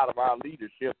with a lot of our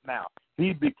leadership now.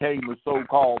 He became a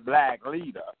so-called black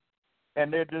leader,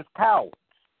 and they're just cowards.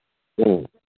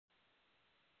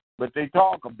 But they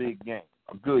talk a big game,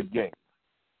 a good game.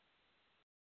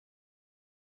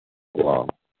 Wow.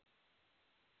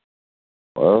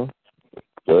 Well,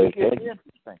 it's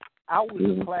interesting. I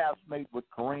was a classmate with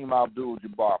Kareem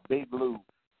Abdul-Jabbar, Big Lou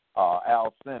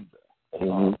Alcindor,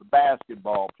 the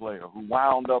basketball player who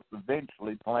wound up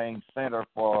eventually playing center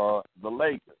for the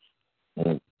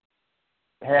Lakers.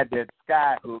 Had that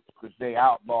sky hook because they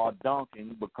outlawed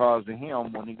dunking because of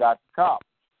him when he got to college.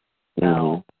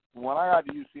 Now, when I got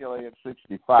to UCLA at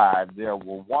 65, there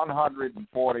were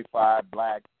 145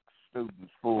 black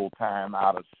students full-time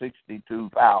out of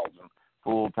 62,000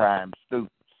 full-time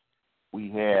students. We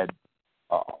had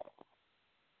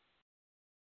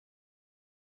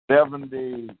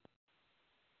 72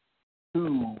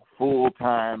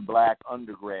 full-time black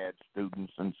undergrad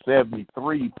students and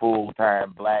 73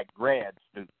 full-time black grad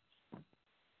students.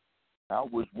 I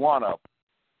was one of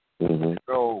them. Mm-hmm.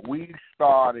 So we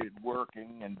started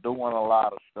working and doing a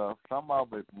lot of stuff. Some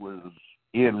of it was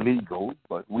illegal,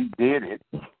 but we did it.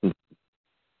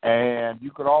 And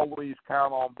you could always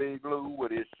count on Big Lou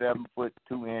with his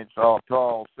 7'2"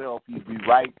 tall self. He'd be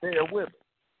right there with him.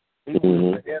 He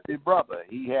was a heavy brother.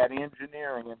 He had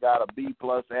engineering and got a B+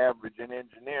 average in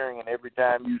engineering, and every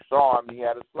time you saw him, he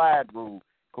had a slide rule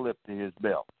clipped to his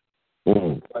belt.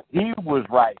 But he was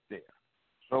right there.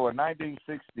 So in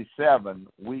 1967,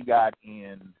 we got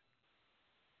in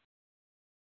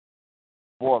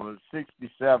for the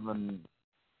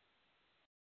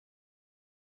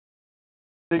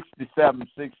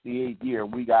 67-68 year,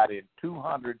 we got in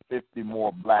 250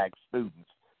 more black students,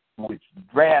 which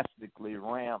drastically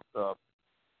ramped up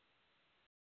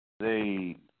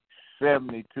the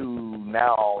 72,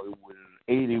 now it was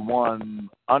 81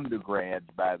 undergrads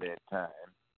by that time.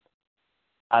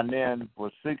 And then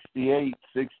for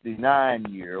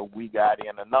 68-69 year, we got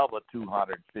in another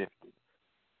 250.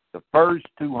 The first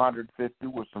 250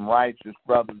 were some righteous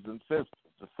brothers and sisters.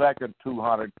 The second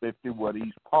 250 were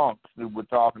these punks who were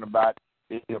talking about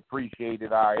they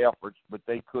appreciated our efforts, but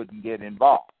they couldn't get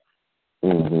involved.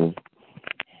 Mm-hmm.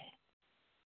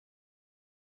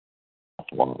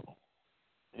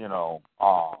 You know,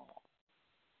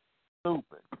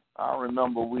 stupid. I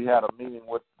remember we had a meeting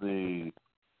with the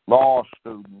law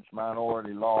students,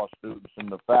 minority law students in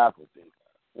the faculty.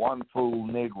 One fool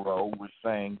Negro was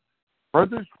saying,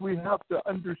 brothers, we have to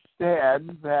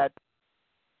understand that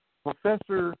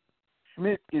Professor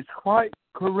Schmidt is quite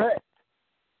correct.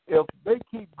 If they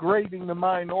keep grading the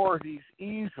minorities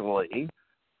easily,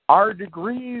 our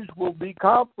degrees will be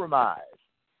compromised.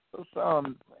 So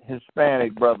some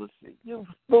Hispanic brothers say, you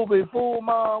stupid fool,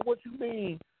 Mom, what you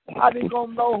mean? How they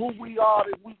gonna know who we are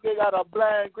if they got a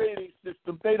blind grading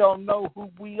system? They don't know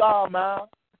who we are, man.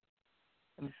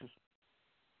 And he says,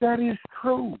 that is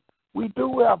true. We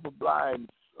do have a blind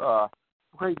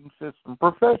grading system.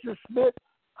 Professor Schmidt,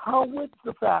 how would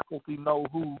the faculty know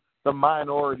who the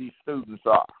minority students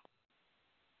are?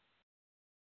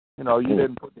 You know, you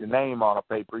didn't put your name on a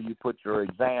paper. You put your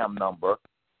exam number,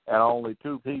 and only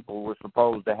 2 people were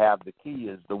supposed to have the key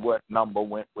as to what number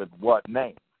went with what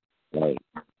name. Right.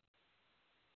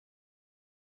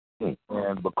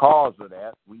 And because of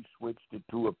that, we switched it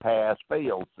to a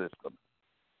pass-fail system.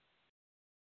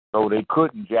 So they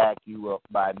couldn't jack you up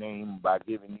by name by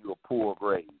giving you a poor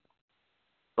grade.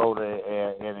 So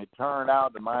and it turned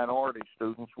out the minority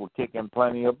students were kicking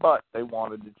plenty of butt. They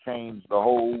wanted to change the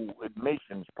whole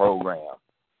admissions program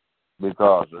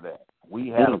because of that. We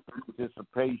had a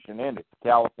participation in it. The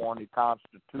California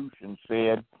Constitution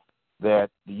said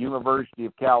that the University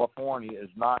of California is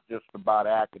not just about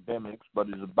academics, but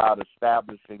is about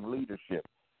establishing leadership.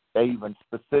 They even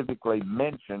specifically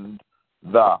mentioned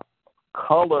the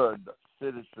colored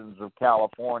citizens of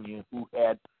California who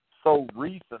had so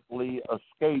recently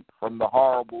escaped from the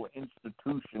horrible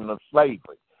institution of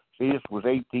slavery. See, this was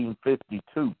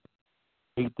 1852,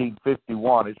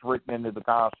 1851. It's written into the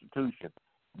Constitution.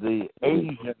 The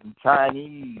Asian,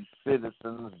 Chinese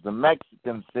citizens, the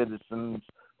Mexican citizens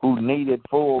who needed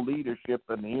full leadership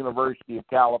in the University of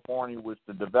California was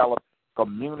to develop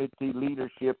community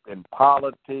leadership in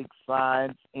politics,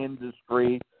 science,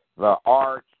 industry, the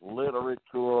arts,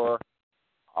 literature,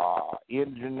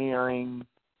 engineering,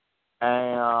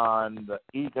 and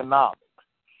economics.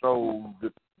 So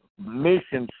the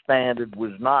mission standard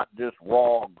was not just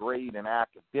raw grade in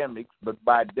academics, but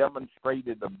by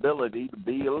demonstrated ability to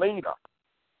be a leader.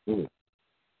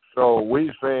 So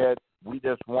we said we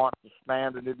just want the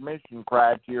standard admission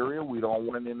criteria. We don't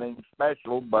want anything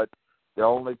special, but the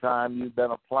only time you've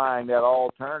been applying that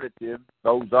alternative,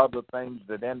 those other things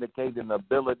that indicate an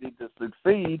ability to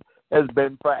succeed, has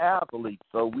been for athletes.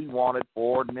 So we wanted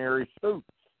for ordinary students.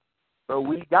 So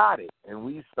we got it, and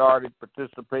we started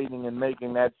participating in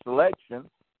making that selection,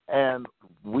 and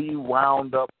we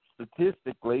wound up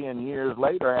statistically and years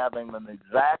later having an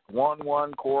exact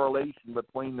 1-1 correlation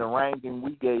between the ranking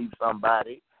we gave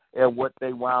somebody and what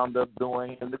they wound up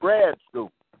doing in the grad school.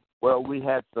 Well, we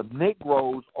had some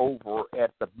Negroes over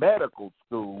at the medical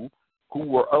school who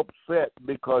were upset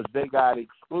because they got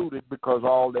excluded because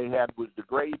all they had was the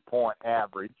grade point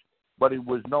average, but it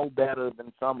was no better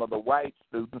than some of the white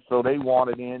students, so they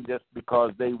wanted in just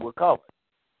because they were colored.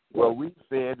 Well, we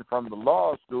said from the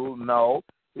law school, no,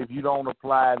 if you don't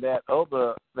apply that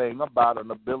other thing about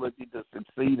an ability to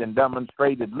succeed in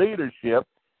demonstrated leadership,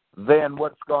 then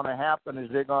what's going to happen is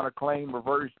they're going to claim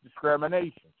reverse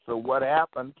discrimination. So what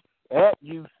happened at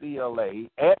UCLA,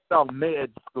 at the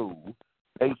med school,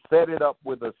 they set it up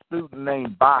with a student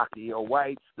named Bakke, a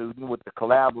white student, with the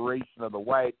collaboration of the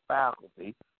white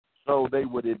faculty, so they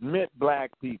would admit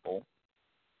black people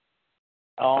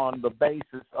on the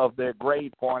basis of their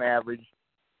grade point average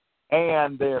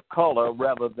and their color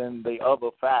rather than the other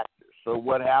factors. So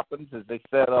what happens is they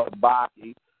set up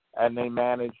Bakke, and they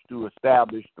managed to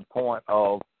establish the point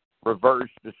of reverse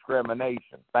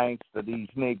discrimination thanks to these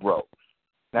Negroes.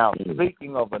 Now,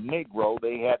 speaking of a Negro,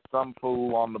 they had some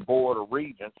fool on the Board of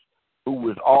Regents who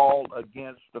was all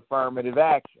against affirmative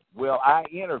action. Well, I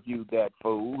interviewed that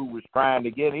fool who was trying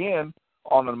to get in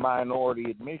on the minority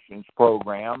admissions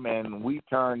program, and we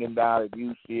turned him down at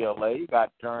UCLA,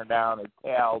 got turned down at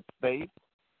Cal State,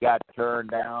 got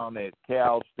turned down at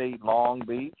Cal State Long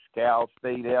Beach, Cal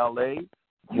State L.A.,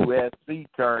 USC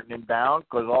turned him down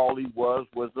because all he was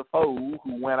a fool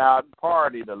who went out and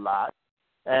partied a lot,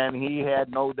 and he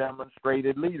had no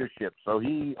demonstrated leadership. So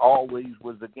he always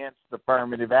was against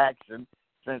affirmative action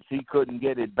since he couldn't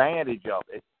get advantage of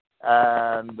it.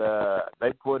 And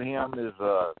they put him as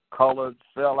a colored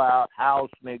sellout house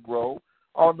Negro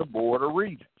on the Board of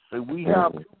Regents. So we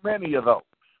have too many of those.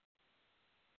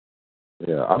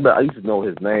 Yeah, I used to know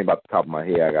his name off the top of my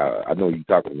head. I know you're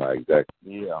talking about exactly.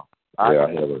 Yeah. I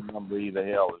can't remember either.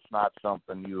 Hell, it's not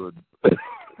something you would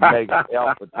make an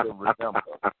effort to remember.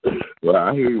 Well,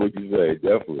 I hear what you say,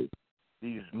 definitely.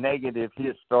 These negative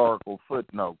historical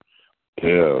footnotes.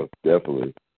 Yeah,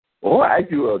 definitely. Well, I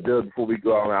ask you, Doug, before we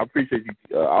go on, I appreciate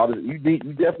you. All this. You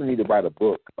definitely need to write a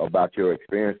book about your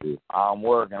experiences. I'm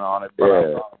working on it, but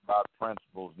I'm talking about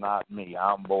principles, not me.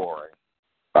 I'm boring.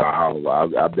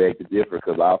 I beg to differ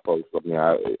because our folks,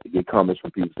 I get comments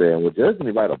from people saying, well, just need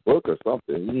to write a book or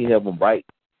something. You need to have them write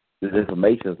this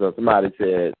information. So somebody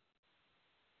said,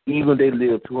 even if they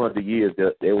live 200 years,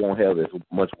 they won't have as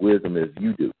much wisdom as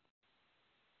you do.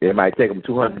 It might take them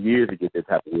 200 years to get this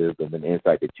type of wisdom and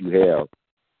insight that you have.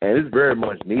 And it's very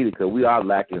much needed because we are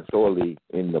lacking sorely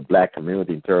in the black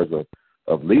community in terms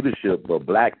of leadership, but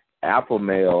black alpha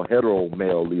male, hetero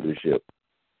male leadership.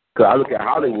 Because I look at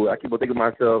Hollywood, I keep on thinking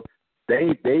to myself,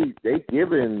 they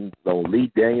giving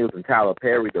Lee Daniels and Tyler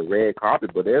Perry the red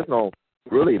carpet, but there's no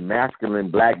really masculine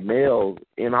black males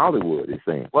in Hollywood, it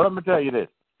seems. Well, let me tell you this.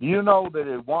 You know that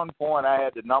at one point I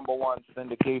had the #1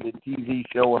 syndicated TV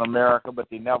show in America, but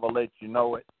they never let you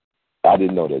know it? I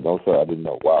didn't know that. No, sir, I didn't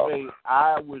know. Wow. See,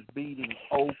 I was beating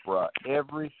Oprah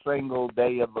every single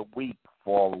day of the week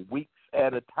for weeks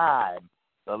at a time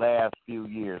the last few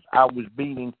years. I was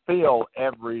beating Phil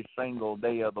every single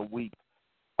day of the week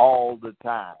all the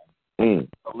time the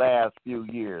last few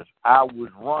years. I was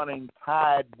running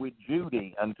tied with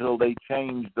Judy until they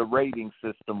changed the rating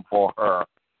system for her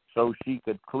so she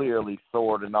could clearly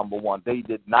soar to #1. They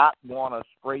did not want a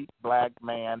straight black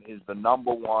man as the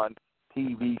 #1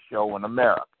 TV show in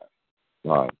America.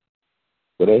 Right.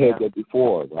 But they had that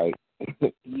before, right?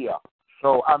 Yeah.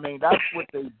 So, I mean, that's what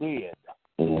they did.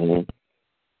 Mm-hmm.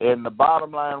 And the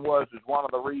bottom line is one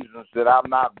of the reasons that I'm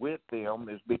not with them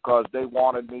is because they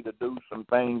wanted me to do some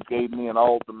things, gave me an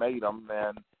ultimatum,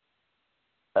 and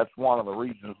that's one of the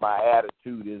reasons my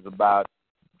attitude is about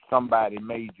somebody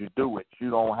made you do it. You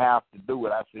don't have to do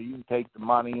it. I say, you can take the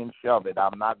money and shove it.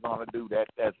 I'm not going to do that.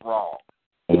 That's wrong.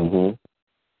 Mm-hmm.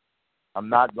 I'm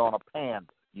not going to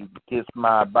pander. You can kiss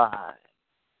my behind.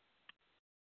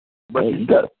 But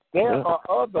there are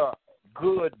other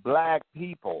good black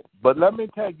people. But let me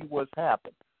tell you what's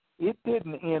happened. It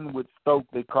didn't end with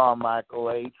Stokely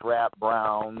Carmichael, H. Rap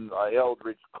Brown,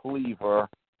 Eldridge Cleaver,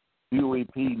 Huey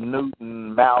P.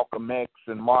 Newton, Malcolm X,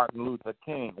 and Martin Luther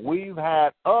King. We've had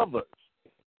others.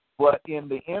 But in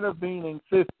the intervening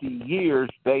 50 years,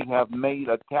 they have made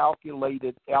a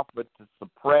calculated effort to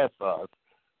suppress us,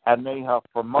 and they have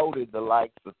promoted the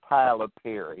likes of Tyler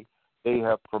Perry. They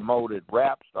have promoted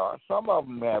rap stars. Some of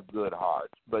them have good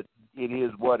hearts, but it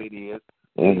is what it is.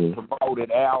 Mm-hmm. They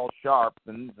promoted Al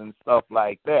Sharptons and stuff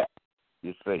like that,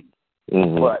 you see.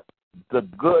 Mm-hmm. But the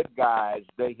good guys,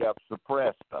 they have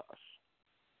suppressed us.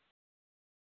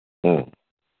 Mm.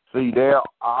 See,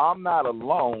 I'm not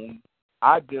alone.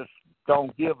 I just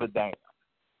don't give a damn.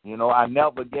 You know, I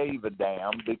never gave a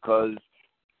damn because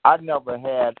I never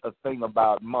had a thing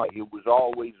about money. It was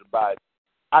always about,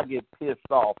 I get pissed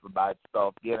off about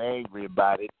stuff, get angry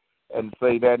about it, and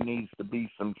say there needs to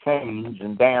be some change,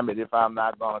 and damn it if I'm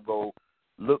not going to go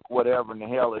look whatever in the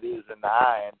hell it is in the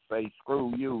eye and say,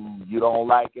 screw you, you don't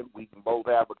like it, we can both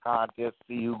have a contest,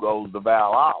 see who goes to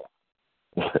Valhalla.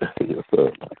 Yes,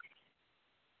 sir.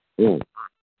 Mm.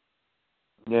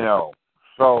 You know,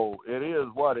 So it is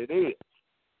what it is.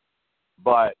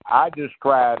 But I just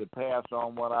try to pass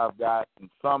on what I've got and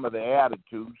some of the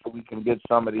attitudes so we can get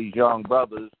some of these young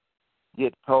brothers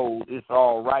get told it's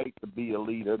all right to be a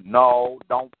leader. No,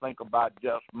 don't think about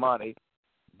just money.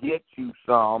 Get you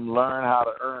some, learn how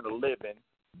to earn a living,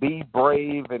 be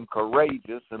brave and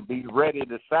courageous, and be ready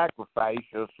to sacrifice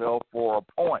yourself for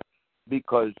a point.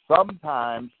 Because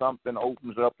sometimes something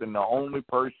opens up and the only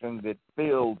person that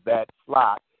fills that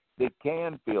slot, that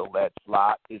can fill that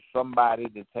slot, is somebody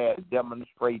that's had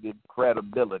demonstrated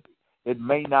credibility. It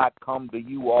may not come to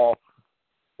you off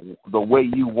the way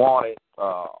you want it,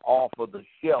 off of the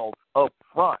shelf up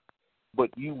front,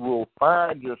 but you will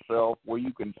find yourself where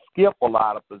you can skip a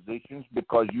lot of positions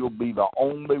because you'll be the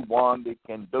only one that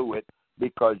can do it,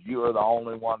 because you're the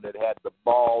only one that had the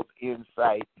balls,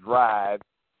 insight, drive,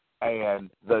 and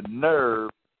the nerve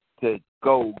to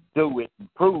go do it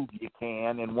and prove you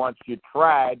can, and once you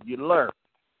tried, you learned.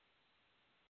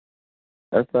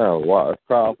 That sounds wild. That's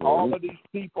powerful. All of these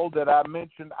people that I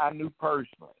mentioned, I knew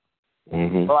personally.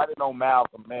 Mm-hmm. So I didn't know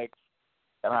Malcolm X,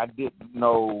 and I didn't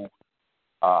know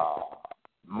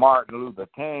Martin Luther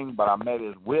King, but I met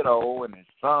his widow and his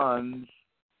sons.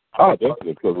 Oh,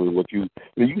 definitely, because what you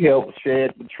helped share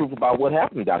the truth about what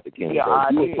happened to Dr. King. Yeah, so I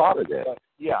you did. were part of that.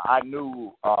 Yeah, I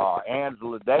knew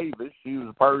Angela Davis. She was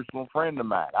a personal friend of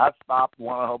mine. I stopped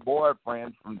one of her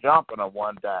boyfriends from jumping her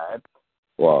one time.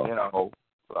 Wow. You know,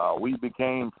 we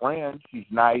became friends. She's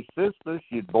a nice sister.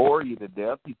 She'd bore you to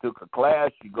death. You took a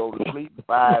class, you go to sleep in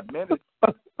 5 minutes.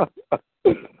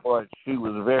 But she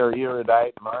was a very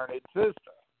erudite, learned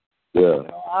sister. Yeah. You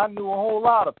know, I knew a whole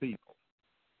lot of people.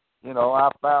 You know,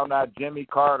 I found out Jimmy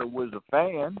Carter was a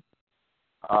fan.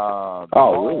 The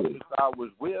really? office I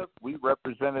was with, we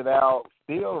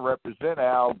still represent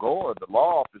Al Gore, the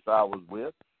law office I was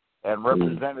with, and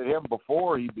represented him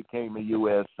before he became a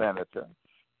U.S. Senator.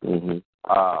 Mm-hmm.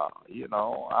 You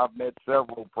know, I've met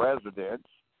several presidents.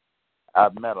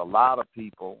 I've met a lot of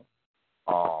people.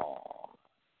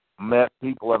 Met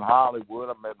people in Hollywood.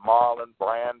 I met Marlon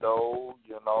Brando,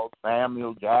 you know,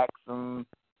 Samuel Jackson.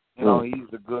 You know,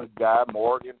 he's a good guy.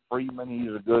 Morgan Freeman,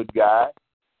 he's a good guy.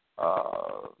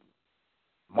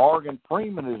 Morgan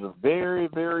Freeman is a very,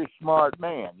 very smart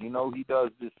man. You know, he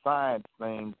does this science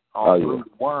thing through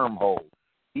the wormhole.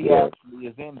 He actually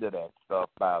is into that stuff,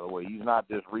 by the way. He's not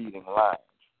just reading lines.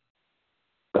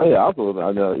 Oh, yeah,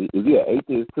 I know. Is he an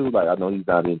atheist, too? Like, I know he's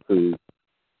not into,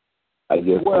 I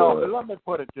guess. Well, let me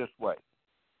put it this way.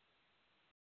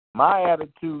 My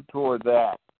attitude toward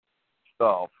that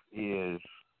stuff is,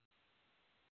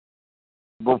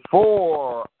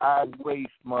 before I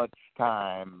waste much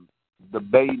time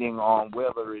debating on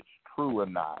whether it's true or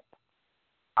not,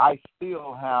 I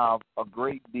still have a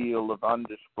great deal of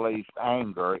undisplaced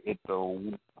anger at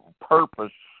the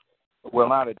purpose, well,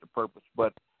 not at the purpose,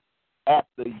 but at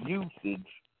the usage,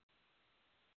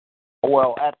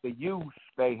 at the use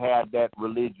they had that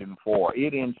religion for.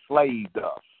 It enslaved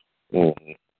us.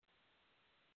 Mm-hmm.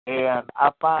 And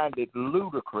I find it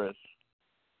ludicrous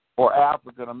for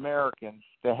African Americans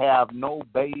to have no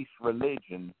base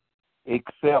religion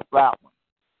except that one.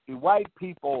 See, white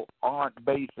people aren't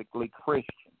basically Christians.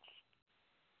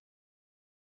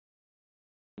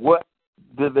 What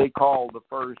do they call the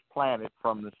first planet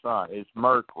from the sun? It's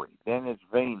Mercury. Then it's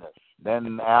Venus.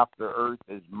 Then after Earth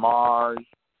is Mars,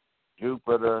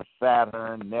 Jupiter,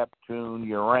 Saturn, Neptune,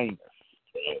 Uranus.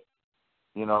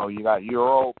 You know, you got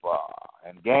Europa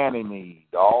and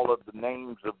Ganymede, all of the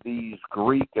names of these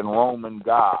Greek and Roman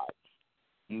gods.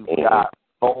 You've got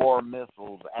Thor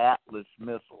missiles, Atlas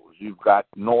missiles. You've got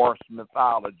Norse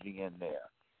mythology in there.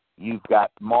 You've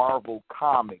got Marvel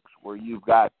comics where you've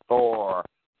got Thor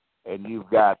and you've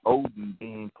got Odin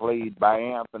being played by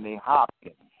Anthony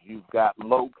Hopkins. You've got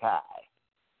Loki.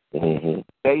 Mm-hmm.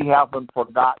 They haven't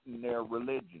forgotten their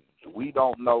religions. We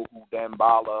don't know who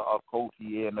Damballa,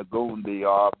 Akoti, and Agundi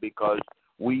are because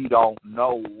we don't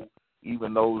know,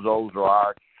 even though those are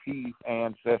our chief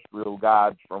ancestral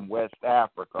gods from West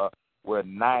Africa, where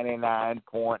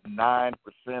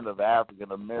 99.9% of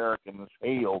African Americans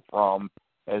hail from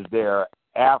as their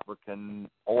African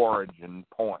origin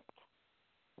point.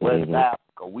 West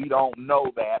Africa. We don't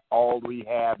know that. All we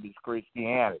have is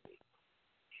Christianity.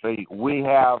 See, we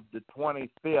have the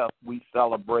 25th we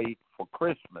celebrate for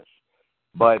Christmas,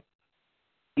 but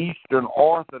Eastern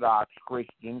Orthodox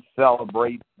Christians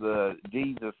celebrate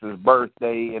Jesus'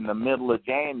 birthday in the middle of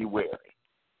January.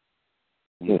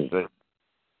 You see,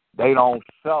 they don't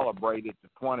celebrate it the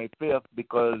 25th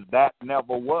because that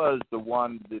never was the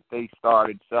one that they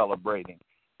started celebrating.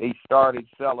 They started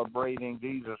celebrating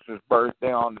Jesus'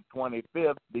 birthday on the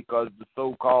 25th because the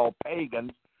so-called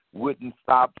pagans wouldn't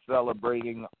stop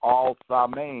celebrating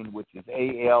Al-Samain, which is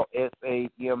A-L-S-A-M-A-I-N-E,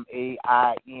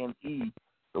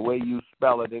 the way you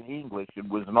spell it in English. It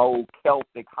was an old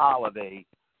Celtic holiday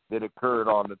that occurred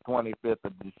on the 25th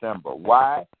of December.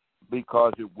 Why?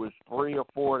 Because it was 3 or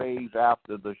 4 days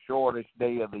after the shortest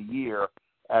day of the year,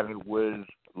 and it was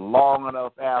long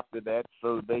enough after that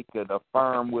so they could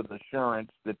affirm with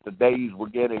assurance that the days were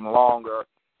getting longer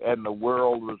and the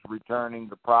world was returning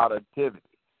to productivity.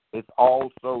 It's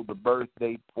also the birth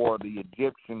date for the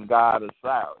Egyptian god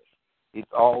Osiris.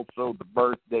 It's also the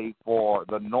birth date for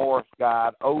the Norse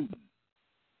god Odin.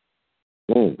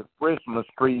 The Christmas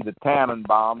tree, the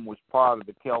Tannenbaum, was part of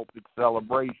the Celtic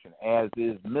celebration, as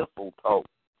is mistletoe.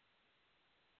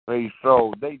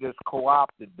 So they just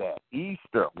co-opted that.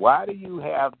 Easter, why do you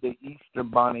have the Easter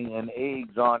bunny and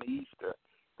eggs on Easter?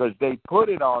 Because they put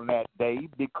it on that day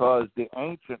because the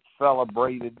ancients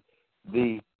celebrated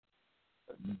the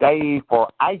day for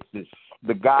Isis,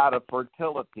 the god of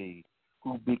fertility,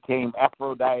 who became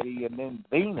Aphrodite and then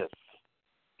Venus.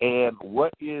 And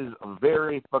what is a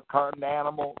very fecund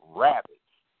animal? Rabbits.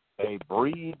 They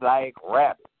breed like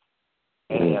rabbits.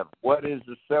 And what is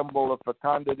the symbol of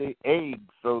fecundity?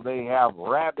 Eggs. So they have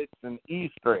rabbits and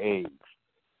Easter eggs.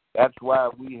 That's why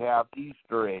we have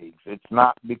Easter eggs. It's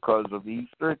not because of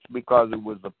Easter. It's because it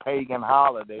was a pagan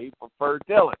holiday for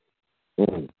fertility.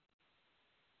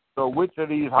 So which of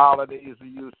these holidays are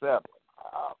you celebrating?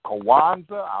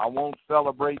 Kwanzaa? I won't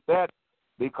celebrate that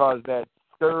because that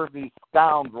scurvy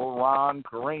scoundrel Ron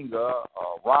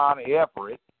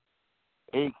Everett,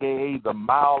 a.k.a. the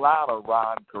mile-out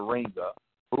Ron Karinga,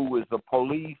 who was a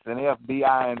police and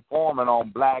FBI informant on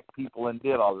black people and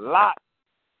did a lot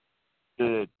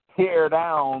to tear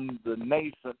down the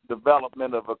nascent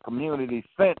development of a community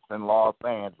sense in Los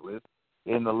Angeles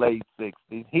in the late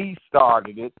 60s. He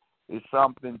started it as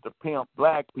something to pimp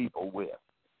black people with.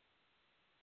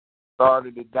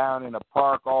 Started it down in a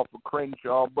park off of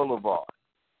Crenshaw Boulevard.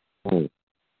 So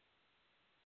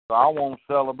I won't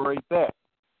celebrate that.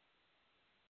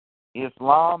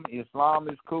 Islam is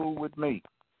cool with me.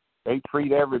 They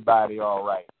treat everybody all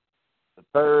right. The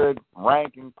third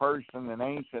ranking person in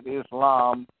ancient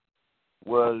Islam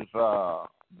was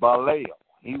Bilal.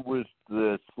 He was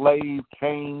the slave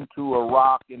chained to a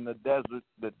rock in the desert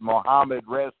that Muhammad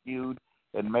rescued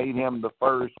and made him the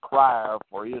first crier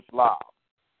for Islam.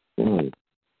 You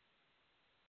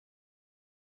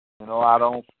know, I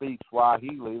don't speak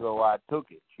Swahili, though I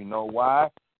took it. You know why?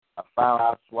 I found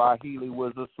out Swahili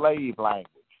was a slave language.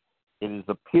 It is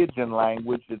a pidgin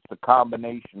language. It's a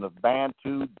combination of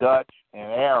Bantu, Dutch,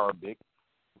 and Arabic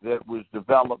that was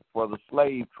developed for the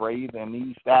slave trade in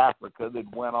East Africa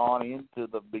that went on into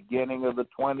the beginning of the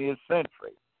 20th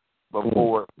century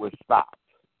before it was stopped.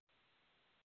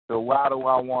 So why do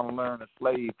I want to learn a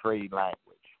slave trade language?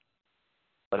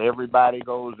 But everybody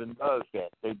goes and does that.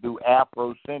 They do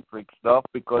Afrocentric stuff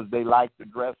because they like to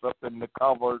dress up in the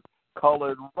colored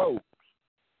robes.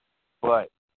 But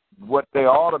what they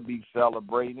ought to be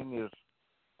celebrating is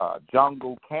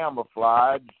jungle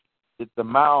camouflage that the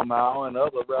Mau Mau and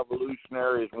other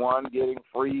revolutionaries won, getting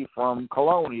free from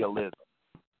colonialism.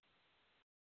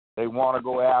 They want to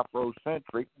go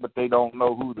Afrocentric, but they don't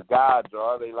know who the gods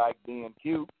are. They like being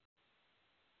cute,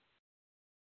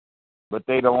 but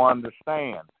they don't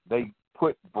understand. They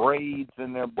put braids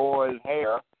in their boys'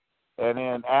 hair, and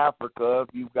in Africa,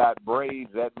 if you've got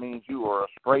braids, that means you are a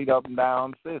straight up and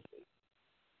down sissy.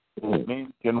 It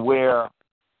means you can wear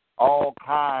all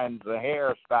kinds of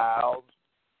hairstyles,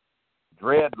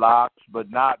 dreadlocks, but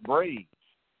not braids.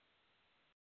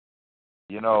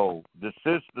 You know, the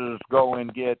sisters go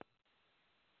and get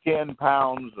 10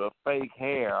 pounds of fake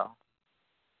hair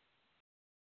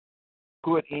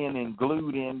put in and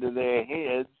glued into their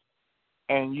heads,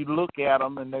 and you look at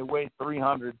them and they weigh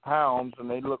 300 pounds and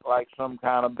they look like some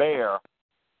kind of bear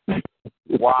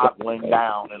waddling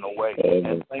down in a way,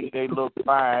 and think they look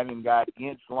fine and got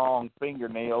inch-long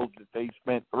fingernails that they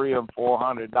spent $300 or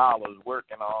 $400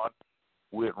 working on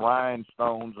with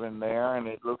rhinestones in there, and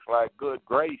it looks like, good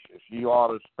gracious, you ought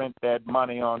to spend that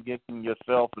money on getting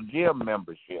yourself a gym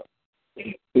membership.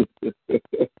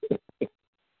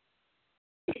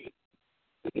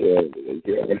 Yeah,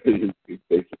 it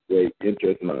takes great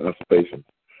interest in occupation.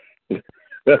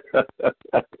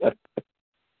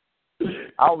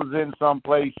 I was in some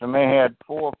place and they had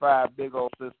 4 or 5 big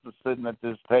old sisters sitting at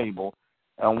this table,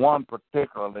 and one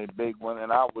particularly big one,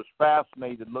 and I was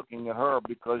fascinated looking at her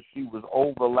because she was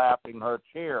overlapping her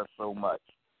chair so much.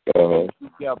 And she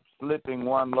kept slipping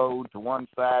one load to one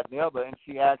side and the other, and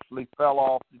she actually fell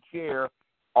off the chair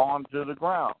onto the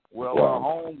ground. Well, her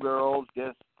homegirls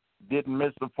just didn't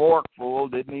miss a forkful,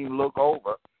 didn't even look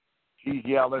over, she's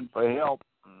yelling for help.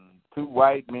 Two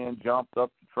white men jumped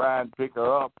up to try and pick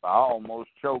her up. I almost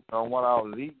choked on what I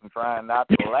was eating, trying not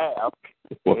to laugh.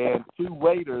 And two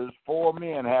waiters, 4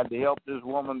 men, had to help this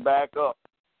woman back up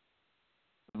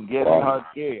and get in her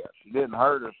chair. She didn't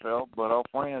hurt herself, but her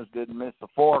friends didn't miss a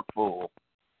forkful.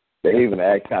 They even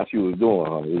asked how she was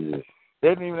doing, huh?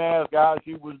 Didn't even ask how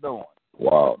she was doing.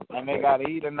 Wow. And they got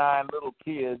 8 or 9 little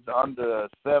kids under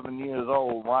 7 years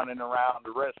old running around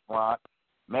the restaurant,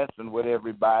 messing with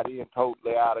everybody and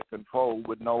totally out of control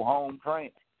with no home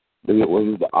training. Was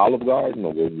it the Olive Garden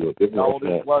or was it a different No, restaurant?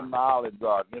 this wasn't the Olive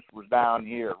Garden. This was down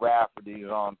here at Rafferty's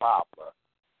on Poplar.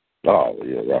 Oh,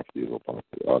 yeah, Rafferty's on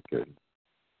Poplar. Okay.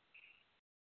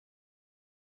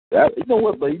 You know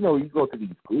what, but you go to these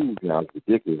schools now, it's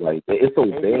ridiculous. Like, it's so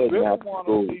bad now. If you really want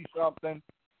to see something,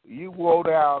 you go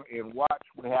down and watch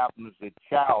what happens at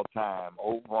Chow Time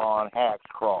over on Hacks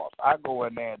Cross. I go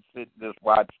in there and sit and just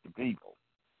watch the people.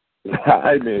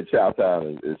 I ain't been in Chow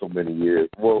Town in so many years.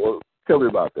 Well, tell me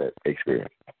about that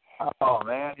experience. Oh,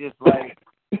 man, it's like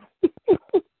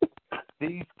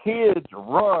these kids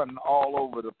run all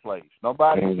over the place.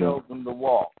 Nobody tells them to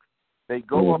walk. They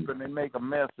go up and they make a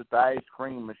mess at the ice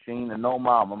cream machine, and no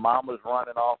mama. Mama's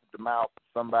running off at the mouth of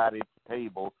somebody's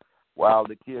table while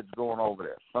the kid's going over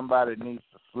there. Somebody needs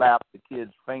to slap the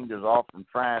kid's fingers off from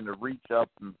trying to reach up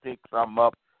and pick something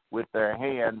up with their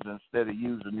hands instead of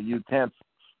using the utensils.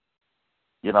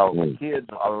 You know, the kids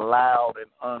are loud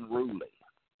and unruly.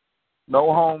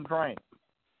 No home training.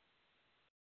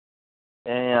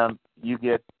 And you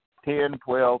get 10,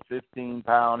 12,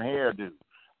 15-pound hairdos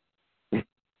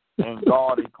and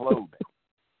gaudy clothing.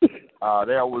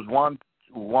 There was one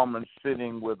woman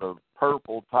sitting with a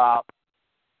purple top,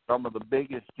 some of the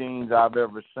biggest jeans I've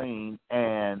ever seen,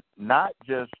 and not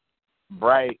just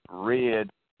bright red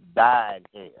dyed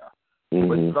hair,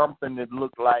 but something that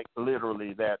looked like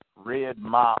literally that red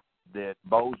mop that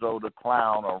Bozo the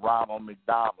Clown or Ronald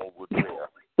McDonald would wear.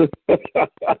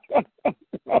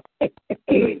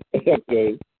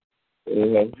 Okay.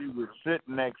 She was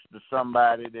sitting next to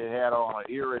somebody that had on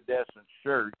an iridescent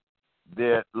shirt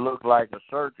that looked like a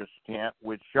circus tent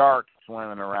with sharks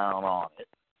swimming around on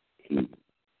it.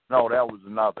 No, that was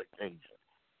another occasion.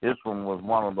 This one was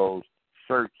one of those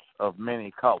shirts of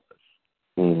many colors.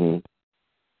 Mm-hmm.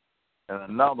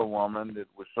 And another woman that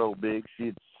was so big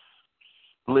she'd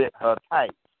split her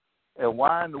tights. And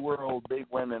why in the world big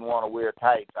women want to wear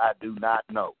tights, I do not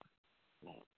know.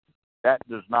 That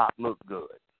does not look good.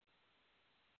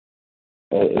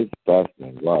 It's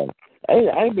fascinating. Wow. I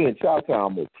ain't been in Chinatown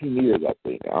almost 10 years, I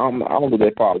think. I don't know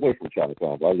that far away from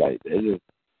Chinatown, but I like it. It's just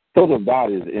something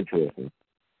about it is interesting.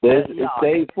 But it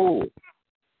stays full.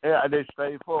 Yeah, they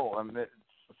stay full. I mean, it's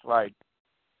like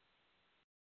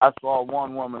I saw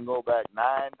one woman go back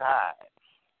 9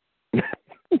 times.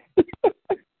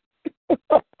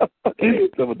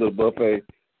 Some of the buffet.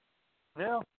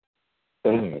 Yeah.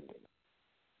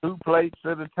 2 plates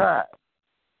at a time.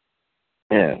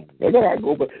 Yeah, they gotta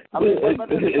go. But I mean, is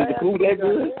the food that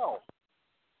good?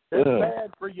 It's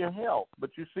bad for your health. But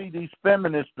you see, these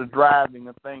feminists are driving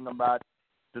a thing about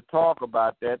to talk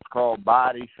about that's called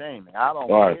body shaming. I don't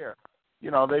care.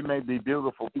 You know, they may be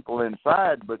beautiful people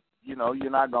inside, but you know,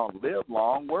 you're not gonna live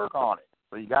long. Work on it.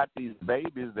 So you got these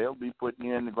babies; they'll be putting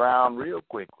you in the ground real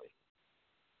quickly.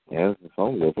 Yeah,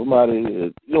 somebody.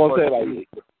 You know what I'm saying?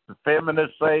 Like the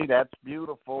feminists say that's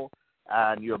beautiful.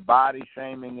 And you're body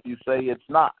shaming, you say it's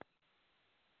not.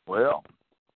 Well,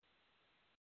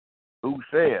 who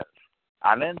says?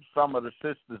 And then some of the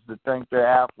sisters that think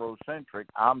they're Afrocentric,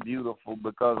 I'm beautiful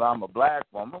because I'm a black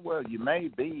woman. Well, you may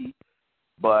be,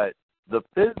 but the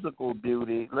physical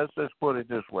beauty, let's just put it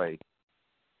this way.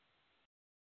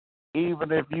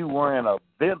 Even if you were in a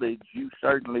village, you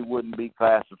certainly wouldn't be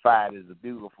classified as a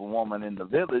beautiful woman in the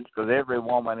village because every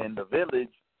woman in the village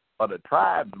or the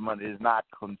tribesman is not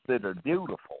considered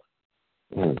beautiful.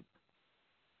 And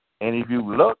if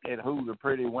you look at who the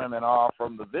pretty women are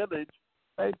from the village,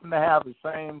 they tend to have the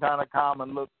same kind of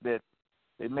common look that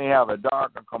they may have a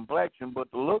darker complexion, but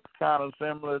the look's kind of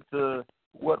similar to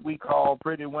what we call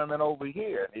pretty women over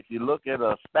here. If you look at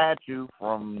a statue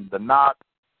from the Nok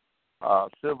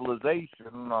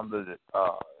civilization on the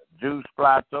Juice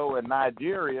Plateau in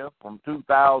Nigeria from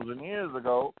 2,000 years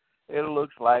ago, it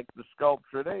looks like the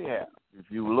sculpture they have. If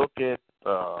you look at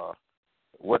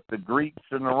what the Greeks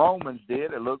and the Romans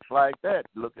did, it looks like that.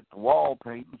 Look at the wall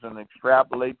paintings and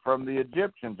extrapolate from the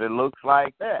Egyptians. It looks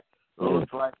like that. It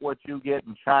looks like what you get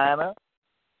in China,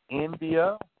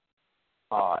 India,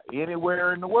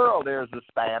 anywhere in the world. There's a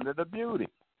standard of beauty,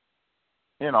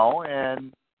 you know,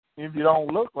 and if you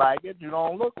don't look like it, you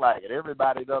don't look like it.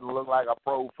 Everybody doesn't look like a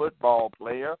pro football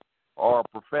player or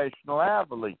a professional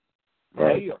athlete.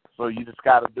 Right. Yeah. So you just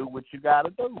got to do what you got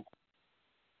to do.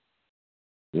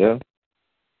 Yeah.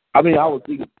 I mean, I was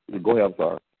thinking. Go ahead. I'm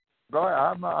sorry. Go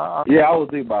ahead. Yeah, I was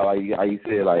thinking about like how you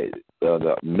said like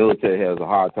the military has a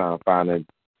hard time finding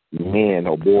men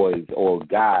or boys or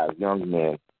guys, young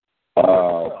men.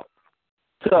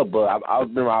 Tough, but I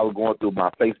remember I was going through my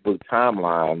Facebook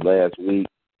timeline last week,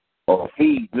 or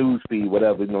news feed,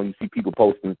 whatever. You know, you see people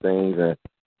posting things, and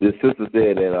this sister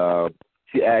said that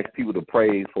she asked people to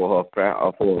pray for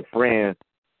her friend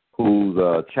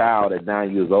whose child at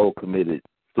 9 years old committed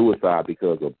suicide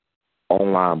because of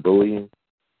online bullying.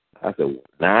 I said,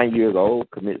 9 years old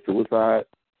commit suicide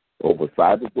over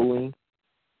cyberbullying?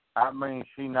 I mean,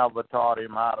 she never taught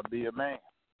him how to be a man.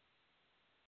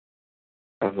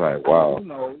 I was like,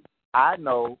 wow. I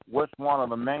know what's one of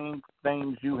the main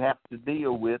things you have to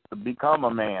deal with to become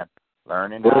a man,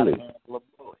 learning how to handle a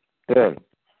bully. Yeah.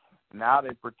 Now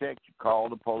they protect you, call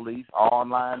the police,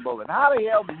 online bullying. How the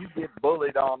hell do you get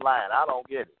bullied online? I don't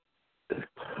get it.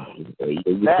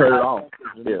 You turn it off.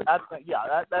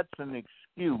 That's an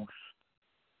excuse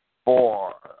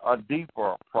for a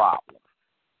deeper problem.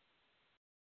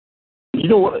 You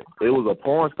know what? It was a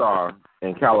porn star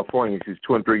in California. She's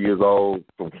 23 years old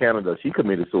from Canada. She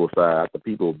committed suicide after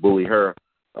people bullied her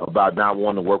about not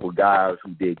wanting to work with guys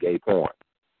who did gay porn.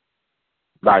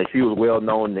 Like, she was well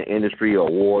known in the industry,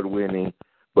 award winning,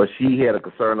 but she had a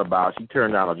concern about, she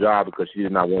turned down a job because she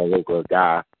did not want to work with a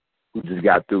guy who just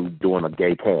got through doing a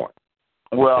gay porn.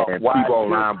 Well, and people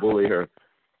online bully her.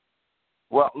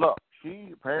 Well, look,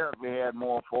 she apparently had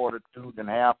more fortitude than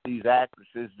half these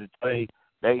actresses that say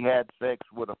they had sex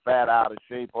with a fat, out of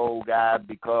shape old guy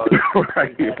because they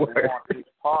want his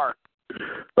part.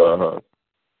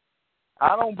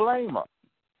 I don't blame her.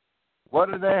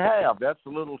 What do they have? That's a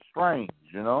little strange,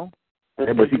 you know.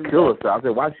 Yeah, but she killed herself. I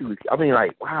said, why she? I mean,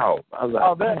 like, wow. I was like,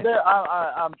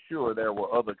 I'm sure there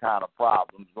were other kind of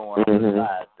problems going on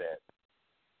besides that.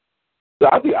 So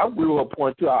I agree with her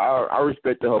point too. I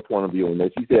respect her point of view on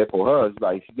that. She said for her, it's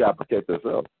like she got to protect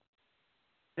herself.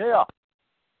 Yeah.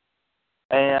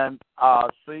 And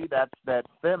see, that's that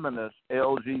feminist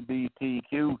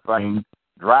LGBTQ thing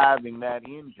driving that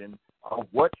engine of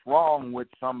what's wrong with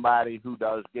somebody who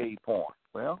does gay porn.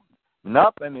 Well,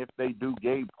 nothing if they do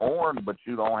gay porn, but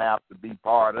you don't have to be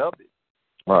part of it.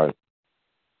 Right.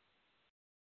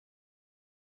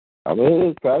 I mean,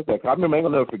 it's fantastic. I remember, I'm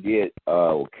going to never forget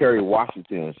Kerry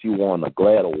Washington. She won a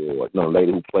GLAAD Award, the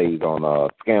lady who plays on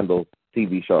Scandal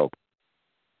TV show.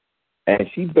 And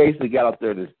she basically got up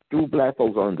there and just threw black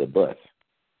folks under the bus.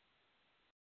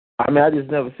 I mean, I just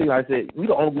never seen. I said, we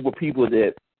the only group of people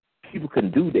that people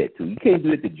can do that to. You can't do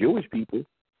that to Jewish people.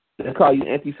 They call you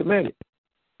anti-Semitic.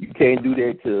 You can't do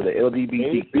that to the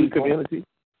LGBTQ community.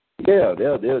 Yeah,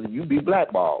 they'll you be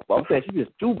blackballed. But I'm saying she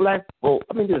just threw black folks.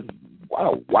 I mean, just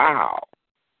wow.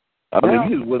 I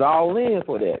mean, you just was all in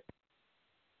for that.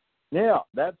 Yeah,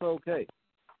 that's okay.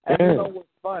 And you know what's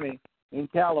funny? In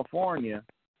California,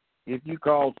 if you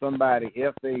call somebody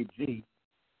FAG,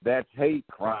 that's hate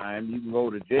crime. You can go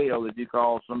to jail. If you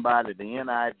call somebody the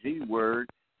NIG word,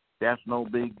 that's no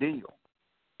big deal.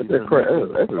 That's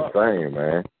insane,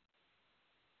 man.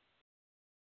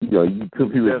 You know, you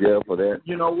took people to jail for that.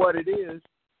 You know what it is?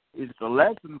 It's a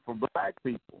lesson for black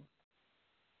people.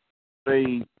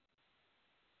 The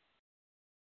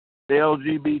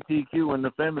LGBTQ and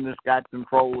the feminists got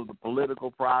control of the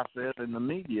political process and the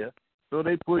media, so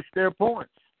they push their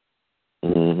points.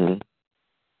 Mm-hmm.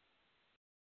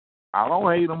 I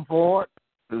don't hate them for it.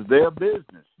 It's their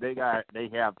business. They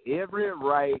have every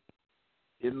right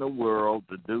in the world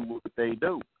to do what they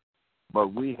do.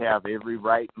 But we have every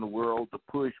right in the world to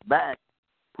push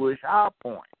our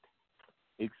point,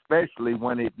 especially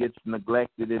when it gets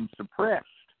neglected and suppressed.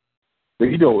 But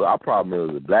you know, our problem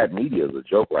is the black media is a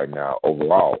joke right now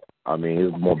overall. I mean,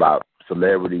 it's more about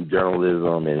celebrity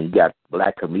journalism, and you got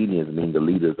black comedians being the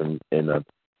leaders in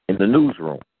the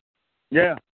newsroom.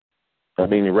 Yeah. I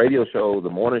mean, the radio shows, the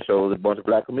morning shows, a bunch of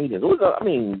black comedians. I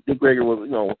mean, Dick Gregory was,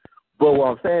 you know, but what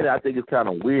I'm saying, I think it's kind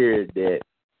of weird that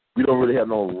we don't really have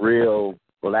no real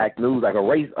black news, like a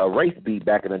race beat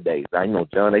back in the day. Like, you know,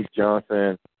 John H.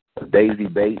 Johnson, Daisy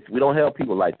Bates. We don't have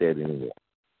people like that anymore.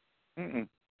 Mm-mm.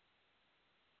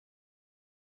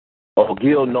 Or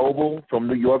Gil Noble from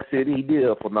New York City, he did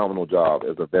a phenomenal job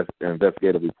as an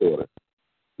investigative reporter.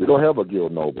 We don't have a Gil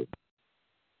Noble.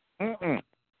 Mm-mm.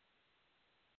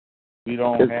 We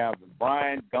don't have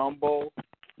Brian Gumbo.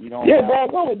 Brian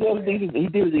Gumbo he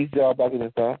did his job back in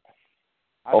his time.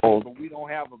 But we don't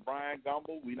have a Brian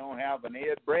Gumbo. We don't have an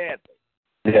Ed Bradley.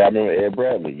 Yeah, I know Ed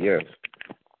Bradley, yes.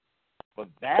 For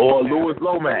that or matter, Louis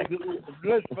Lomax.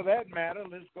 For that matter,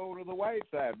 let's go to the white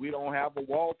side. We don't have a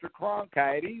Walter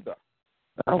Cronkite either.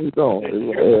 How we doing?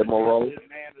 Ed Moreau.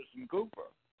 Anderson Cooper.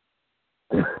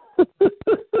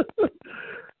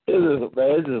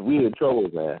 It's just we in trouble,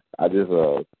 man. I just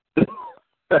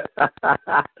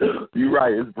you're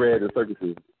right. It's bread and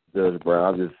circuses, Judge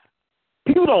Brown.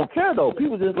 People don't care though.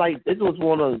 People just like they just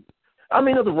want to. I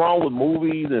mean, nothing wrong with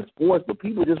movies and sports, but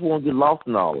people just want to get lost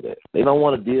in all of that. They don't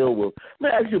want to deal with.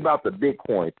 Let me ask you about the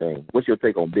Bitcoin thing. What's your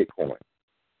take on Bitcoin?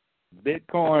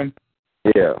 Bitcoin?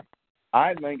 Yeah.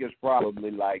 I think it's probably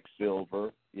like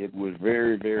silver. It was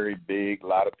very, very big. A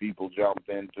lot of people jumped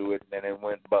into it, and then it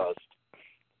went bust.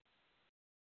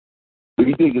 Do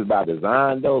you think it's by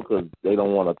design, though, because they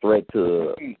don't want a threat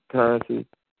to currency?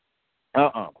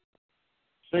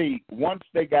 See, once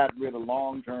they got rid of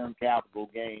long-term capital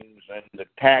gains and the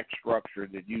tax structure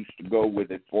that used to go with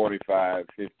it 45,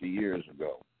 50 years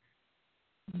ago,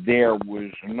 there was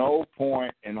no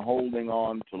point in holding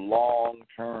on to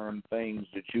long-term things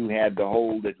that you had to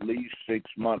hold at least 6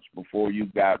 months before you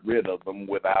got rid of them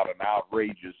without an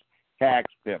outrageous tax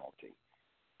penalty.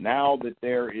 Now that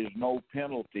there is no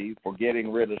penalty for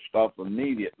getting rid of stuff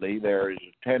immediately, there is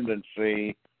a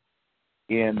tendency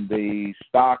in the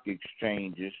stock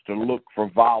exchanges to look for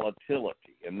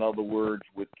volatility. In other words,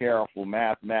 with careful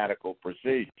mathematical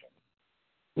precision,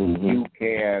 you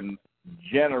can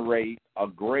generate a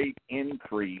great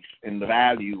increase in the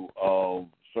value of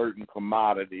certain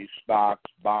commodities,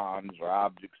 stocks, bonds, or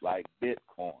objects like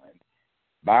Bitcoin.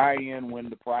 Buy in when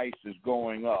the price is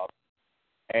going up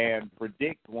and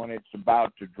predict when it's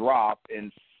about to drop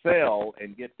and sell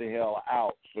and get the hell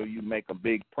out so you make a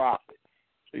big profit.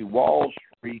 See, Wall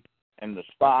Street and the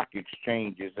stock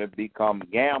exchanges have become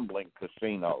gambling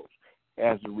casinos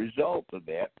as a result of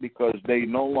that because they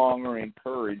no longer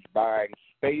encourage buying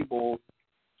stable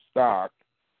stock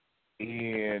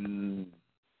in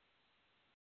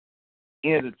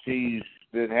entities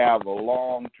that have a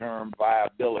long-term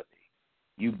viability.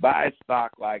 You buy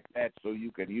stock like that so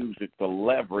you can use it to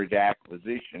leverage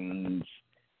acquisitions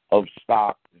of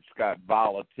stock that's got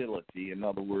volatility. In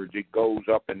other words, it goes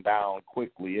up and down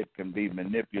quickly. It can be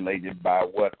manipulated by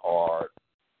what are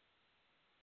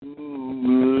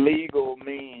legal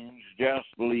means, just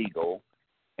legal,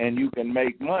 and you can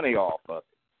make money off of it.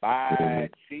 Buy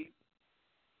cheap,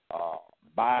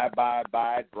 buy,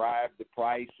 drive the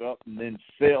price up, and then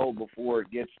sell before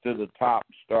it gets to the top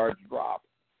and starts dropping.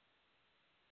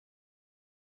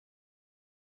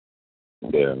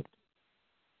 Yeah.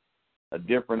 A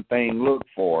different thing to look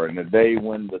for. In the day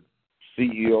when the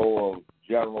CEO of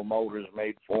General Motors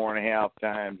made 4.5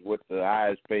 times what the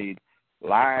highest paid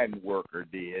line worker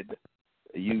did,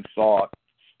 you saw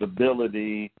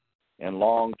stability and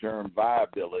long-term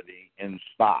viability in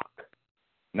stock.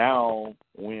 Now,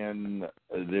 when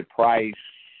the price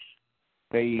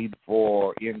paid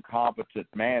for incompetent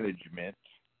management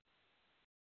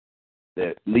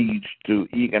that leads to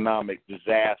economic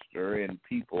disaster and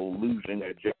people losing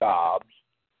their jobs,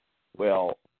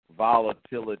 well,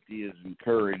 volatility is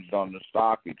encouraged on the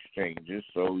stock exchanges,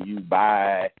 so you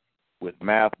buy with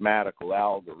mathematical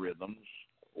algorithms.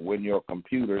 When your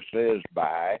computer says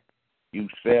buy, you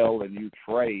sell and you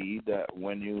trade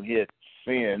when you hit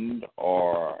send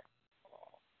or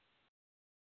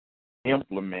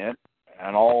implement,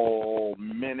 and all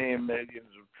many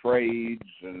millions of trades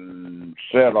and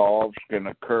set-offs can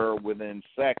occur within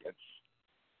seconds,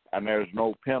 and there's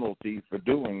no penalty for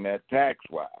doing that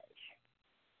tax-wise.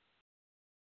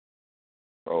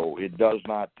 So it does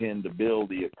not tend to build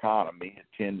the economy. It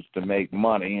tends to make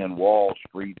money, and Wall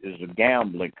Street is a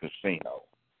gambling casino.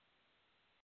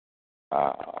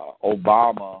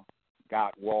 Obama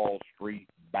got Wall Street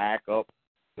back up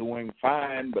doing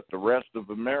fine, but the rest of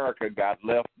America got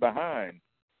left behind.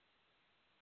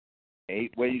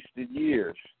 8 wasted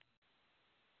years.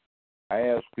 I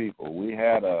ask people, we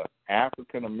had a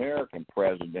African-American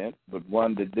president, but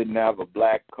one that didn't have a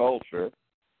black culture,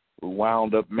 who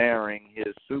wound up marrying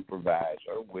his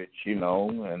supervisor, which, you know,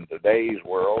 in today's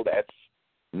world, that's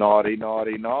naughty,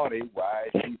 naughty, naughty. Why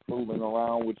is she fooling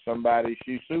around with somebody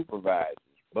she supervises?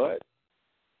 But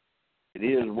it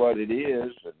is what it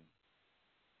is, and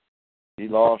she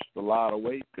lost a lot of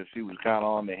weight because she was kind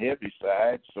of on the heavy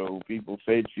side, so people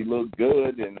said she looked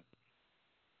good, and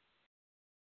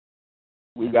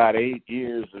we got 8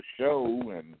 years of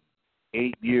show and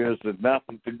 8 years of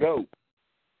nothing to go.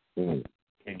 Mm.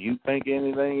 Can you think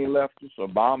anything left us?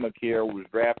 Obamacare was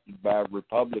drafted by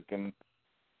Republican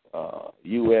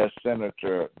U.S.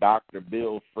 Senator Dr.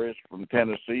 Bill Frist from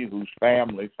Tennessee, whose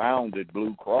family founded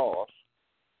Blue Cross,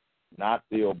 not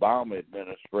the Obama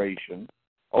administration.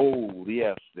 Oh,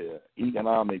 yes, the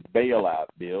economic bailout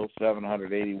bill,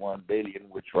 $781 billion,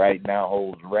 which right now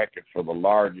holds record for the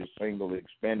largest single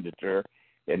expenditure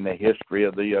in the history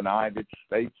of the United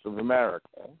States of America.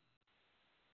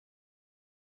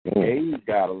 He's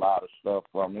got a lot of stuff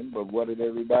from him, but what did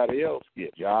everybody else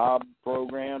get? Job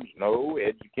programs? No.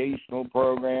 Educational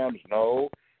programs? No.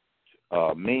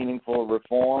 Meaningful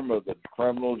reform of the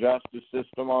criminal justice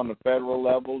system on the federal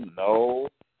level? No.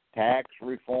 Tax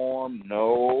reform?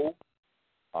 No.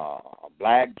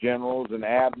 Black generals and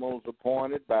admirals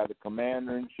appointed by the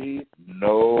commander-in-chief?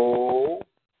 No.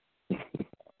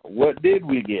 What did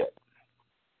we get?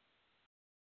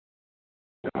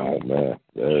 Oh, man.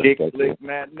 Chick flick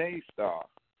matinee star.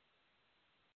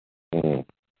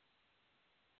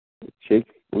 Chick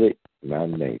flick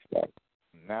matinee star.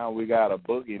 Now we got a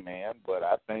boogeyman, but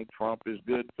I think Trump is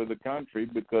good for the country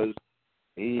because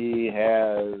he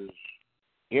has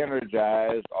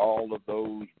energized all of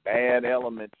those bad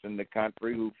elements in the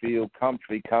country who feel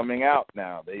comfy coming out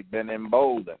now. They've been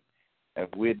emboldened. If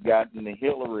we'd gotten the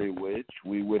Hillary witch,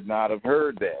 we would not have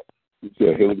heard that.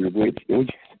 The Hillary witch?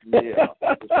 Yeah,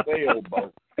 the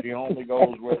sailboat. She only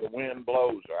goes where the wind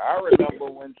blows her. I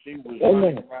remember when she was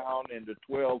running around in the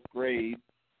 12th grade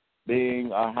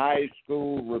being a high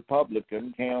school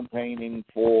Republican campaigning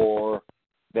for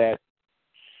that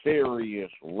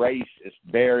serious racist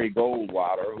Barry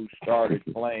Goldwater who started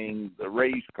playing the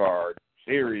race card,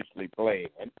 seriously playing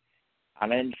it.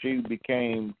 And then she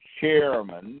became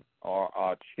chairman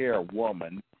or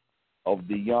chairwoman of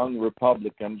the Young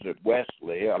Republicans at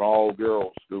Wesley, an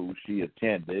all-girls school she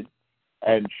attended,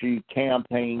 and she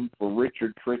campaigned for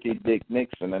Richard Tricky Dick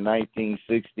Nixon in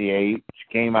 1968.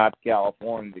 She came out to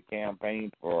California to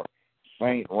campaign for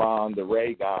St. Ron de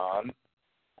Reagan,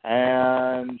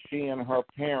 and she and her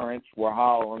parents were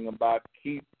hollering about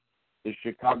keep the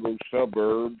Chicago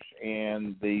suburbs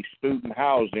and the student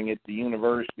housing at the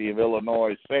University of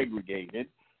Illinois segregated,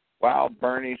 while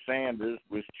Bernie Sanders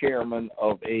was chairman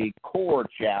of a core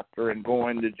chapter and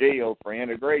going to jail for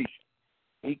integration.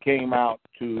 He came out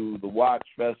to the Watch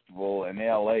Festival in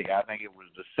L.A., I think it was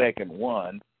the second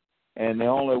one, and the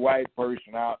only white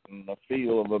person out in the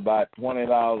field of about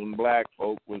 20,000 black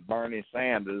folk was Bernie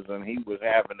Sanders, and he was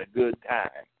having a good time.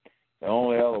 The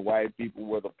only other white people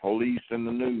were the police and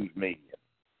the news media.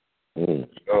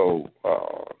 So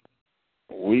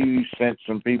we sent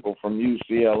some people from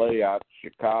UCLA out to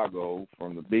Chicago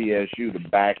from the BSU to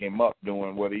back him up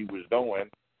doing what he was doing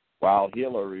while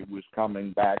Hillary was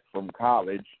coming back from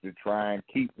college to try and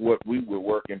keep what we were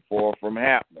working for from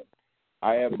happening.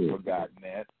 I haven't forgotten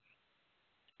that.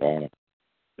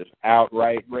 Just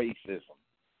outright racism.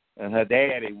 And her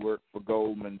daddy worked for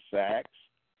Goldman Sachs,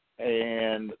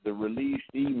 and the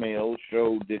released emails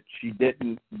showed that she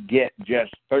didn't get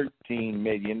just $13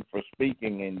 million for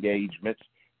speaking engagements.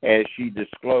 As she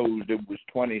disclosed, it was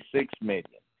 $26 million.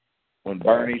 When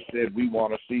Bernie said, we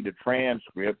want to see the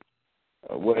transcript,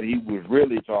 what he was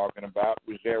really talking about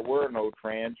was there were no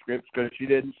transcripts because she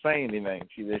didn't say anything.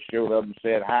 She just showed up and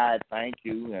said, hi, thank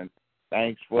you, and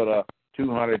thanks for the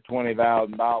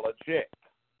 $220,000 check.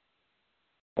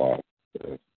 Wow.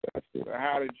 So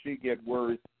how did she get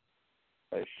worth,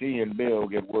 she and Bill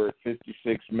get worth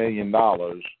 $56 million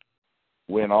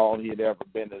when all he had ever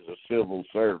been is a civil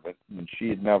servant, and she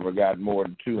had never got more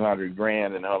than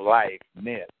 $200,000 in her life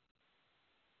net?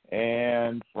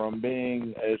 And from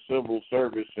being a civil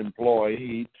service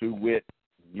employee to with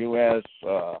U.S.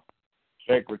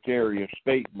 Secretary of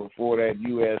State before that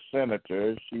U.S.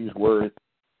 Senator, she's worth,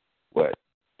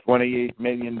 $28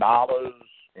 million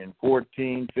in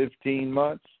 14, 15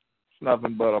 months? It's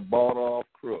nothing but a bought-off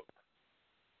crook.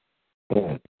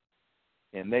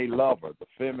 And they love her. The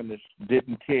feminists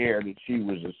didn't care that she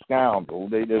was a scoundrel.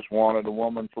 They just wanted a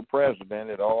woman for president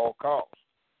at all costs.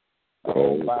 I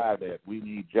don't buy that. We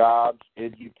need jobs,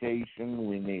 education.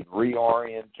 We need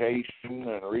reorientation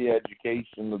and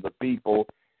re-education of the people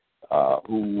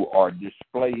who are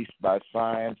displaced by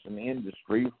science and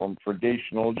industry from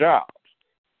traditional jobs.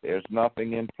 There's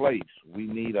nothing in place. We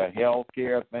need a health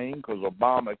care thing because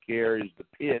Obamacare is the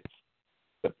pits,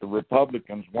 but the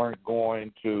Republicans weren't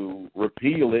going to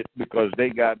repeal it because they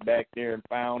got back there and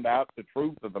found out the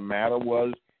truth of the matter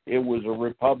was it was a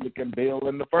Republican bill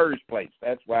in the first place.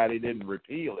 That's why they didn't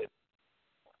repeal it.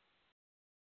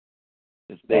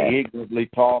 They ignorantly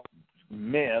talked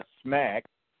smack,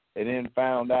 and then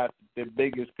found out that the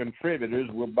biggest contributors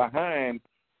were behind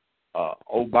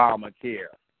Obamacare.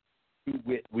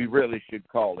 We really should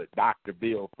call it Dr.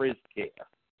 Bill Friskcare.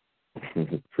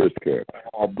 Friskcare.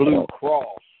 Or Blue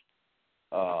Cross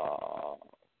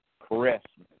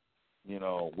caressment. You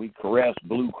know, we caress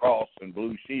Blue Cross and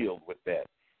Blue Shield with that.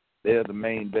 they're the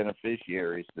main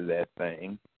beneficiaries to that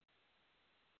thing.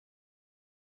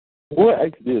 What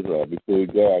actually is before we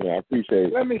go? I appreciate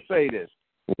it. Let me say this.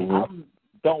 Mm-hmm. I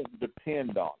don't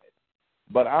depend on it,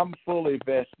 but I'm fully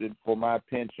vested for my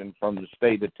pension from the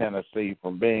state of Tennessee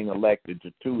from being elected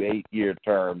to 2 8-year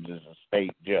terms as a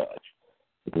state judge.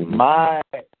 Mm-hmm. My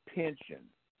pension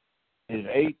is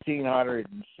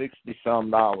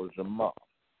 $1,860-some a month.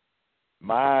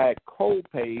 My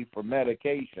copay for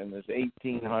medication is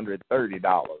 $1,830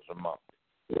 a month.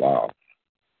 Wow.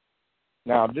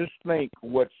 Now, just think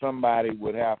what somebody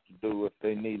would have to do if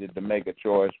they needed to make a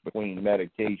choice between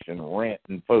medication, rent,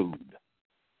 and food.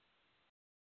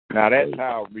 Now, that's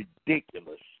how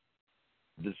ridiculous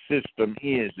the system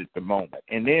is at the moment.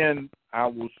 And then I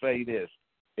will say this.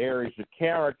 There is a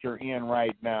character in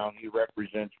right now. He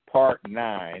represents Part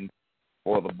 9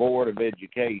 for the Board of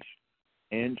Education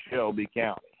in Shelby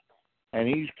County. And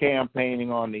he's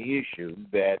campaigning on the issue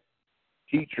that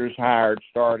teachers hired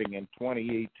starting in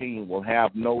 2018 will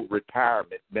have no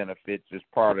retirement benefits as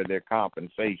part of their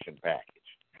compensation package.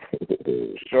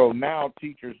 So now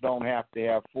teachers don't have to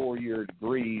have 4-year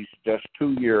degrees, just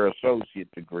 2-year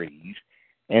associate degrees.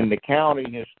 And the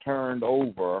county has turned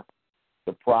over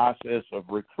the process of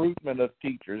recruitment of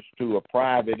teachers to a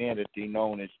private entity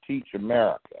known as Teach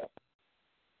America,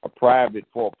 a private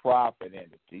for-profit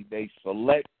entity. They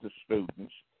select the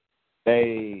students.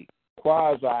 They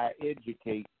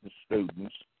quasi-educate the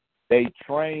students, they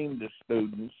train the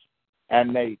students,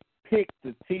 and they pick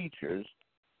the teachers,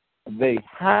 they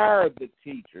hire the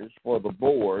teachers for the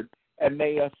board, and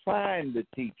they assign the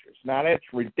teachers. Now, that's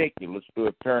ridiculous to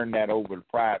have turned that over to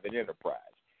private enterprise.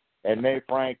 And they,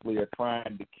 frankly, are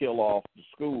trying to kill off the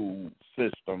school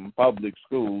system, public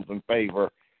schools, in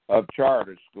favor of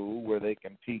charter school where they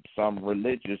can teach some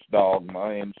religious dogma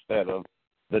instead of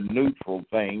the neutral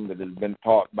thing that has been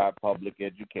taught by public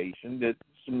education that's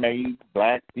made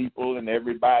black people and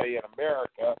everybody in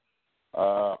America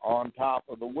on top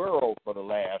of the world for the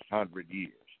last 100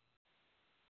 years.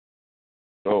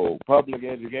 So public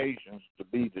education is to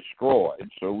be destroyed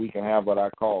so we can have what I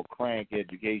call crank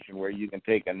education, where you can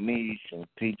take a niche and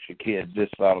teach your kids this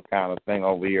sort of kind of thing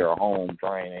over here, home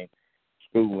training,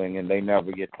 schooling, and they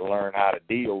never get to learn how to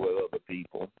deal with other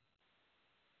people.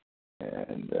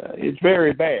 And it's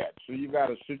very bad. So you've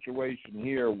got a situation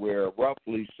here where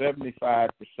roughly 75%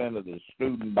 of the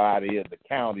student body of the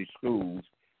county schools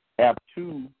have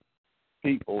 2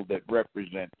 people that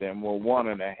represent them, or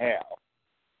 1.5.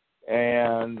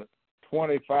 And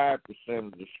 25%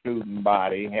 of the student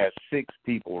body has 6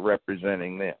 people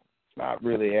representing them. It's not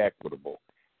really equitable.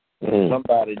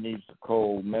 Somebody needs to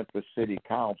call Memphis City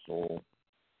Council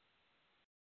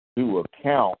to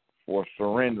account for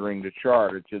surrendering the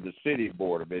charter to the City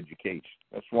Board of Education.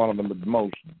 That's one of the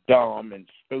most dumb and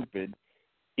stupid,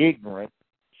 ignorant,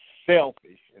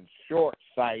 selfish, and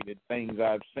short-sighted things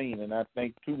I've seen, and I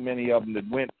think too many of them that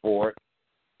went for it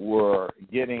were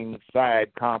getting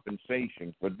side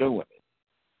compensation for doing it.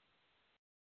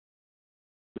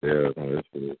 Yeah,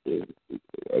 it's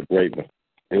a great mistake.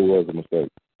 It was a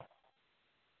mistake.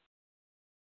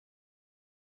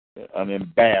 An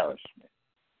embarrassment.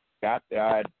 Got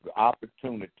the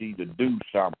opportunity to do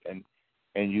something,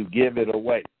 and you give it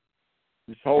away.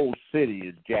 This whole city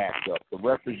is jacked up. The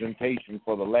representation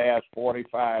for the last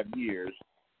 45 years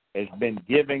has been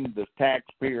giving the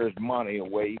taxpayers' money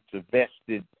away to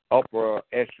vested upper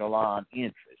echelon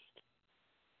interest.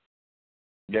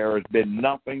 There has been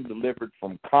nothing delivered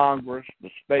from Congress,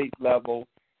 the state level,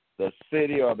 the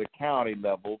city or the county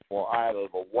level for either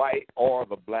the white or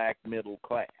the black middle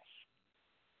class.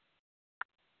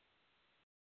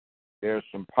 There's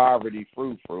some poverty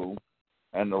frou-frou,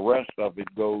 and the rest of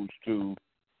it goes to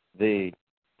the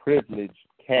privileged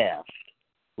caste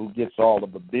who gets all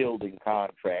of the building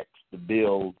contracts to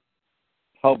build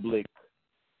public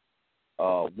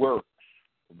works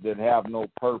that have no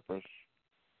purpose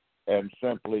and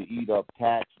simply eat up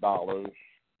tax dollars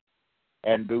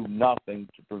and do nothing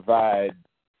to provide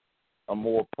a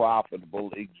more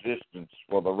profitable existence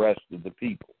for the rest of the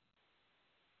people.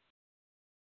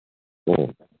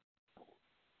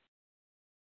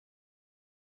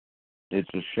 It's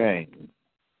a shame.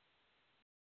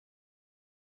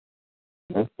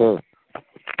 That's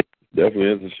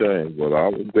definitely is a shame, but I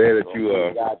was glad that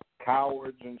you got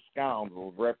cowards and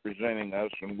scoundrels representing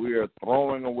us, and we are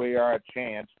throwing away our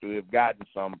chance to have gotten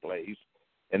someplace.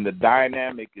 And the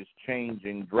dynamic is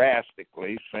changing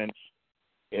drastically since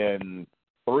in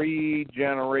 3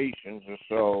 generations or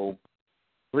so,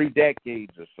 3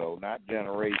 decades or so, not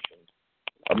generations,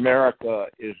 America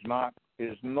is not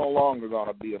is no longer going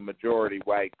to be a majority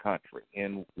white country,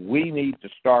 and we need to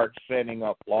start setting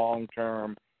up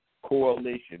long-term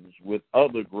coalitions with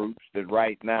other groups that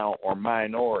right now are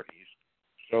minorities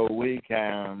so we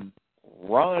can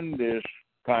run this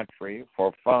country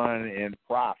for fun and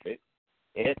profit,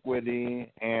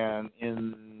 equity, and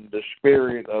in the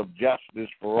spirit of justice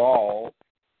for all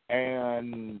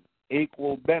and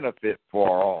equal benefit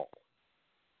for all.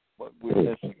 But we're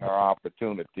missing our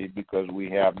opportunity because we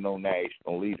have no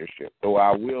national leadership. Though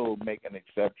I will make an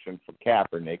exception for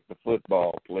Kaepernick, the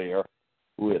football player,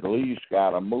 who at least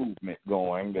got a movement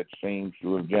going that seems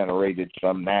to have generated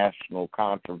some national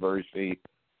controversy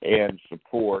and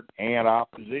support and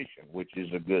opposition, which is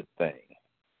a good thing.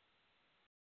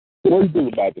 What do you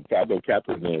think about the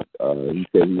Kaepernick? He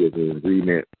said he was in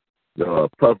agreement.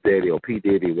 Puff Daddy or P.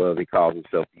 Diddy, whatever he calls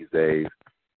himself these days,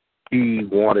 he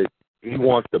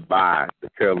wants to buy the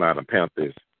Carolina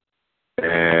Panthers.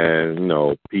 And,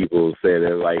 people say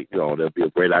that, that'd be a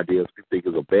great idea. Some think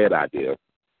it's a bad idea.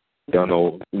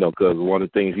 Because one of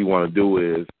the things he want to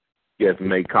do is just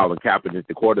make Colin Kaepernick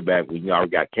the quarterback when you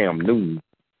already got Cam Newton,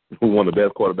 who one of the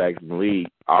best quarterbacks in the league,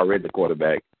 already the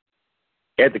quarterback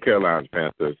at the Carolina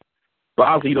Panthers. But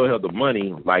also, he don't have the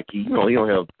money, he don't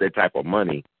have that type of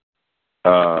money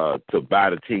to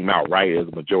buy the team outright as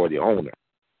a majority owner.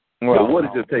 Well, what is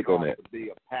your take on that? To be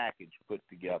a package put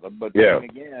together, but then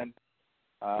again,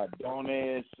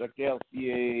 Donne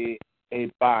Sakelsie a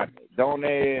pane.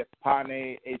 Donne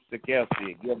pane a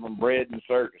Sakelsie. Give them bread and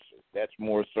circuses. That's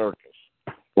more circus.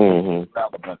 Mm-hmm.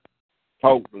 Irrelevant,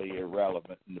 totally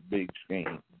irrelevant in the big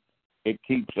scheme. It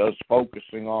keeps us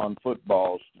focusing on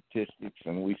football statistics,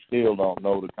 and we still don't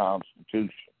know the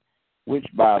Constitution, which,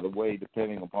 by the way,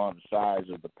 depending upon the size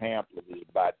of the pamphlet, is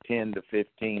about 10 to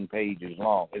 15 pages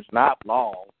long. It's not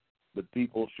long, but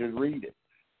people should read it.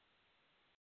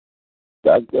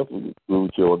 I definitely agree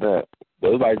with you on that.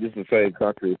 But it's like just the same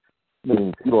country. I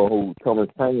mean, people who Thomas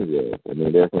Paine is. I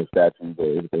mean, there's some statues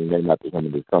or anything named after some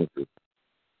of this country.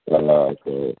 So,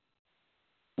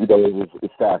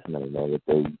 it's fascinating, that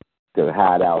they could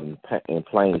hide out in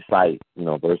plain sight,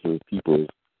 versus people's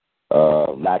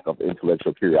lack of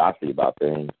intellectual curiosity about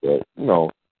things. But,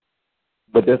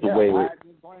 but that's the way. Hide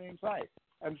in plain sight.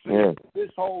 And see,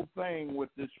 this whole thing with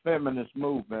this feminist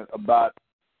movement about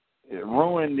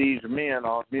ruin these men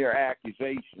on mere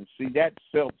accusations, see, that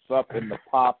sets up in the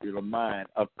popular mind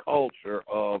a culture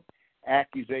of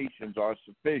accusations are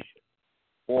sufficient.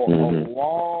 For a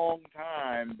long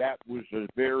time, that was a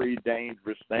very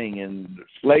dangerous thing, and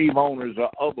slave owners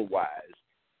or otherwise,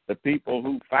 the people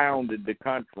who founded the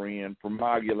country and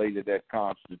promulgated that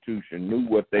Constitution knew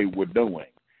what they were doing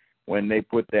when they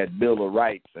put that Bill of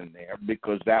Rights in there,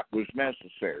 because that was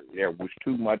necessary. There was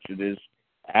too much of this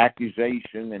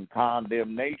accusation and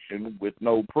condemnation with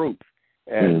no proof.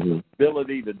 And the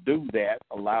ability to do that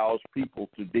allows people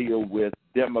to deal with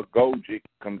demagogic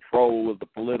control of the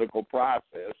political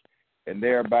process and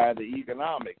thereby the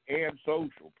economic and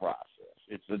social process.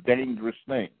 It's a dangerous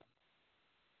thing.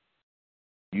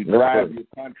 You drive your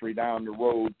country down the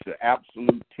road to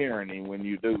absolute tyranny when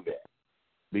you do that,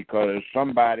 because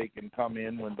somebody can come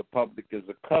in when the public is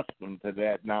accustomed to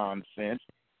that nonsense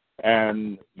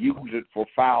and use it for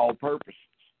foul purposes.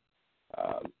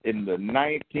 In the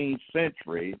 19th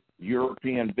century,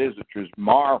 European visitors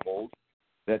marveled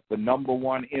that the number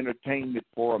one entertainment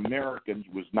for Americans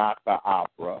was not the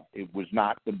opera, it was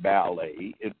not the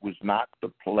ballet, it was not the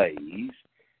plays,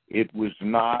 it was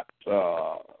not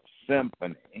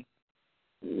symphony.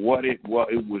 What it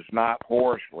was not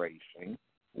horse racing.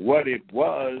 What it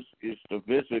was is to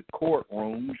visit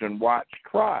courtrooms and watch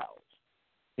trials.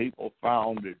 People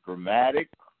found it dramatic,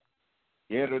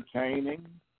 entertaining,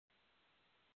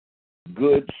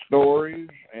 good stories,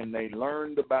 and they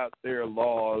learned about their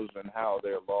laws and how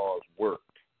their laws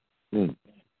worked.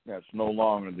 That's no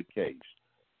longer the case.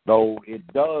 Though it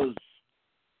does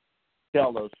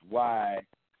tell us why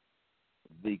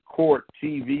the court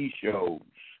TV shows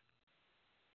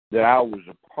that I was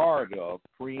a part of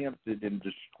preempted and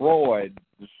destroyed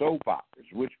the soap operas,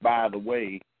 which, by the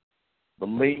way, the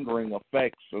lingering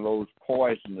effects of those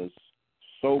poisonous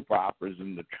soap operas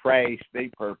and the trash they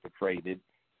perpetrated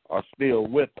are still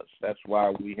with us. That's why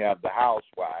we have the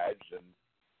Housewives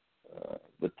and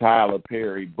the Tyler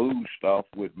Perry boo stuff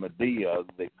with Medea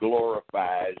that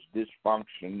glorifies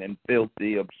dysfunction and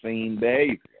filthy, obscene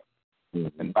behavior.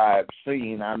 And by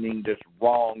obscene, I mean just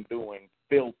wrongdoing,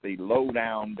 filthy,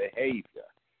 low-down behavior.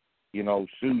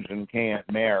 Susan can't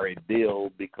marry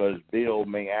Bill because Bill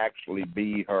may actually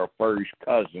be her first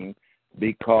cousin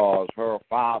because her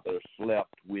father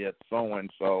slept with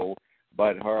so-and-so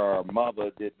but her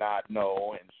mother did not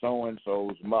know, and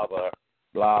so-and-so's mother,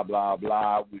 blah, blah,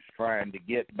 blah, was trying to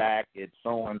get back at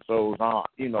so-and-so's aunt.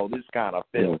 You know, this kind of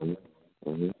film. Mm-hmm.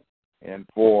 Mm-hmm. And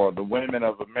for the women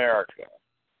of America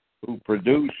who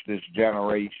produced this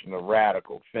generation of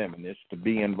radical feminists to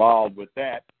be involved with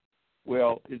that,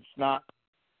 well, it's not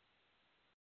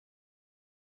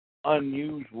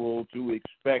unusual to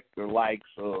expect the likes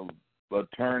of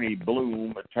Attorney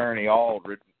Bloom, Attorney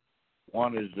Aldrich,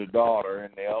 one is the daughter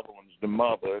and the other one's the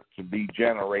mother, to be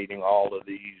generating all of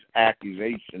these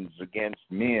accusations against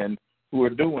men who are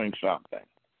doing something.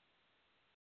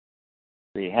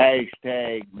 The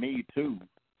hashtag Me Too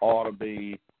ought to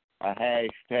be a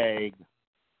hashtag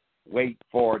Wait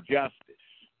for Justice.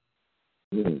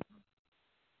 Mm-hmm.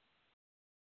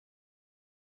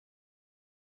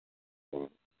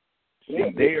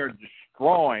 See, they are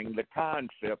destroying the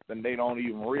concept and they don't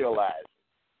even realize it.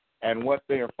 And what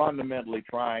they're fundamentally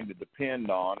trying to depend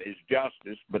on is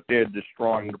justice, but they're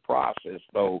destroying the process,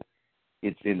 though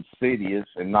it's insidious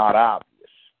and not obvious.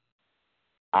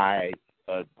 I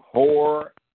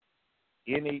abhor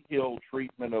any ill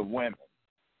treatment of women,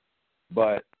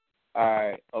 but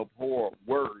I abhor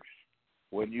worse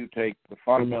when you take the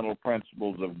fundamental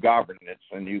principles of governance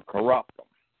and you corrupt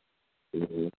them.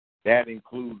 Mm-hmm. That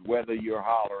includes whether you're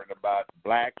hollering about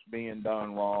blacks being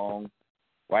done wrong,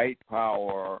 white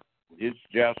power, it's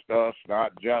just us,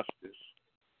 not justice.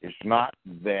 It's not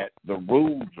that the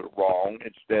rules are wrong.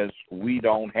 It's that we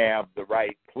don't have the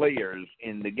right players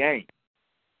in the game.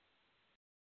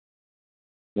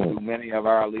 Mm-hmm. Too many of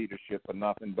our leadership are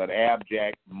nothing but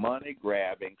abject,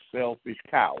 money-grabbing, selfish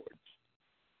cowards.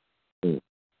 Mm-hmm.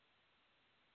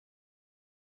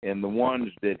 And the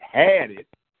ones that had it,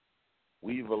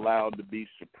 we've allowed to be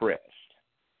suppressed.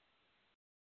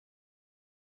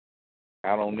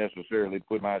 I don't necessarily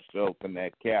put myself in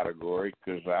that category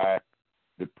because I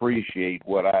depreciate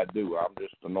what I do. I'm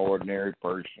just an ordinary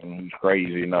person who's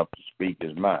crazy enough to speak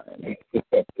his mind.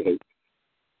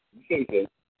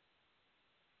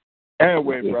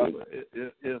 Anyway, brother,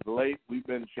 it's late. We've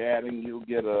been chatting. You'll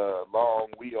get a long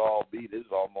We All Be. This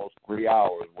is almost 3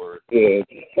 hours worth. Yeah,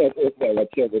 I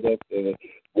checked it up.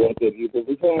 But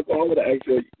before I want to ask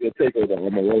you your take on the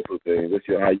Omarosa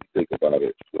thing. How you think about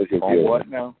it? What's your view? On what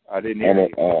now? I didn't hear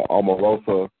you.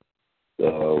 Omarosa,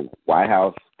 the White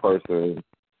House person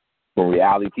from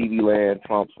reality TV land,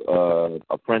 Trump's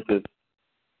apprentice,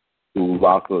 who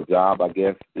lost her job, I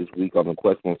guess, this week under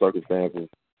questionable circumstances.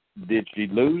 Did she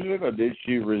lose it or did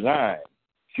she resign?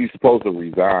 She's supposed to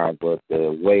resign, but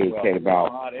the way it came about.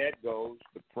 You know how that goes.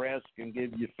 The press can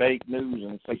give you fake news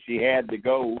and say she had to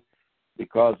go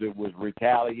because it was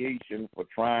retaliation for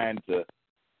trying to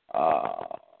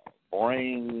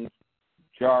bring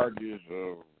charges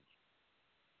of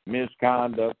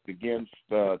misconduct against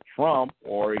Trump,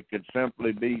 or it could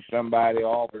simply be somebody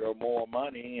offered her more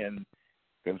money, and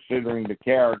considering the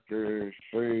character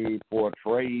she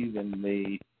portrays in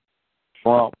the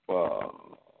Trump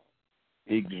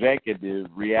executive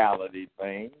reality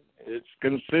thing, it's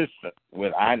consistent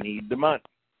with I need the money.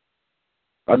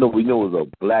 I know we knew it was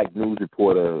a black news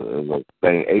reporter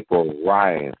named April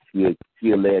Ryan.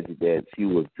 She alleged that she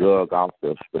was drugged off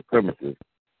the premises.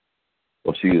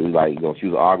 Well, she was she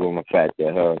was arguing the fact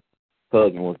that her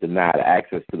husband was denied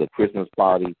access to the Christmas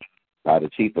party by the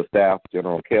chief of staff,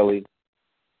 General Kelly,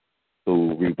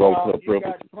 who revoked her privilege.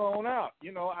 Got thrown out.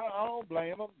 I don't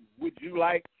blame him. Would you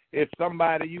like if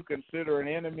somebody you consider an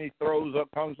enemy throws up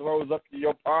to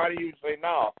your party? You'd say,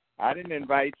 no, I didn't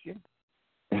invite you.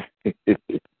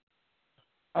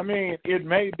 I mean, it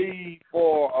may be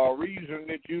for a reason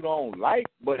that you don't like,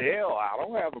 but hell, I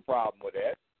don't have a problem with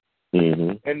that.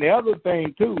 Mm-hmm. And the other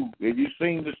thing, too, have you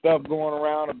seen the stuff going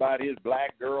around about his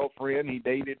black girlfriend he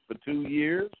dated for 2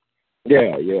 years?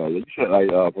 Yeah. Like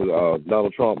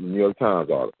Donald Trump in the New York Times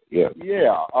article. Yeah.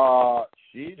 Yeah.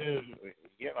 She just,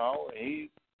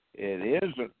 it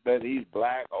isn't that he's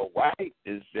black or white.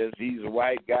 It's just he's a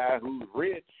white guy who's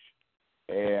rich,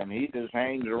 and he just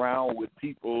hangs around with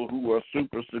people who are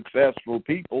super successful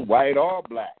people, white or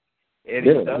black. And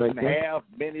he doesn't have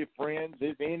many friends,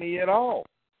 if any at all.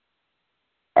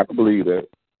 I can believe that.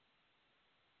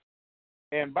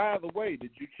 And by the way,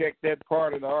 did you check that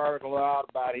part of the article out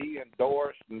about he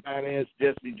endorsed and financed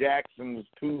Jesse Jackson's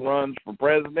 2 runs for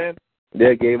president?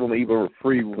 They gave him even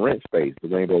free rent space, the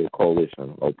Rainbow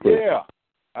Coalition. Yeah.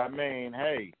 I mean,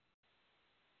 hey,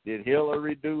 did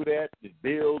Hillary do that? Did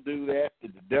Bill do that?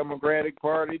 Did the Democratic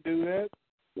Party do that?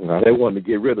 No, they wanted to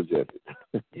get rid of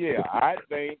Jesse. Yeah, I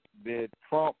think that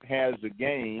Trump has a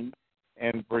game,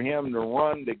 and for him to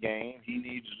run the game, he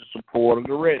needs the support of the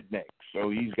rednecks. So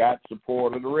he's got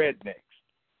support of the rednecks.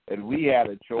 And we had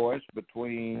a choice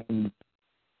between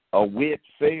a witch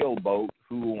sailboat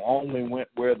who only went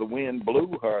where the wind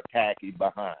blew her tacky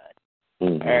behind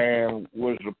and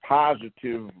was a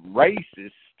positive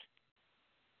racist,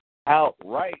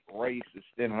 outright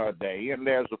racist in her day. And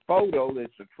there's a photo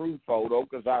that's a true photo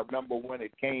because I remember when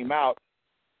it came out,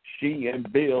 she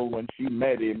and Bill, when she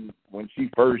met him, when she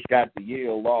first got to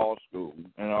Yale Law School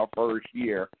in her first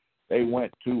year, they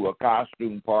went to a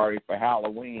costume party for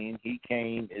Halloween. He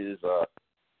came as a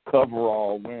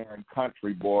coverall-wearing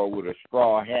country boy with a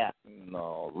straw hat and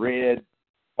a red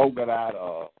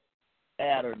polka-dot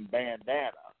pattern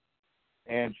bandana.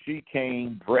 And she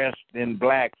came dressed in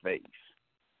blackface.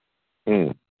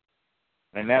 And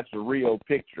that's a real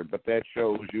picture, but that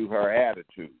shows you her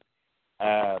attitude.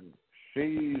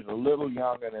 She's a little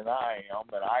younger than I am,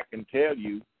 but I can tell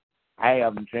you I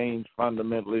haven't changed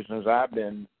fundamentally since I've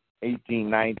been 18,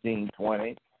 19,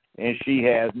 20, and she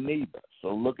hasn't either.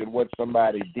 So look at what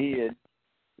somebody did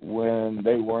when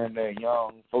they were in their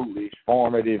young, foolish,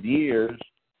 formative years,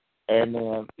 and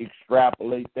then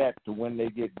extrapolate that to when they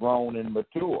get grown and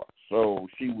mature. So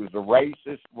she was a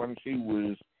racist when she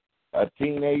was a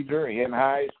teenager in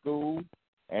high school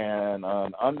and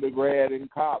an undergrad in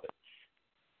college.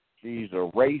 She's a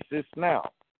racist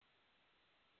now.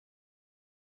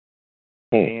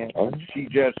 And she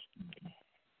just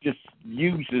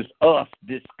uses us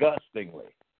disgustingly.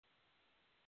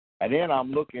 And then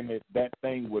I'm looking at that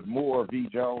thing with Moore v.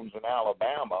 Jones in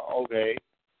Alabama. Okay,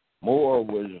 Moore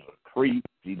was a creep.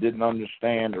 He didn't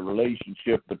understand the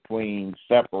relationship between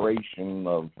separation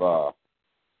of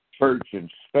church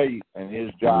and state, and his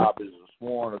job as a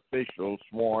sworn official,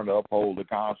 sworn to uphold the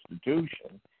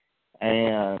Constitution.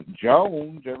 And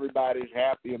Jones, everybody's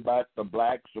happy about the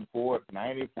black support.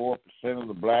 94% of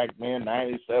the black men,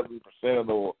 97% of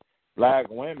the black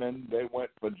women, they went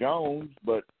for Jones,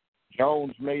 but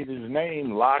Jones made his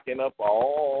name locking up an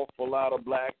awful lot of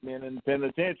black men in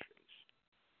penitentiaries.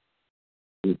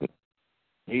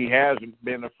 He hasn't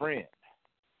been a friend.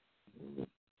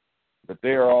 But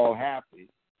they're all happy.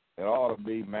 It ought to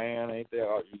be, man, ain't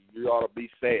that, you ought to be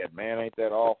sad, man, ain't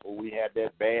that awful we had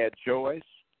that bad choice?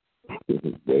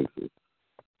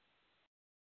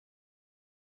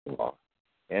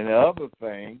 And the other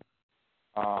thing,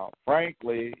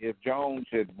 frankly, if Jones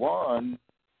had won,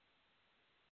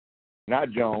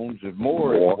 not Jones, if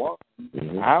Moore had won,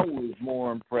 I was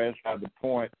more impressed by the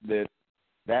point that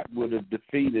would have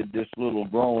defeated this little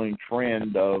growing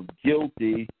trend of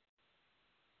guilty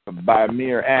by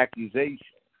mere accusation.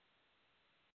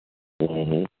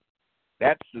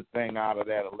 That's the thing out of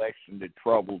that election that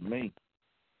troubled me.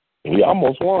 He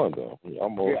almost won, though. He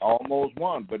almost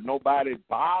won, but nobody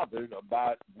bothered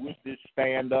about would this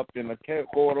stand up in the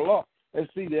court of law. And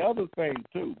see, the other thing,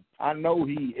 too, I know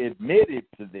he admitted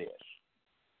to this,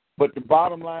 but the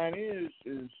bottom line is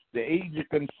the age of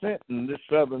consent in this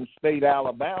southern state,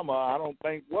 Alabama, I don't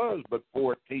think was but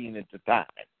 14 at the time.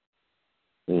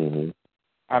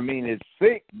 I mean, it's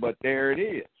sick, but there it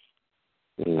is.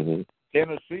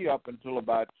 Tennessee, up until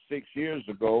about 6 years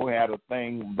ago, had a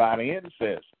thing about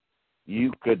incest.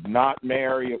 You could not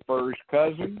marry a first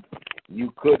cousin.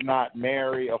 You could not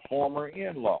marry a former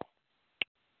in-law.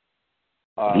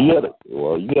 You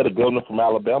had a governor from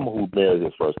Alabama who married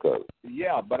his first cousin.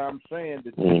 Yeah, but I'm saying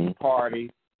the Tea Party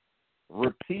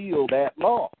repealed that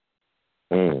law.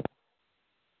 So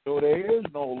there is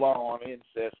no law on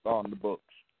incest on the books.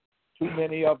 Too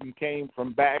many of them came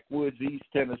from backwoods East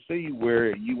Tennessee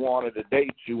where you wanted a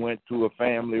date, you went to a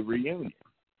family reunion.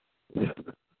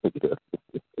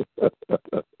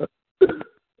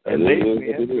 And they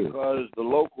win because the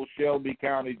local Shelby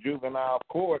County Juvenile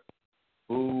Court,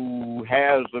 who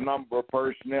has a number of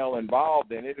personnel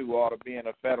involved in it who ought to be in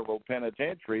a federal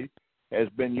penitentiary, has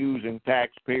been using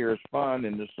taxpayers' fund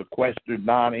in the sequestered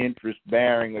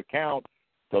non-interest-bearing account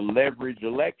to leverage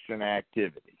election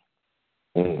activity.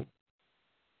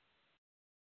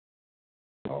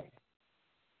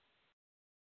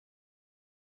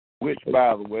 Which,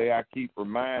 by the way, I keep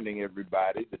reminding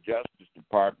everybody, the Justice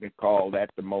Department called that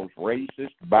the most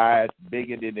racist, biased,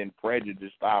 bigoted, and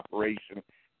prejudiced operation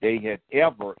they had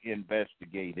ever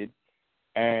investigated.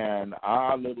 And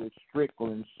our little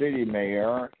Strickland city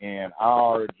mayor and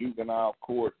our juvenile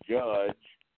court judge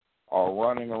are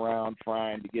running around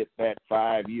trying to get that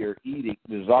 5-year edict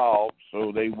dissolved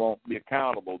so they won't be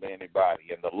accountable to anybody.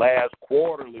 And the last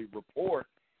quarterly report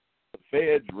the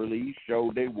Feds release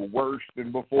showed they were worse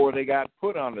than before they got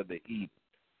put under the edict.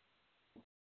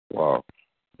 Well,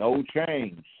 no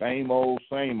change. Same old,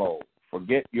 same old.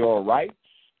 Forget your rights,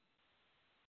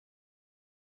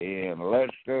 and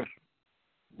let's just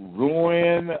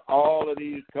ruin all of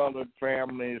these colored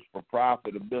families for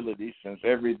profitability, since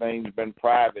everything's been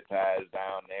privatized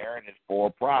down there and it's for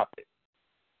profit.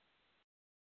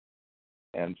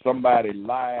 And somebody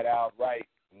lied outright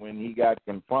when he got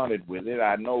confronted with it.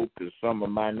 I know, because some of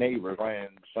my neighbors ran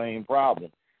the same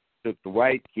problem. Took the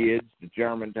white kids to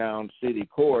Germantown City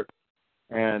Court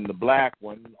and the black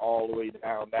one all the way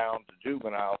down to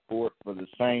juvenile court for the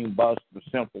same bust for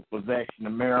simple possession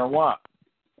of marijuana.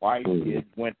 White kids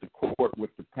went to court with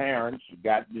the parents,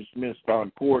 got dismissed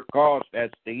on court costs.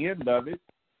 That's the end of it.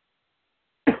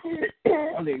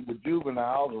 They were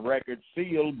juvenile, the record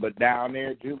sealed, but down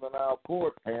there, juvenile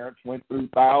court, parents went through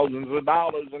thousands of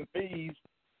dollars in fees,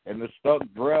 and the stuff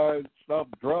drug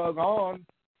on.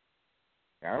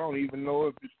 I don't even know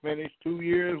if it's finished 2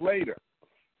 years later.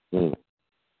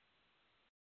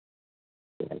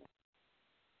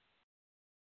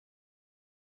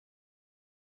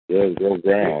 They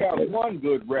got one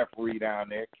good referee down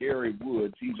there, Kerry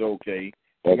Woods. He's okay.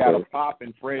 They got a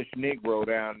popping fresh Negro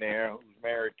down there who's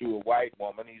married to a white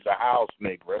woman. He's a house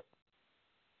Negro.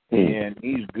 And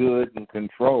he's good and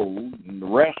controlled. And the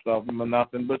rest of them are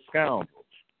nothing but scoundrels.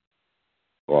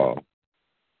 Wow.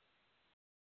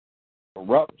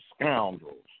 Corrupt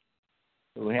scoundrels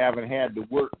who haven't had to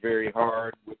work very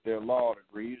hard with their law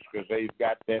degrees because they've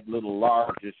got that little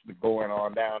largest going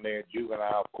on down there at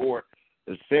juvenile court,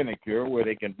 the sinecure, where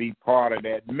they can be part of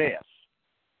that mess.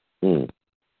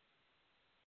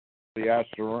 See,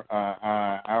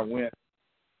 I went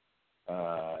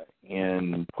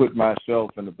and put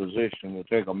myself in a position to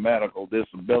take a medical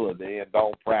disability and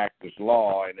don't practice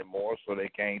law anymore, so they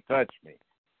can't touch me.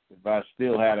 If I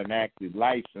still had an active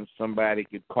license, somebody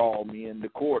could call me into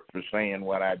court for saying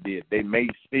what I did. They may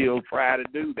still try to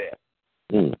do that.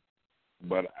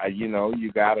 But,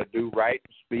 you got to do right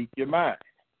and speak your mind.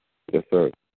 Yes,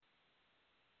 sir.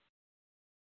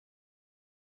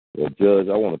 Well, Judge,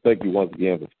 I want to thank you once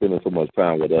again for spending so much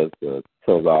time with us to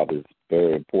tell us all this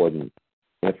very important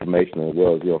information, as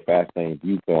well as your fascinating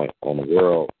viewpoint on the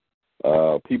world.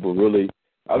 People really,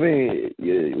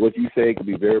 what you say can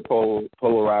be very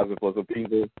polarizing for some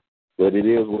people, but it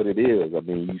is what it is.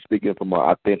 You're speaking from an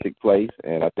authentic place,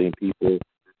 and I think people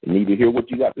need to hear what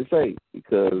you got to say,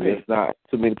 because there's not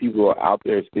too many people out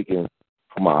there speaking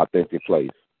from an authentic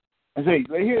place. See,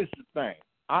 here's the thing.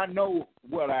 I know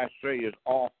what I say is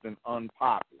often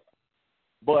unpopular,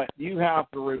 but you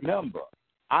have to remember,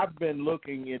 I've been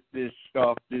looking at this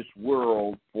stuff, this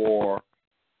world, for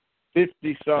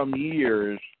 50-some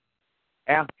years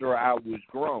after I was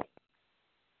grown.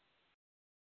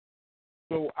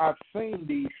 So I've seen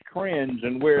these trends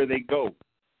and where they go.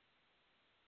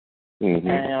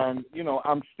 And,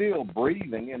 I'm still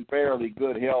breathing in fairly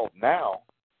good health now.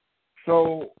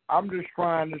 So I'm just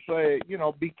trying to say,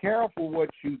 be careful what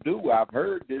you do. I've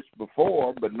heard this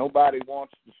before, but nobody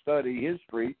wants to study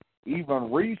history,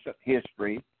 even recent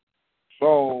history.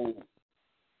 So,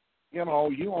 you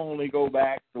only go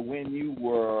back to when you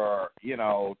were,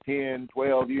 10,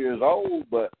 12 years old,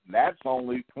 but that's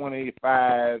only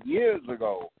 25 years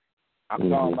ago. I'm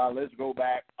talking about, let's go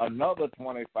back another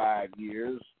 25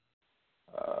 years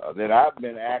that I've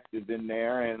been active in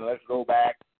there, and let's go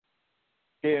back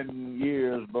 10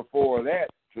 years before that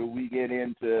till we get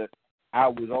into I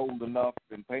was old enough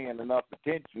and paying enough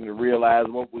attention to realize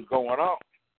what was going on.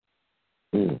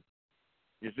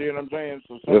 You see what I'm saying?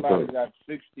 So somebody's got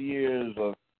 60 years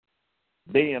of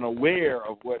being aware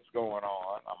of what's going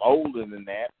on. I'm older than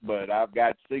that, but I've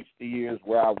got 60 years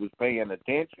where I was paying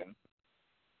attention,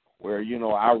 where,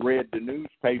 I read the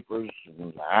newspapers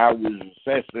and I was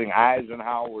assessing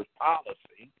Eisenhower's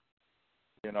policy.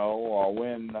 Or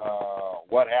when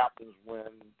what happens when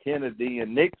Kennedy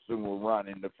and Nixon were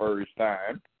running the first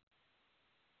time.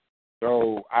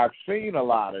 So I've seen a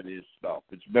lot of this stuff.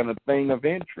 It's been a thing of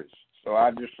interest. So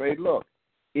I just say, look,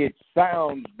 it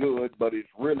sounds good, but it's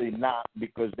really not,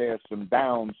 because there's some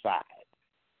downside.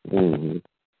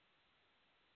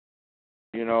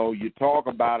 You talk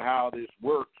about how this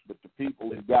works, but the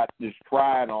people who got this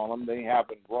tried on them, they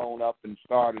haven't grown up and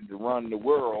started to run the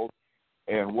world.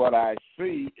 And what I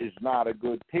see is not a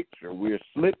good picture. We're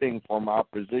slipping from our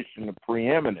position of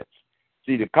preeminence.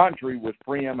 See, the country was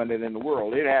preeminent in the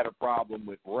world. It had a problem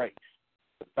with race.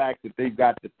 The fact that they've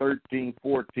got the 13th,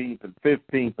 14th, and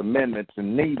 15th Amendments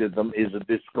and neither of them is a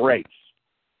disgrace.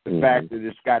 The fact that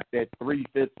it's got that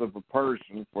 3/5 of a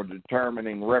person for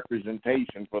determining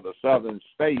representation for the southern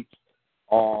states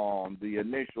on the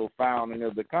initial founding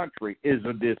of the country is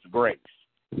a disgrace.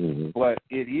 But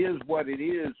it is what it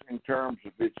is in terms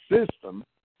of its system.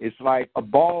 It's like a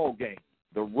ball game.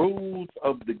 The rules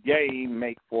of the game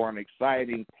make for an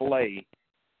exciting play,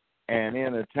 and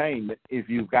entertainment if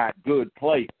you've got good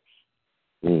players.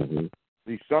 Mm-hmm.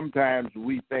 See, sometimes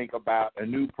we think about a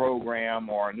new program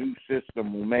or a new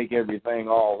system will make everything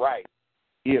all right.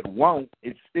 It won't.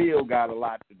 It's still got a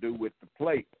lot to do with the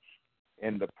players.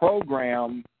 And the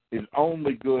program is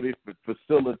only good if it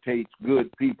facilitates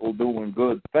good people doing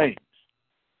good things.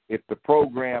 If the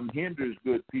program hinders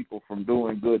good people from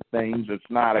doing good things, it's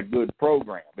not a good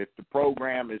program. If the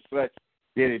program is such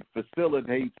that it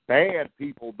facilitates bad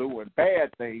people doing bad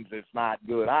things, it's not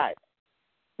good either.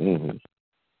 Mm-hmm.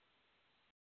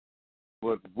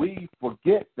 But we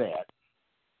forget that,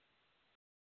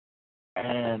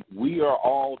 and we are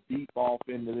all deep off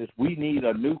into this. We need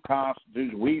a new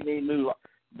constitution. We need new.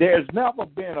 There's never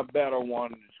been a better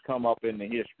one that's come up in the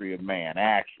history of man,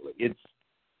 actually. It's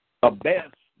the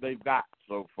best they've got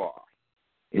so far.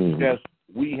 It's just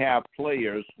we have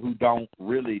players who don't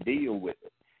really deal with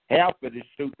it. Half of the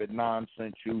stupid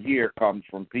nonsense you hear comes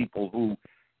from people who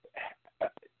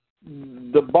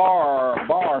the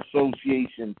Bar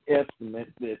Association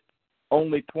estimate that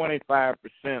only 25%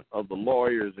 of the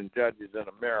lawyers and judges in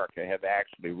America have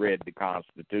actually read the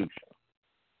Constitution.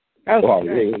 That's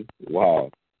Really? Wow.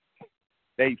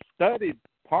 They've studied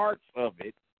parts of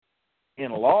it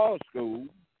in law school,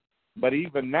 but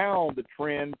even now the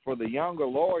trend for the younger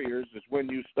lawyers is when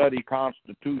you study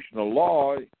constitutional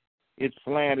law, it's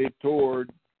slanted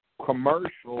toward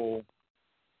commercial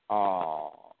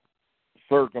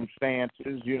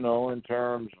circumstances, in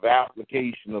terms of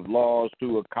application of laws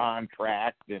to a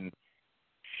contract and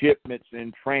shipments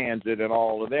in transit and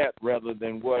all of that, rather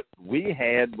than what we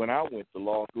had when I went to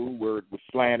law school, where it was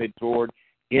slanted toward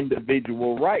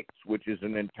individual rights, which is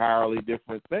an entirely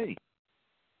different thing.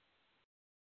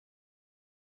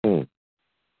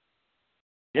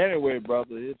 Anyway,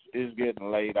 brother, it's getting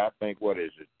late. I think, what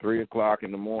is it, 3 o'clock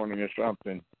in the morning or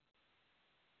something?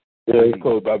 Yeah, it's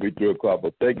close by 3 o'clock.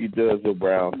 But thank you, Judge Joe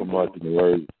Brown, so much in the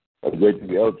words. It's great to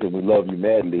be Elton. We love you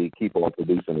madly. Keep on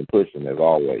producing and pushing, as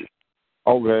always.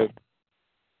 Okay.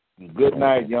 Good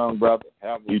night, young brother.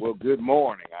 Good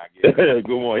morning, I guess. Good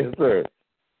morning, yes, sir.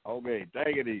 Okay,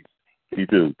 take it easy. You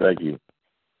too. Thank you.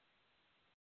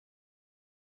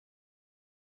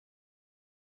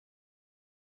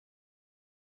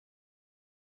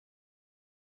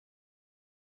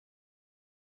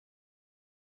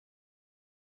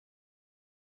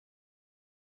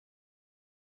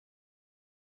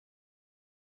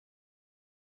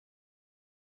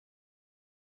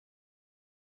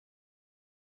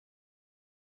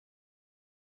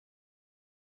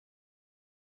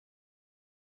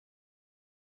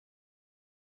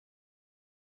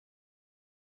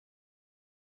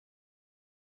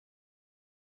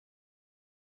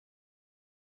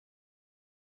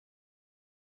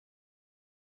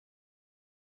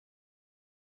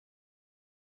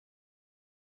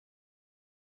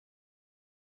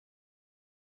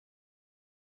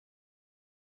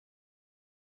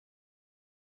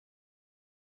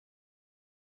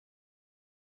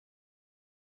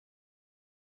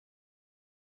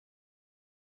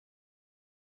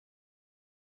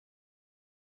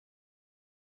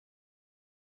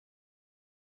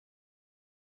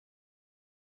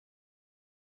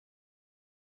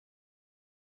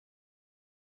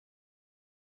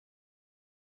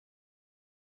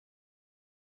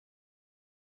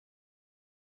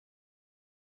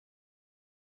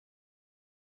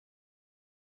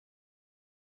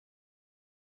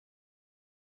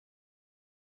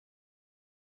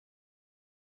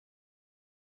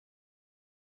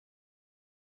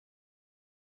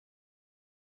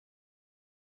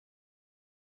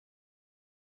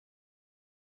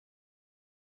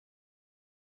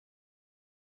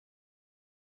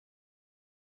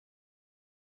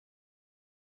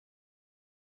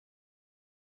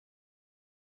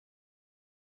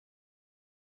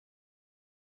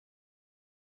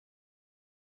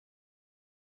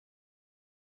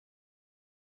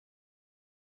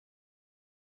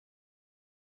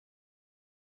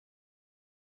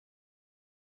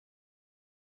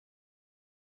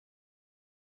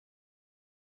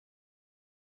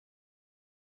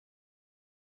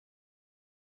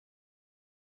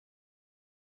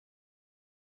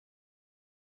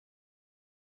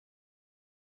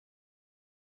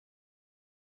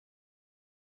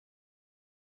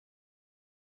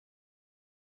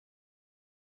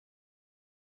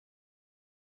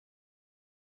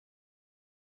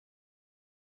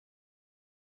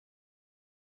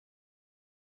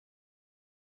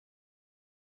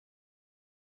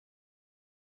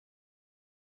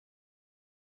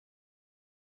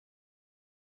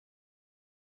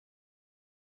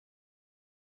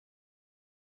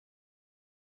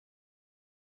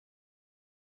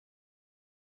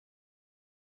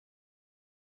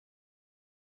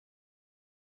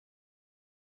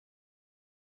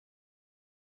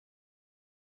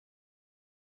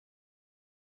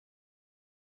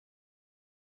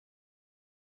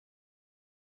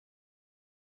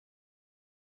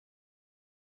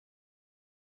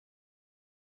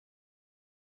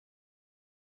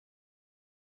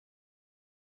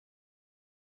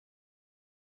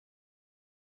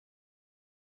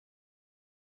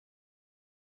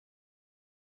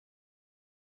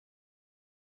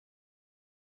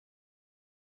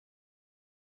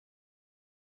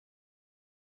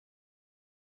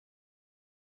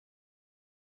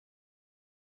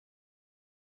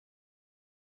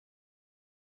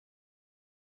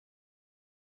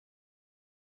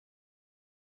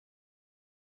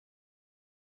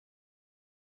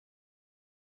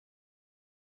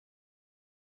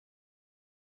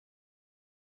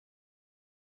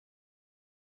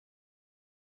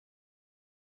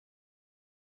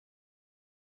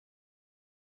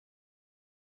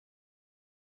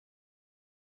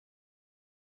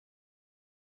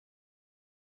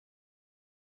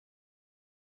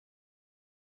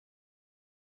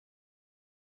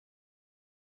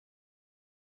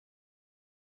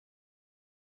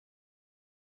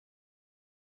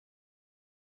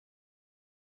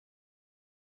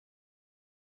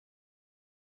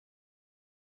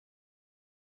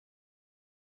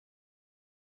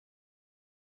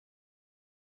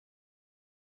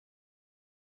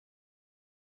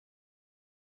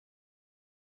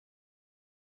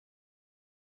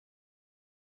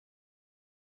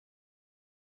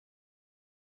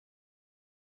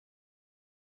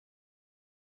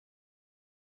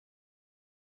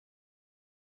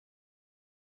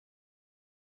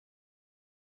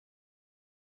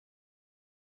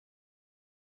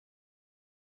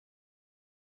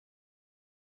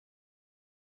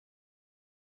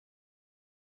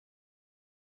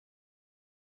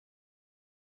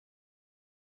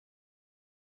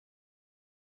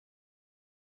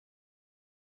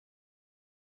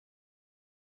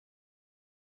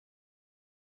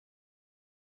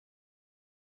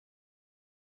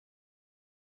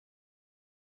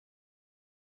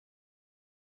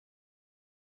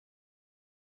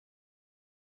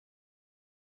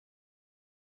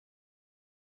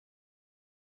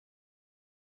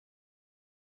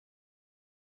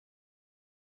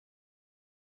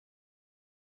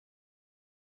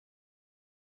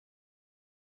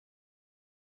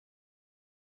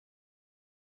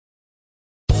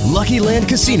 Lucky Land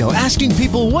Casino, asking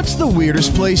people, what's the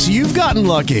weirdest place you've gotten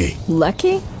lucky?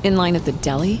 Lucky? In line at the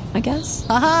deli, I guess?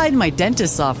 Aha, in my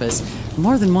dentist's office.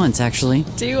 More than once, actually.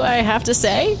 Do I have to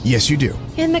say? Yes, you do.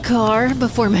 In the car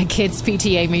before my kids'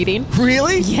 PTA meeting.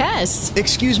 Really? Yes.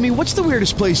 Excuse me, what's the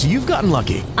weirdest place you've gotten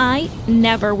lucky? I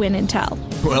never win and tell.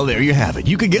 Well, there you have it.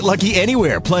 You can get lucky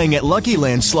anywhere, playing at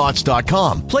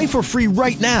LuckyLandSlots.com. Play for free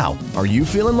right now. Are you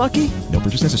feeling lucky? No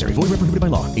purchase necessary. Void where prohibited by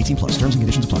law. 18 plus. Terms and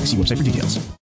conditions apply. See website for details.